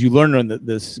as you learned on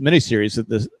this miniseries, that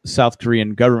the South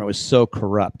Korean government was so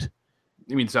corrupt.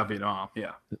 You mean South Vietnam?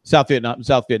 Yeah. South Vietnam.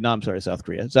 South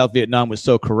Korea. South Vietnam was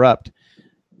so corrupt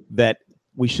that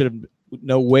we shouldn't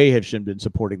have been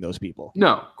supporting those people.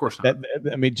 No, of course not.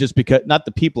 Just because, not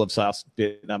the people of South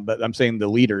Vietnam, but I'm saying the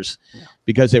leaders,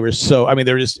 because they were so. We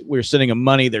were sending them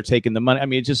money. They're taking the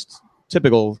money. It's just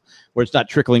typical where it's not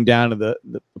trickling down to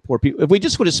the poor people. If we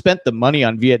just would have spent the money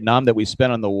on Vietnam that we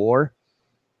spent on the war,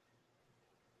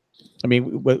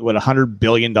 what $100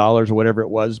 billion or whatever it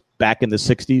was back in the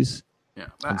 60s. Yeah,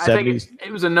 I think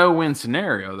it was a no-win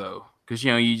scenario though, because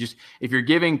if you're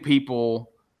giving people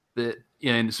that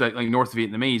so like North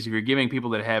Vietnamese, if you're giving people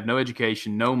that have no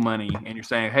education, no money, and you're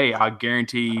saying, hey, I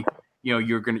guarantee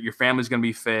your family's gonna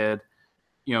be fed,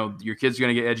 your kids are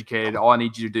gonna get educated. All I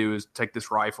need you to do is take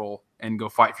this rifle and go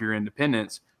fight for your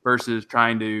independence, versus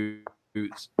trying to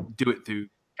do it through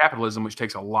capitalism, which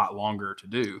takes a lot longer to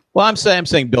do. Well, I'm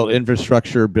saying build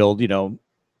infrastructure, build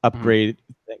upgrade,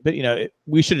 but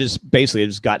we should have just basically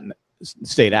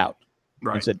stayed out,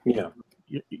 right? And said,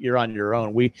 you're on your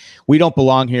own. We don't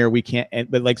belong here. We can't.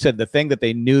 But like I said, the thing that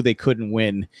they knew they couldn't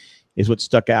win is what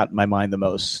stuck out in my mind the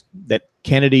most. That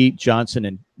Kennedy, Johnson,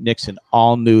 and Nixon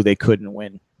all knew they couldn't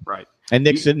win. Right. And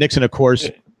Nixon, of course,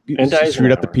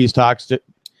 screwed up the peace talks.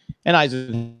 And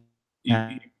Eisenhower.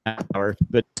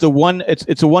 But it's a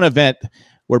one event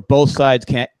where both sides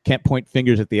can't point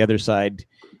fingers at the other side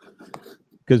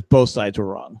because both sides were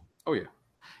wrong. Oh yeah.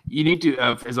 You need to,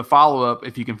 as a follow-up,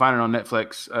 if you can find it on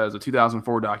Netflix, as a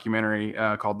 2004 documentary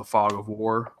called "The Fog of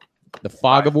War." The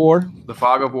Fog of War. The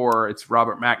Fog of War. It's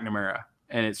Robert McNamara,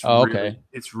 and it's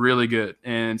it's really good.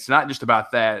 And it's not just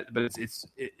about that, but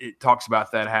it talks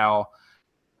about that how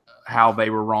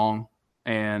they were wrong,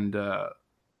 and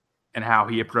how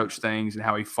he approached things and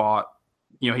how he fought.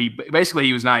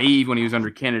 He was naive when he was under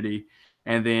Kennedy,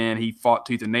 and then he fought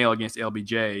tooth and nail against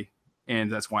LBJ,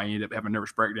 and that's why he ended up having a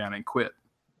nervous breakdown and quit.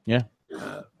 Yeah,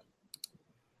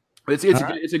 it's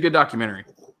a good documentary.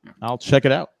 Yeah. I'll check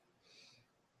it out.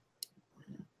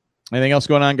 Anything else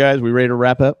going on, guys? We ready to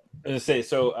wrap up? I was going to say,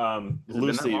 so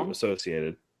loosely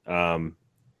associated. When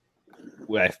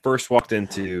I first walked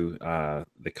into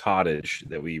the cottage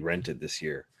that we rented this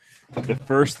year, the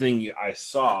first thing I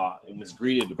saw and was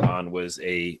greeted upon was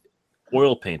a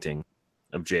oil painting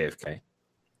of JFK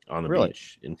on the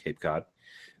beach in Cape Cod.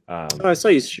 I saw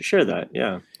you share that.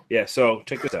 Yeah. Yeah. So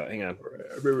check this out. Hang on.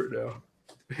 I remember it now.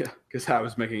 Yeah, because I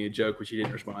was making a joke which he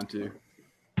didn't respond to.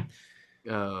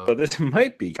 But this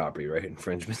might be copyright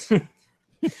infringement.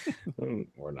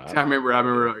 Or not. I remember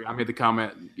I made the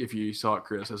comment, if you saw it,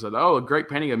 Chris. I said, "Oh, a great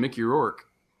painting of Mickey Rourke."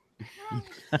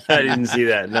 I didn't see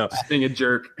that. No, being a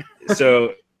jerk.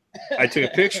 So I took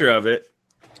a picture of it,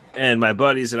 and my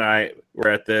buddies and I were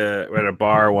at a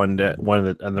bar one day.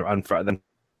 On Friday.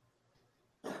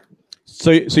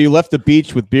 So you left the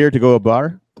beach with beer to go to a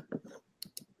bar?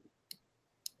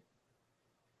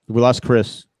 We lost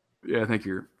Chris. Yeah, I think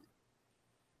you're.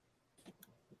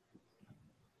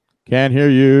 Can't hear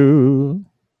you.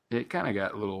 It kind of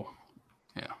got a little.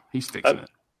 Yeah, he's fixing it.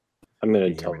 I'm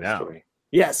going to tell the story.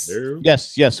 Yes.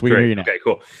 Yes. We can hear you now. Okay,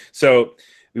 cool. So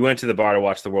we went to the bar to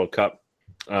watch the World Cup,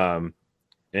 and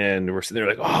we're sitting there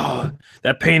like, "Oh,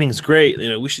 that painting's great.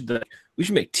 We should we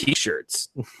should make T-shirts.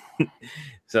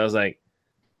 So I was like,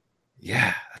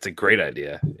 yeah, that's a great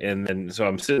idea. And then so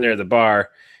I'm sitting there at the bar,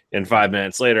 and 5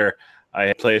 minutes later, I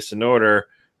had placed an order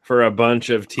for a bunch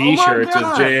of T-shirts with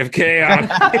JFK on.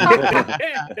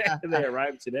 And they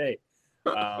arrived today.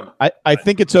 I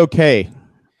think it's okay.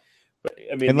 But,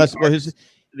 I mean, unless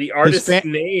the artist's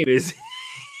name is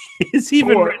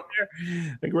even right there,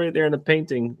 like right there in the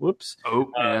painting. Whoops. Oh,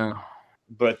 yeah.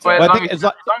 But as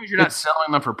long as you're not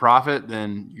selling them for profit,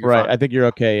 then you're right. fine. I think you're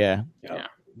okay. Yeah.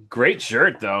 Great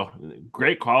shirt, though.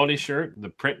 Great quality shirt. The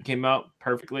print came out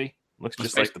perfectly. Looks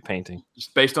just like the painting.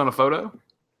 Just based on a photo?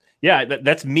 Yeah,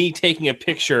 that's me taking a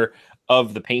picture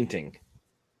of the painting.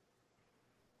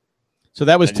 So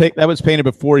that was painted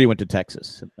before you went to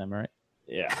Texas. Am I right?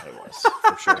 Yeah, it was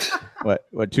for sure.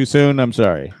 What? Too soon? I'm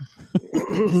sorry.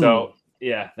 So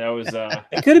yeah, that was.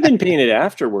 It could have been painted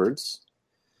afterwards.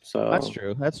 So that's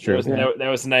true. That's true. That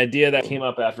was an idea that came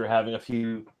up after having a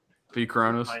few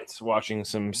Coronas, nights watching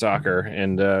some soccer,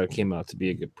 and came out to be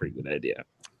a pretty good idea.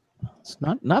 It's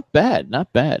not bad.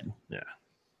 Not bad. Yeah,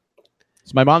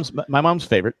 it's my mom's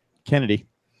favorite, Kennedy.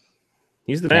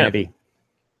 He's the man. Kennedy.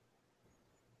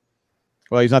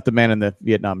 Well, he's not the man in the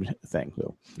Vietnam thing,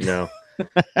 though. No.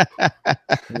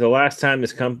 The last time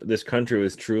this country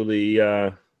was truly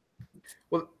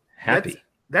happy.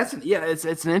 It's an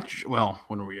interesting. Well,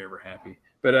 when are we ever happy?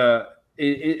 But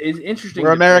it's interesting.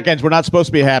 We're Americans. We're not supposed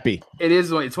to be happy. It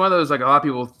is. It's one of those, like, a lot of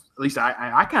people. At least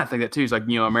I kind of think that too. It's like,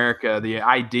 America. The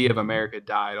idea of America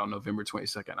died on November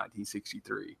 22nd,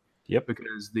 1963. Yep.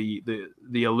 Because the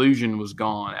illusion was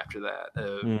gone after that.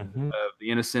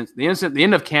 The innocence, the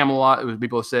end of Camelot. It was,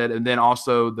 people have said, and then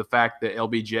also the fact that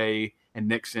LBJ and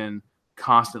Nixon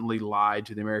constantly lied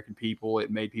to the American people.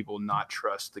 It made people not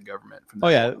trust the government. From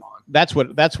that point on. That's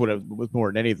what it was more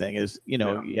than anything is,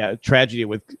 tragedy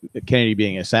with Kennedy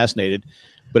being assassinated,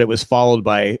 but it was followed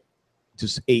by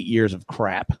just 8 years of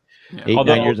crap. Yeah.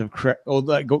 9 years of crap. Oh,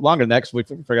 go longer than that, because we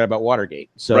forgot about Watergate.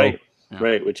 So. Right. Yeah.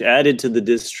 Right, which added to the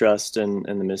distrust and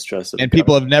the mistrust of and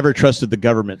people have never trusted the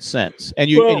government since.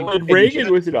 And when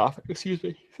Reagan was in office,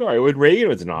 when Reagan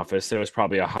was in office, there was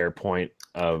probably a higher point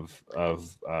of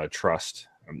trust.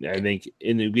 I think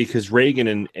because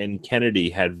Reagan and Kennedy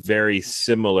had very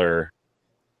similar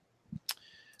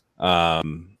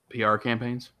PR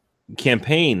campaigns.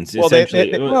 Well,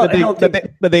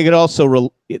 but they could also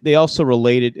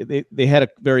related. They had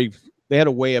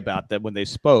a way about them when they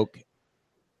spoke.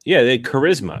 Yeah, they had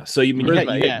charisma. So you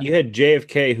had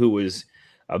JFK, who was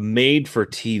a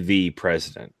made-for-TV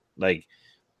president. Like,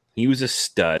 he was a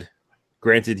stud.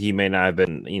 Granted, he may not have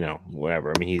been,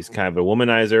 whatever. I mean, he's kind of a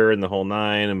womanizer and the whole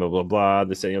nine, and blah blah blah.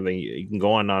 This and everything. You can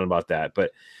go on and on about that,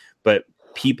 but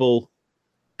people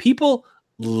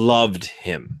loved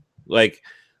him. Like,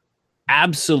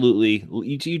 absolutely,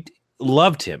 you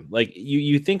loved him. Like,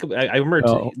 you think of. I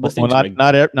remember listening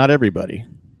to not everybody.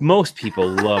 Most people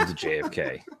loved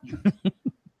JFK.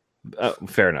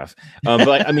 Fair enough.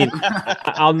 But I mean,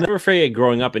 I'll never forget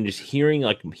growing up and just hearing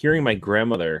my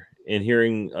grandmother and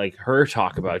hearing like her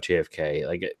talk about JFK.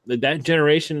 Like, that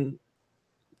generation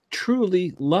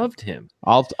truly loved him.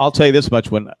 I'll tell you this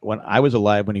much: when I was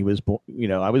alive, when he was born,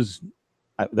 that was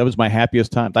my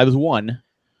happiest time. I was one.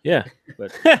 Yeah,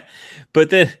 but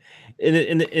then.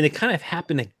 And it kind of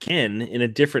happened again in a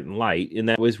different light, and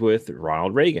that was with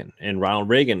Ronald Reagan. And Ronald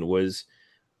Reagan was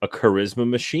a charisma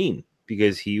machine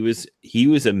because he was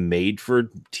a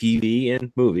made-for-TV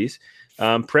and movies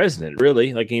president,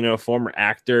 really. Like, a former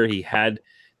actor. He had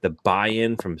the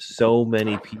buy-in from so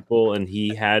many people, and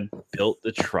he had built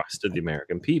the trust of the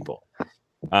American people.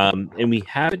 And we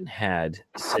haven't had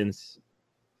since...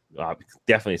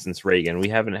 definitely since Reagan, we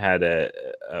haven't had a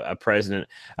president.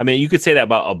 I mean, you could say that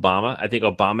about Obama. I think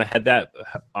Obama had that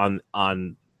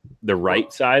on the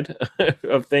right side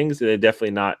of things. They're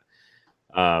definitely not.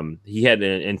 He had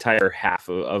an entire half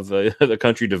of the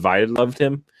country divided loved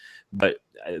him, but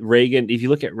Reagan. If you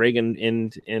look at Reagan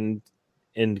and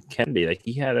Kennedy, like,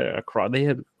 he had they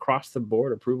had across the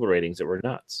board approval ratings that were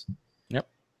nuts. Yep.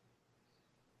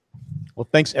 Well,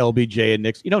 thanks, LBJ and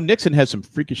Nixon. Nixon has some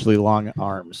freakishly long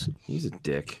arms. He's a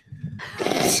dick.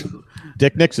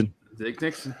 Dick Nixon. Dick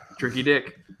Nixon. Tricky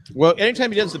Dick. Well,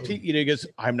 anytime he does he goes,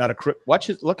 "I'm not a crook."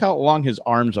 Look how long his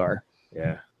arms are.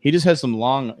 Yeah. He just has some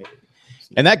long.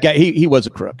 And that guy, he was a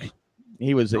crook.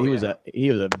 He was a. I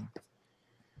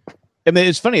mean,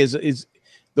 it's funny is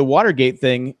the Watergate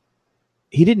thing.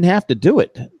 He didn't have to do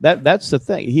it. That's the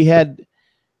thing. He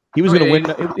was going to win.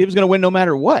 He was going to win no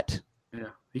matter what. Yeah,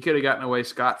 he could have gotten away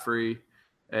scot-free,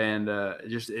 and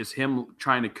just it's him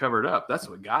trying to cover it up. That's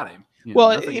what got him.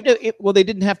 Well, they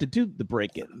didn't have to do the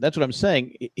break-in. That's what I'm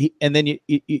saying. And then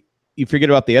you forget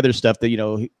about the other stuff that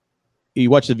you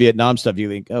watch the Vietnam stuff. You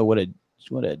think, oh, what a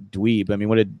dweeb. I mean,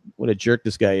 what a jerk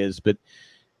this guy is. But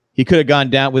he could have gone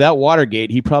down without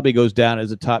Watergate. He probably goes down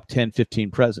as a top 10,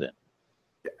 15 president.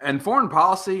 And foreign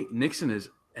policy, Nixon is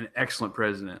an excellent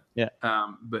president. Yeah.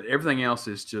 But everything else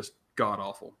is just god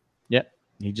awful. Yeah.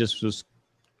 He just was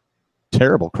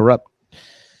terrible, corrupt.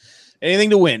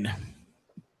 Anything to win.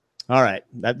 All right.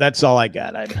 That's all I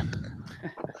got.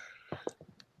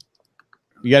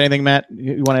 You got anything, Matt,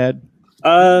 you want to add?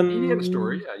 You had a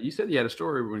story. Yeah, you said you had a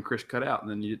story when Chris cut out, and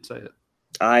then you didn't say it.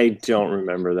 I don't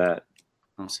remember that.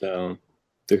 So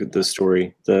the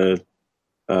story, but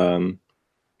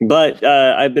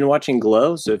I've been watching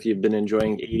Glow. So if you've been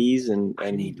enjoying 80s and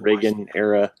Reagan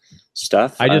era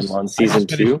stuff, I'm on season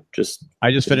 2.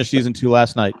 I just finished season 2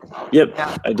 last night. Yep,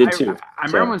 I did too. I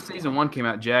remember when season 1 came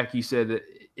out, Jack. You said that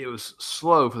it was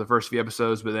slow for the first few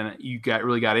episodes, but then you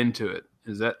really got into it.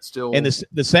 Is that still? And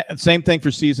the same thing for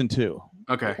season 2.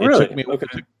 Okay. Really?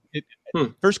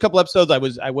 First couple episodes,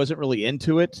 I wasn't really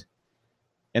into it,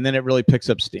 and then it really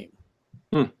picks up steam.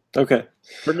 Okay.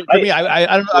 For me,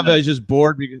 I don't know if I was just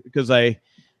bored because I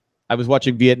was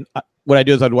watching Vietnam. What I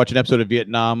do is I'd watch an episode of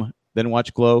Vietnam, then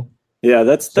watch Glow. Yeah,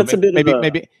 that's a bit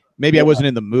maybe I wasn't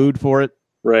in the mood for it.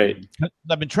 Right.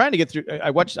 I've been trying to get through. I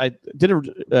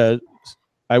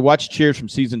watched Cheers from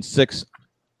season 6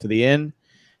 to the end.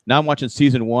 Now I'm watching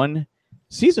season 1.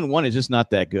 Season 1 is just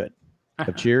not that good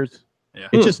of Cheers. Yeah.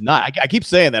 It's just not. I keep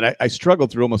saying that. I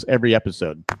struggled through almost every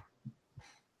episode.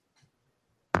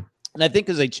 And I think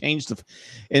because they changed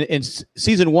in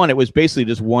season 1, it was basically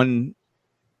just one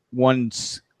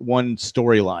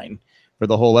storyline for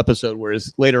the whole episode,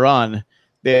 whereas later on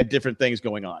they had different things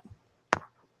going on.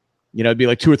 It'd be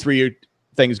like 2 or 3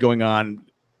 things going on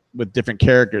with different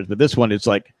characters, but this one it's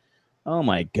like, oh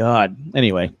my god.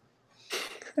 Anyway,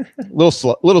 a little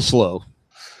slow,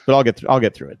 but I'll get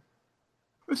through it.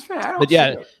 It's fair.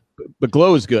 But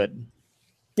Glow is good.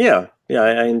 Yeah,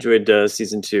 I enjoyed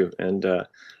season 2, and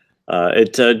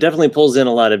it definitely pulls in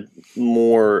a lot of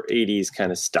more 80s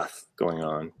kind of stuff going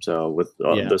on. So with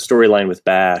the storyline with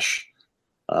Bash.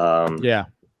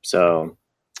 So,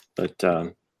 but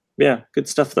good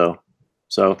stuff though.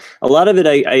 So a lot of it,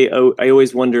 I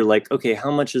always wonder, like, okay, how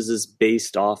much is this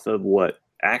based off of what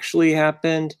actually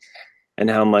happened, and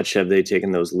how much have they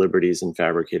taken those liberties and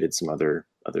fabricated some other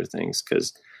things?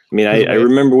 Because I mean, I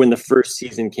remember when the first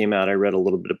season came out, I read a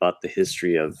little bit about the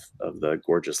history of the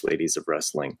gorgeous ladies of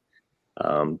wrestling.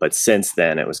 But since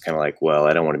then, it was kind of like, well,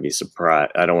 I don't want to be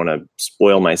surprised. I don't want to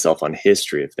spoil myself on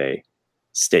history if they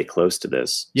stay close to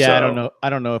this. Yeah, so, I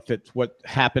don't know if it's what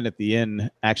happened at the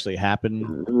end actually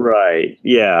happened. Right.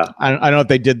 Yeah. I don't know if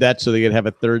they did that so they could have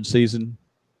a 3rd season.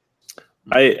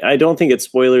 I don't think it's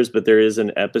spoilers, but there is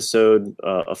an episode,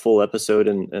 a full episode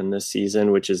in this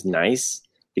season, which is nice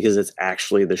because it's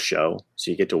actually the show.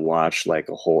 So you get to watch like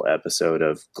a whole episode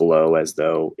of Glow as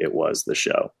though it was the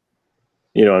show.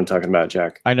 You know what I'm talking about,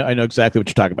 Jack? I know exactly what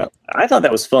you're talking about. I thought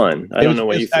that was fun. I don't know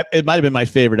what you think. It might have been my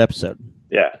favorite episode.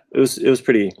 Yeah, it was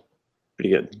pretty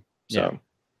good. So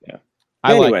yeah.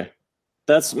 Anyway,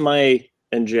 that's my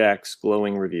and Jack's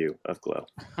glowing review of Glow.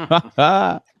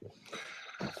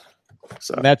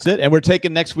 So that's it. And we're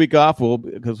taking next week off.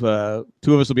 Because 2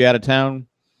 of us will be out of town.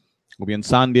 We'll be in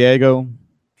San Diego.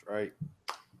 That's right.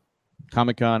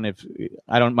 Comic-Con. If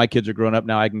my kids are grown up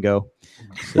now, I can go.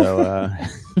 So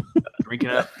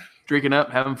drinking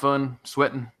up, having fun,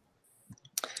 sweating.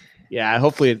 Yeah,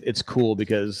 hopefully it's cool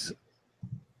because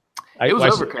it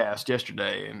was overcast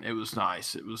yesterday and it was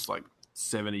nice. It was like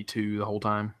 72 the whole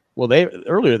time. Well,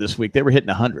 earlier this week they were hitting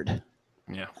 100.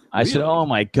 Yeah, I said, "Oh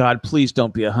my God, please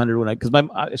don't be 100." Because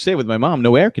I stay with my mom,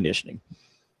 no air conditioning.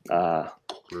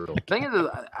 Brutal. The thing is,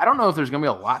 I don't know if there's going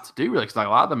to be a lot to do really, because like a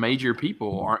lot of the major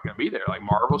people aren't going to be there. Like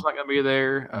Marvel's not going to be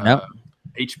there. Nope.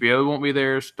 HBO won't be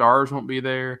there. Stars won't be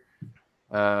there.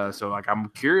 So like I'm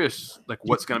curious, like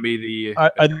what's going to be the?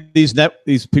 Are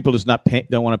these people just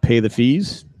don't want to pay the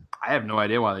fees? I have no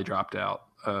idea why they dropped out.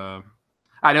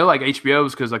 I know like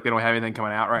HBO's because like they don't have anything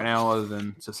coming out right now other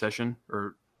than Succession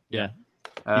or yeah.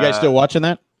 You guys still watching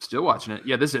that? Still watching it.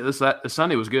 Yeah, this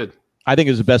Sunday was good. I think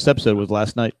it was the best episode was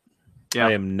last night. Yeah,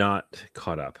 I am not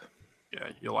caught up. Yeah,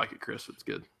 you'll like it, Chris. It's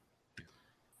good.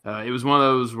 It was one of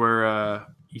those where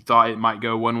you thought it might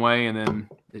go one way and then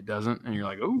it doesn't, and you're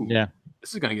like, "Oh, yeah,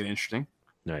 this is going to get interesting."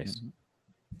 Nice.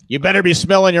 You better be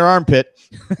smelling your armpit.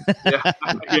 Yeah,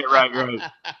 right.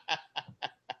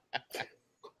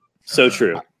 So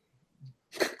true.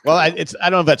 Well, I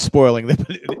don't know if that's spoiling, but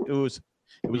it was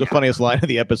the funniest line of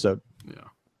the episode.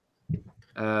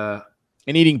 Yeah.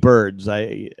 And eating birds.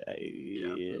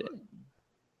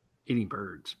 Eating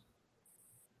birds.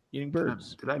 eating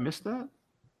birds Did I miss that?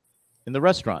 in the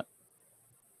restaurant.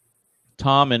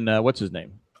 Tom and what's his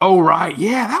name? Oh, right.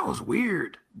 Yeah, that was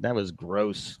weird. That was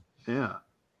gross. Yeah.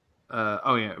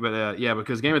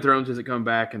 Because Game of Thrones isn't coming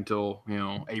back until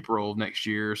April of next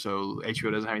year, so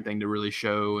HBO doesn't have anything to really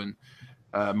show, and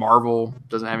Marvel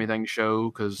doesn't have anything to show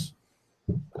because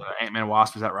Ant-Man and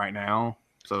Wasp is out right now.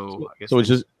 So I guess it's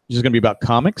just going to be about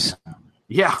comics.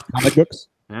 Yeah, comic books.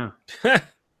 Yeah.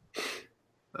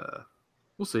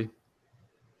 We'll see.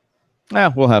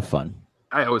 Yeah, we'll have fun.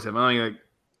 I always have.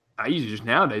 I usually just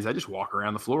nowadays I just walk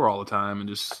around the floor all the time and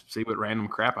just see what random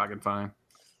crap I can find.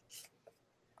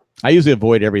 I usually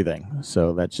avoid everything,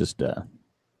 so that's just too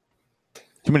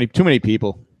many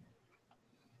people.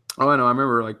 Oh, I know. I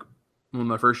remember like one of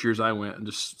my first years I went and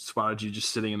just spotted you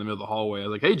just sitting in the middle of the hallway. I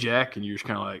was like, "Hey, Jack," and you're just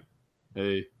kind of like,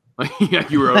 "Hey," like yeah,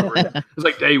 you were over it. It was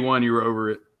like day one, you were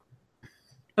over it.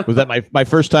 Was that my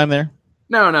first time there?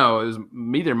 No, it was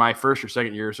either my first or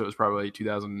second year, so it was probably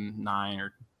 2009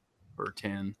 or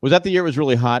 10. Was that the year it was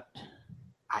really hot?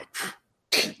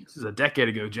 This is a decade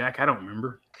ago, Jack. I don't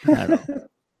remember. I don't know.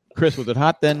 Chris, was it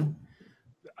hot then?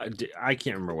 I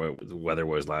can't remember what the weather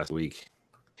was last week.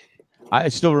 I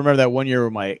still remember that one year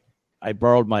where I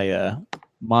borrowed my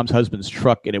mom's husband's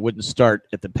truck and it wouldn't start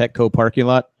at the Petco parking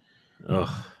lot. Ugh.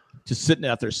 Just sitting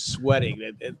out there sweating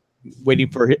and waiting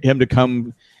for him to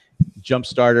come jump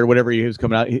start or whatever he was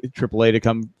coming out, AAA to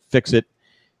come fix it.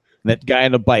 And that guy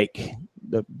on the bike,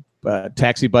 the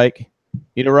taxi bike,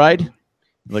 need a ride?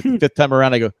 Like the fifth time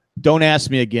around, I go, "Don't ask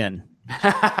me again."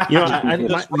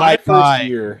 My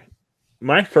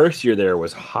first year there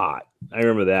was hot. I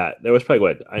remember that. That was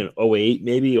probably 08,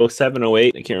 maybe 07,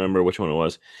 08. I can't remember which one it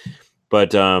was.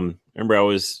 But remember I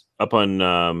was up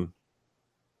on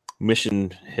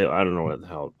Mission Hill. I don't know what the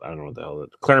hell.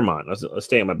 Claremont. I was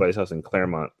staying at my buddy's house in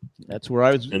Claremont. That's where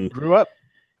I grew up.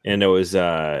 And it was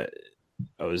I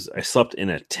slept in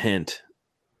a tent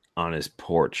on his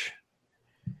porch.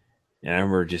 And I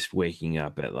remember just waking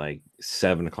up at like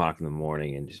 7 o'clock in the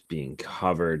morning and just being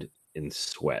covered in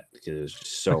sweat because it was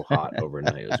just so hot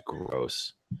overnight. It was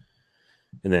gross.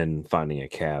 And then finding a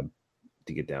cab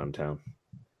to get downtown.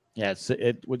 Yeah,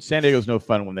 San Diego's no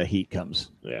fun when the heat comes.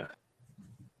 Yeah.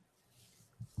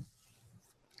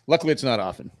 Luckily, it's not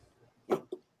often.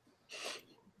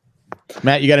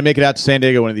 Matt, you got to make it out to San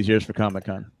Diego one of these years for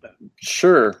Comic-Con.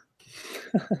 Sure.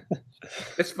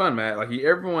 It's fun, Matt. Like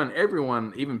everyone,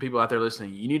 even people out there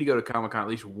listening, you need to go to Comic-Con at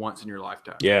least once in your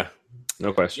lifetime. Yeah,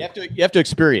 no question. You have to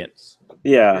experience.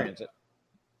 Yeah, experience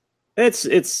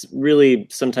it. It's really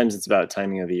sometimes it's about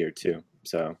timing of the year too.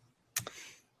 So,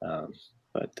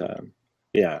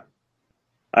 yeah,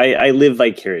 I live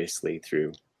vicariously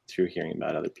through hearing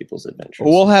about other people's adventures.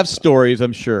 We'll have stories,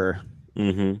 I'm sure.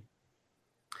 Mm-hmm.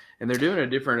 And they're doing a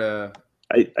different.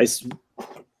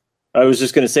 I was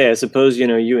just going to say, I suppose,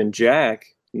 you and Jack,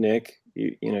 Nick,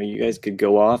 you guys could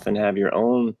go off and have your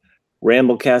own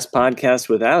Ramblecast podcast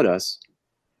without us.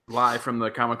 Live from the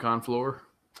Comic-Con floor.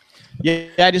 Yeah,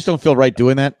 I just don't feel right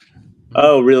doing that.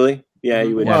 Oh, really? Yeah,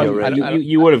 you would feel right.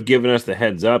 You would have given us the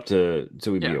heads up so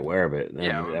we'd be aware of it.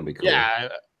 That'd be cool. Yeah,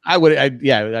 I would.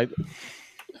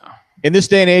 In this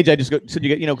day and age, I just go, so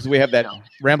you get, because we have that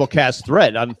Ramblecast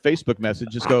thread on Facebook message.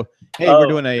 Just go, hey, we're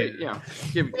doing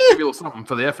give you a little something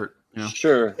for the effort.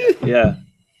 Sure. Yeah,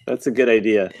 that's a good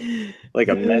idea. Like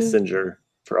a messenger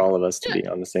for all of us to be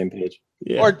on the same page.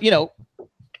 Yeah. Or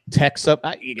text up.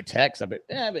 You can text, but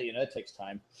it takes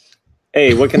time.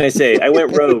 Hey, what can I say? I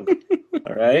went rogue.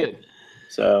 All right.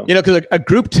 So because a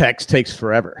group text takes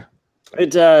forever. It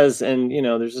does, and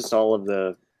there's just all of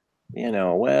the.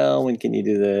 Well, when can you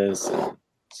do this?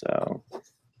 So,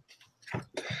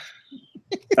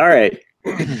 all right.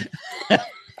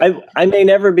 I may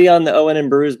never be on the Owen and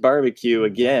Bruce barbecue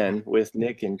again with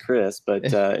Nick and Chris, but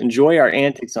enjoy our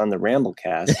antics on the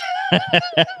Ramblecast.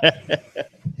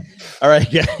 All right,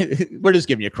 we're just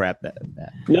giving you crap. That.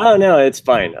 No, it's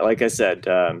fine. Like I said,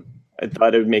 I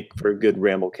thought it would make for a good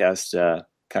Ramblecast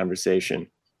conversation,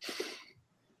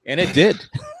 and it did.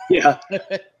 Yeah.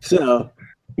 So.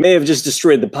 May have just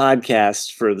destroyed the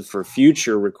podcast for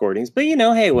future recordings, but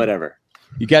hey, whatever.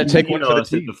 You got to take one for the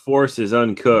team. The force is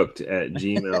uncooked at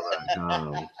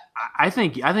gmail.com. I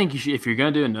think you should, if you're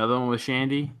going to do another one with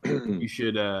Shandy, you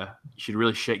should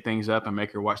really shake things up and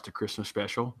make her watch the Christmas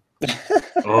special.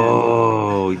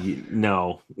 Oh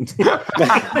no!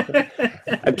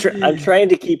 I'm trying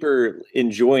to keep her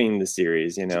enjoying the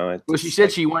series. Well, she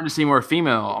said she wanted to see more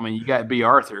female. I mean, you got B.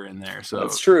 Arthur in there, so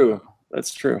that's true.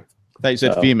 That's true. I thought you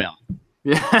said female.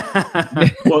 Yeah.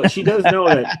 Well, she does know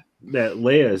that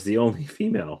Leia is the only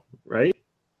female, right?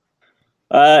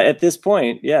 At this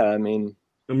point, yeah. I mean,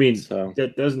 I mean, So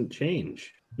that doesn't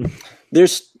change.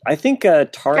 there's, I think, You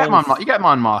Taran. got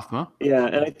Mon Mothma. Yeah,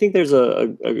 and I think there's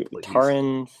a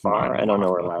Taran Far. I don't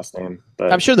know her last name,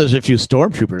 but I'm sure there's a few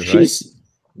stormtroopers, right?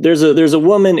 There's a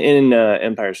woman in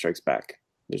Empire Strikes Back.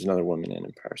 There's another woman in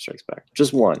Empire Strikes Back.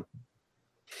 Just one.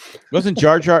 Was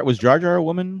Jar Jar a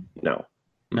woman? No.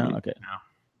 No. Mhm. Okay.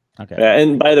 No. Okay.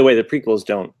 And by the way, the prequels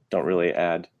don't really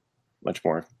add much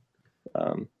more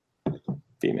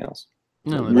females.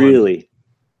 No, they Really,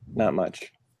 not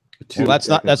much. Well,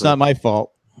 that's not my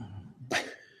fault.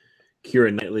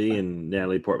 Keira Knightley and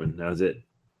Natalie Portman. That was it.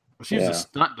 She was Yeah. a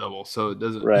stunt double, so it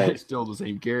doesn't. Right. It's still the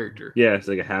same character. Yeah, it's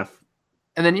like a half.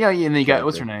 And then and then you got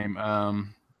what's her name?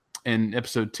 In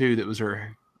episode 2, that was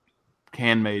her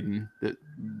handmaiden that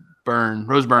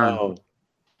Rose Byrne. Oh,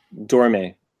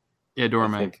 Dorme. Yeah, I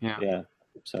Dorme. think. Yeah. Yeah.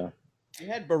 So You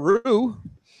had Baru.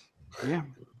 Yeah.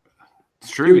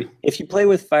 It's true. if you play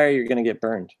with fire, you're gonna get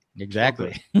burned.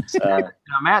 Exactly. So, Now,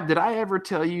 Matt, did I ever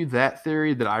tell you that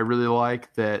theory that I really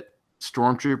like, that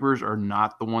stormtroopers are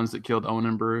not the ones that killed Owen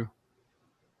and Beru?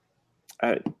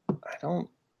 I don't.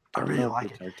 I really know if like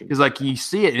we it. talked Because like you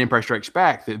see it in Empire Strikes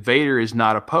Back that Vader is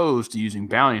not opposed to using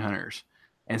bounty hunters.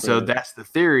 And so Right. that's the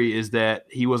theory, is that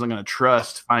he wasn't going to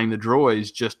trust finding the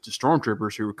droids just to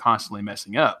stormtroopers who were constantly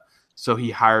messing up. So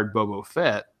he hired Boba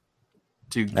Fett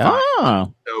to find.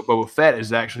 Oh. So Boba Fett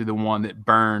is actually the one that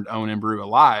burned Owen and Beru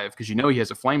alive, because he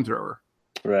has a flamethrower.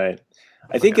 Right.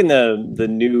 I think in the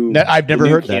new I've never the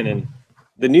new heard canon,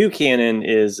 the new canon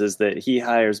is that he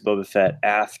hires Boba Fett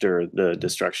after the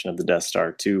destruction of the Death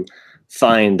Star to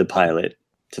find the pilot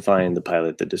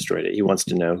that destroyed it. He wants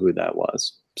to know who that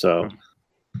was. So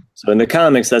in the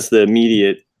comics, that's the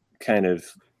immediate kind of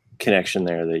connection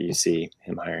there that you see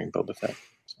him hiring Boba Fett.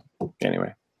 So,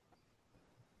 anyway,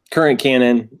 current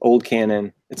canon, old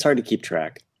canon, it's hard to keep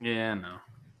track. Yeah, no.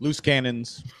 Loose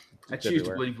cannons. I choose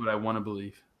to believe what I want to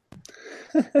believe.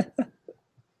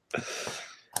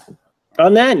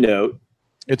 On that note,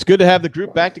 It's good to have the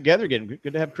group back together again.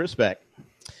 Good to have Chris back.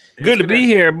 Good to be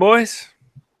here, boys.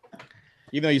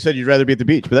 Even though you said you'd rather be at the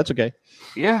beach, but that's okay.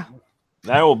 Yeah.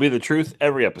 That will be the truth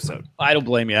every episode. I don't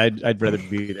blame you. I'd rather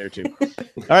be there too.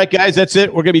 All right, guys, that's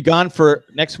it. We're gonna be gone for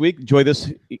next week. Enjoy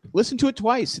this. Listen to it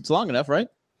twice. It's long enough, right?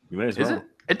 You may as Is well. it?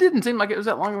 It didn't seem like it was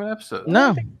that long of an episode.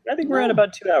 No. I think we're at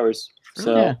about 2 hours.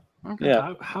 So Yeah. Okay.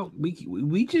 yeah. How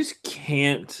we just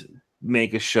can't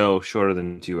make a show shorter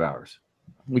than 2 hours.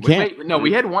 We can't. No,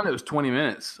 we had one that was 20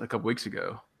 minutes a couple weeks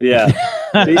ago. Yeah.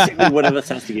 Basically, one of us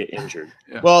has to get injured.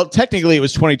 Well, technically, it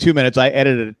was 22 minutes. I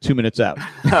edited it 2 minutes out.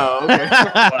 Oh,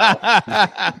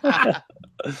 okay.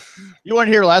 You weren't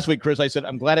here last week, Chris. I said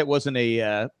I'm glad it wasn't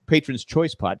a Patron's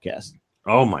Choice podcast.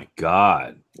 Oh my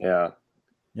God. Yeah.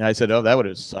 Yeah, I said, oh, that would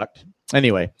have sucked.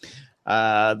 Anyway,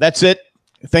 that's it.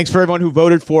 Thanks for everyone who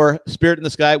voted for "Spirit in the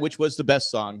Sky," which was the best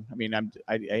song. I mean,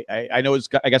 I know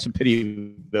I got some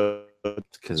pity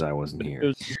Because I wasn't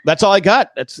here. That's all I got.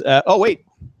 That's oh wait,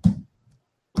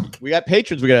 we got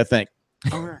patrons. We got to thank.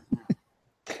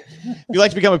 If you'd like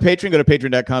to become a patron, go to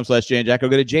patreon.com/JandJack or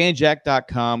go to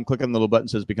jandjack.com. Click on the little button that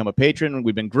says "Become a Patron."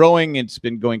 We've been growing. It's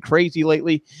been going crazy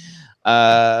lately.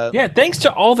 Yeah, thanks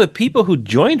to all the people who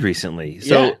joined recently.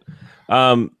 So,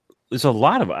 there's a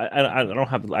lot of I don't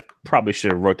have. I probably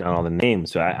should have wrote down all the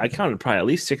names. So I counted probably at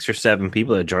least 6 or 7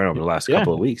 people that joined over the last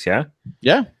couple of weeks. Yeah.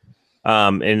 Yeah.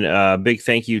 And big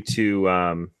thank you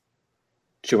to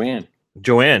Joanne.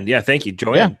 Joanne. Yeah, thank you,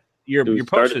 Joanne. Your post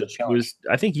started the challenge. was.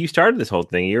 I think you started this whole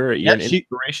thing. You're an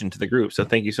inspiration to the group. So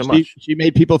thank you so much. She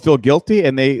made people feel guilty,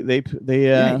 and they listened.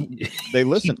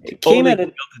 Came at Totally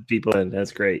guilted people, and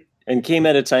that's great. And came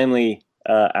at a timely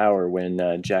hour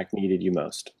when Jack needed you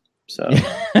most. So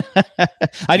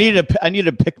I needed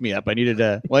a pick me up. I needed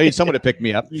someone to pick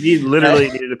me up. You literally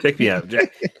needed to pick me up,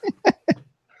 Jack.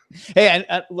 Hey, and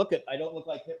look I don't look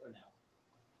like Hitler now.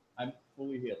 I'm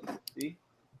fully healed. See?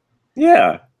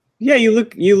 yeah,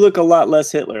 you look a lot less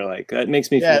Hitler-like. That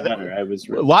makes me feel better. I was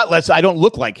A lot less. I don't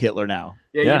look like Hitler now.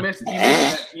 Yeah,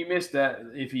 you missed that.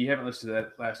 If you haven't listened to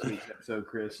that last week's episode,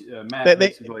 Chris, Matt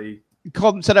basically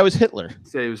called and said I was Hitler.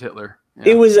 said he was Hitler.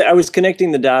 Yeah. It was. I was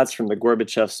connecting the dots from the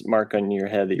Gorbachev's mark on your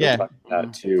head that you were talking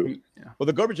about too. Yeah. Well,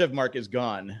 the Gorbachev mark is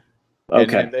gone.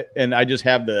 Okay. And I just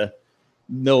have the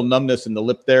little numbness in the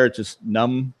lip there. It's just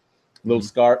numb. Little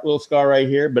scar right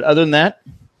here. But other than that,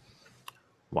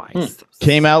 Why?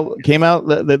 came out.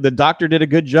 The doctor did a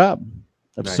good job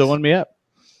of sewing me up.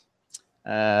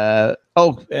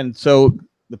 And so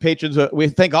the patrons, we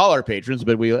thank all our patrons,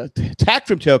 but we Tack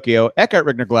from Tokyo, Eckhart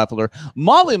Rigner Glaffler,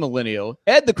 Molly Millennial,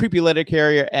 Ed the Creepy Letter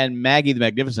Carrier, and Maggie the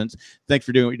Magnificent. Thanks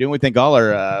for doing what you're doing. We thank all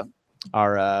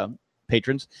our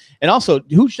patrons. And also,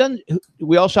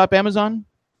 we all shop Amazon?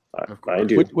 I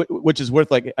do. Which is worth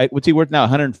what's he worth now?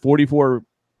 144.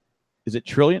 Is it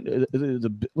trillion?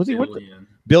 What's he worth?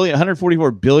 Billion.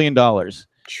 144 billion dollars.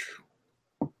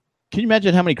 Can you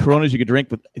imagine how many Coronas you could drink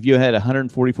if you had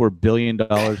 144 billion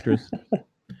dollars, Chris?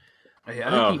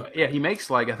 He makes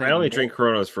I only drink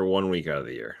Coronas for 1 week out of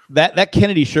the year. That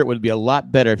Kennedy shirt would be a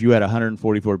lot better if you had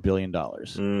 144 billion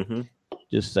dollars. Mm-hmm.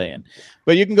 Just saying.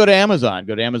 But you can go to Amazon.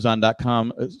 Go to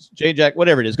Amazon.com. JJack,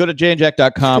 whatever it is. Go to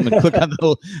jjack.com and click on the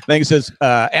little thing that says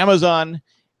Amazon.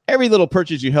 Every little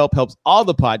purchase you helps all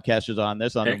the podcasters on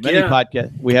this. On the many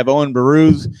podcasts. We have Owen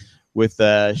Baruz with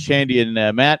Shandy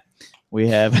and Matt. We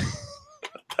have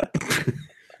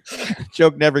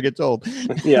joke never gets old.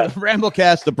 Yeah.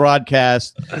 Ramblecast, the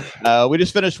broadcast. We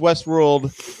just finished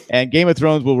Westworld, and Game of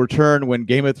Thrones will return when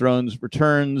Game of Thrones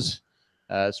returns.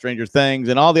 Stranger Things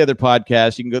and all the other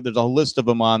podcasts. You can go. There's a list of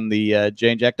them on the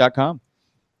jjack.com.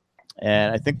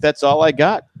 And I think that's all I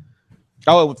got.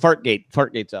 Oh, Fartgate.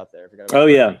 Fartgate's out there.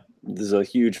 Yeah. There's a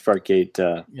huge Fartgate.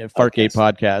 Fartgate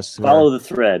podcast. Follow the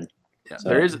thread. Yeah, so.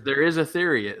 There is a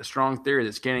theory, a strong theory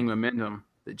that's gaining momentum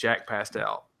that Jack passed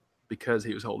out because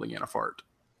he was holding in a fart.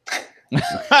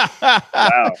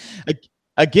 Wow.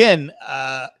 Again,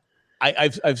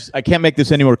 I can't make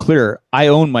this any more clear. I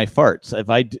own my farts.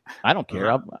 I don't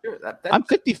care. I'm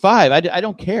 55. I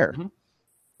don't care. Mm-hmm.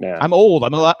 Yeah. I'm old.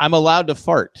 I'm allowed to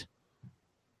fart.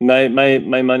 My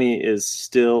money is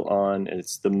still on.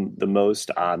 It's the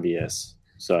most obvious.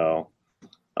 So,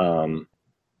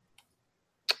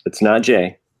 it's not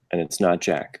Jay and it's not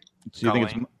Jack. So you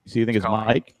think it's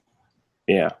Mike?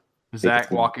 Yeah.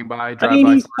 Zach walking by.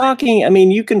 He's talking. I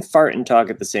mean, you can fart and talk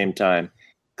at the same time.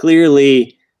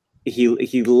 Clearly,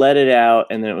 he let it out,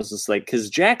 and then it was just because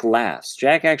Jack laughs.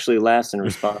 Jack actually laughs in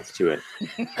response to it.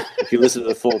 If you listen to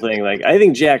the full thing, I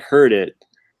think Jack heard it.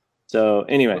 So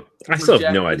anyway, I still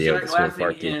have no idea what this whole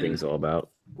farting thing's all about.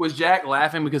 Was Jack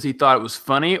laughing because he thought it was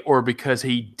funny, or because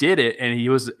he did it and he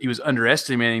was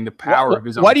underestimating the power of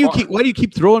his own? Why do you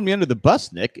keep throwing me under the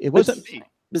bus, Nick? It wasn't me.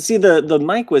 But see, the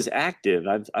mic was active.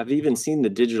 I've even seen the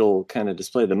digital kind of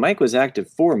display. The mic was active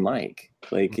for Mike.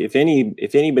 If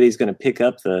anybody's going to pick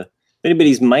up if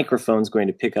anybody's microphone's going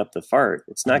to pick up the fart,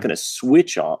 it's not going to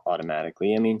switch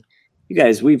automatically. I mean, you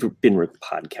guys, we've been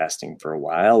podcasting for a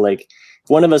while. If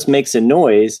one of us makes a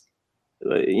noise,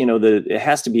 it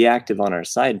has to be active on our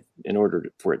side in order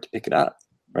for it to pick it up.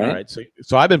 Right. All right.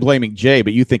 So I've been blaming Jay,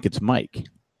 but you think it's Mike.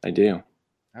 I do. All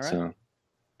right. So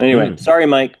anyway, sorry,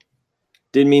 Mike.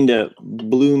 Didn't mean to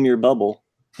bloom your bubble.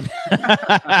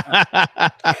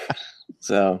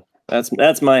 So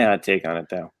that's my hot take on it,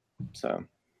 though. So,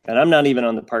 and I'm not even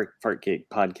on the Fartgate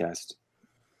podcast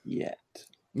yet.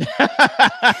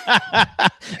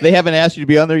 They haven't asked you to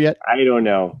be on there yet? I don't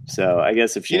know. So I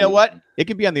guess if you know what, it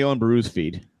could be on the Owen Baruz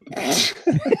feed.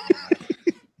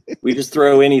 We just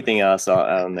throw anything else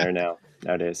on there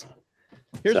nowadays.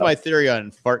 Here's my theory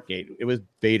on Fartgate. It was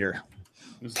Vader.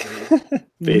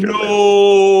 Vader.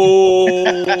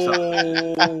 No,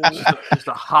 just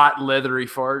a hot leathery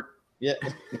fart. Yeah.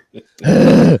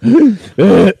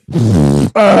 Luke,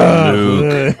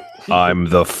 I'm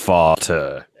the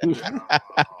farter.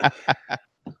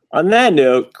 On that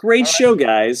note, great show,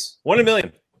 guys. 1 in a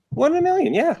million. 1 in a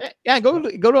million, yeah. Yeah, go to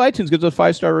iTunes, give us a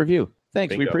 5-star review.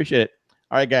 Thanks, Bingo. we appreciate it.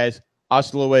 All right, guys.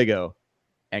 Hasta luego,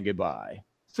 and goodbye.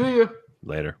 See ya.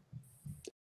 Later.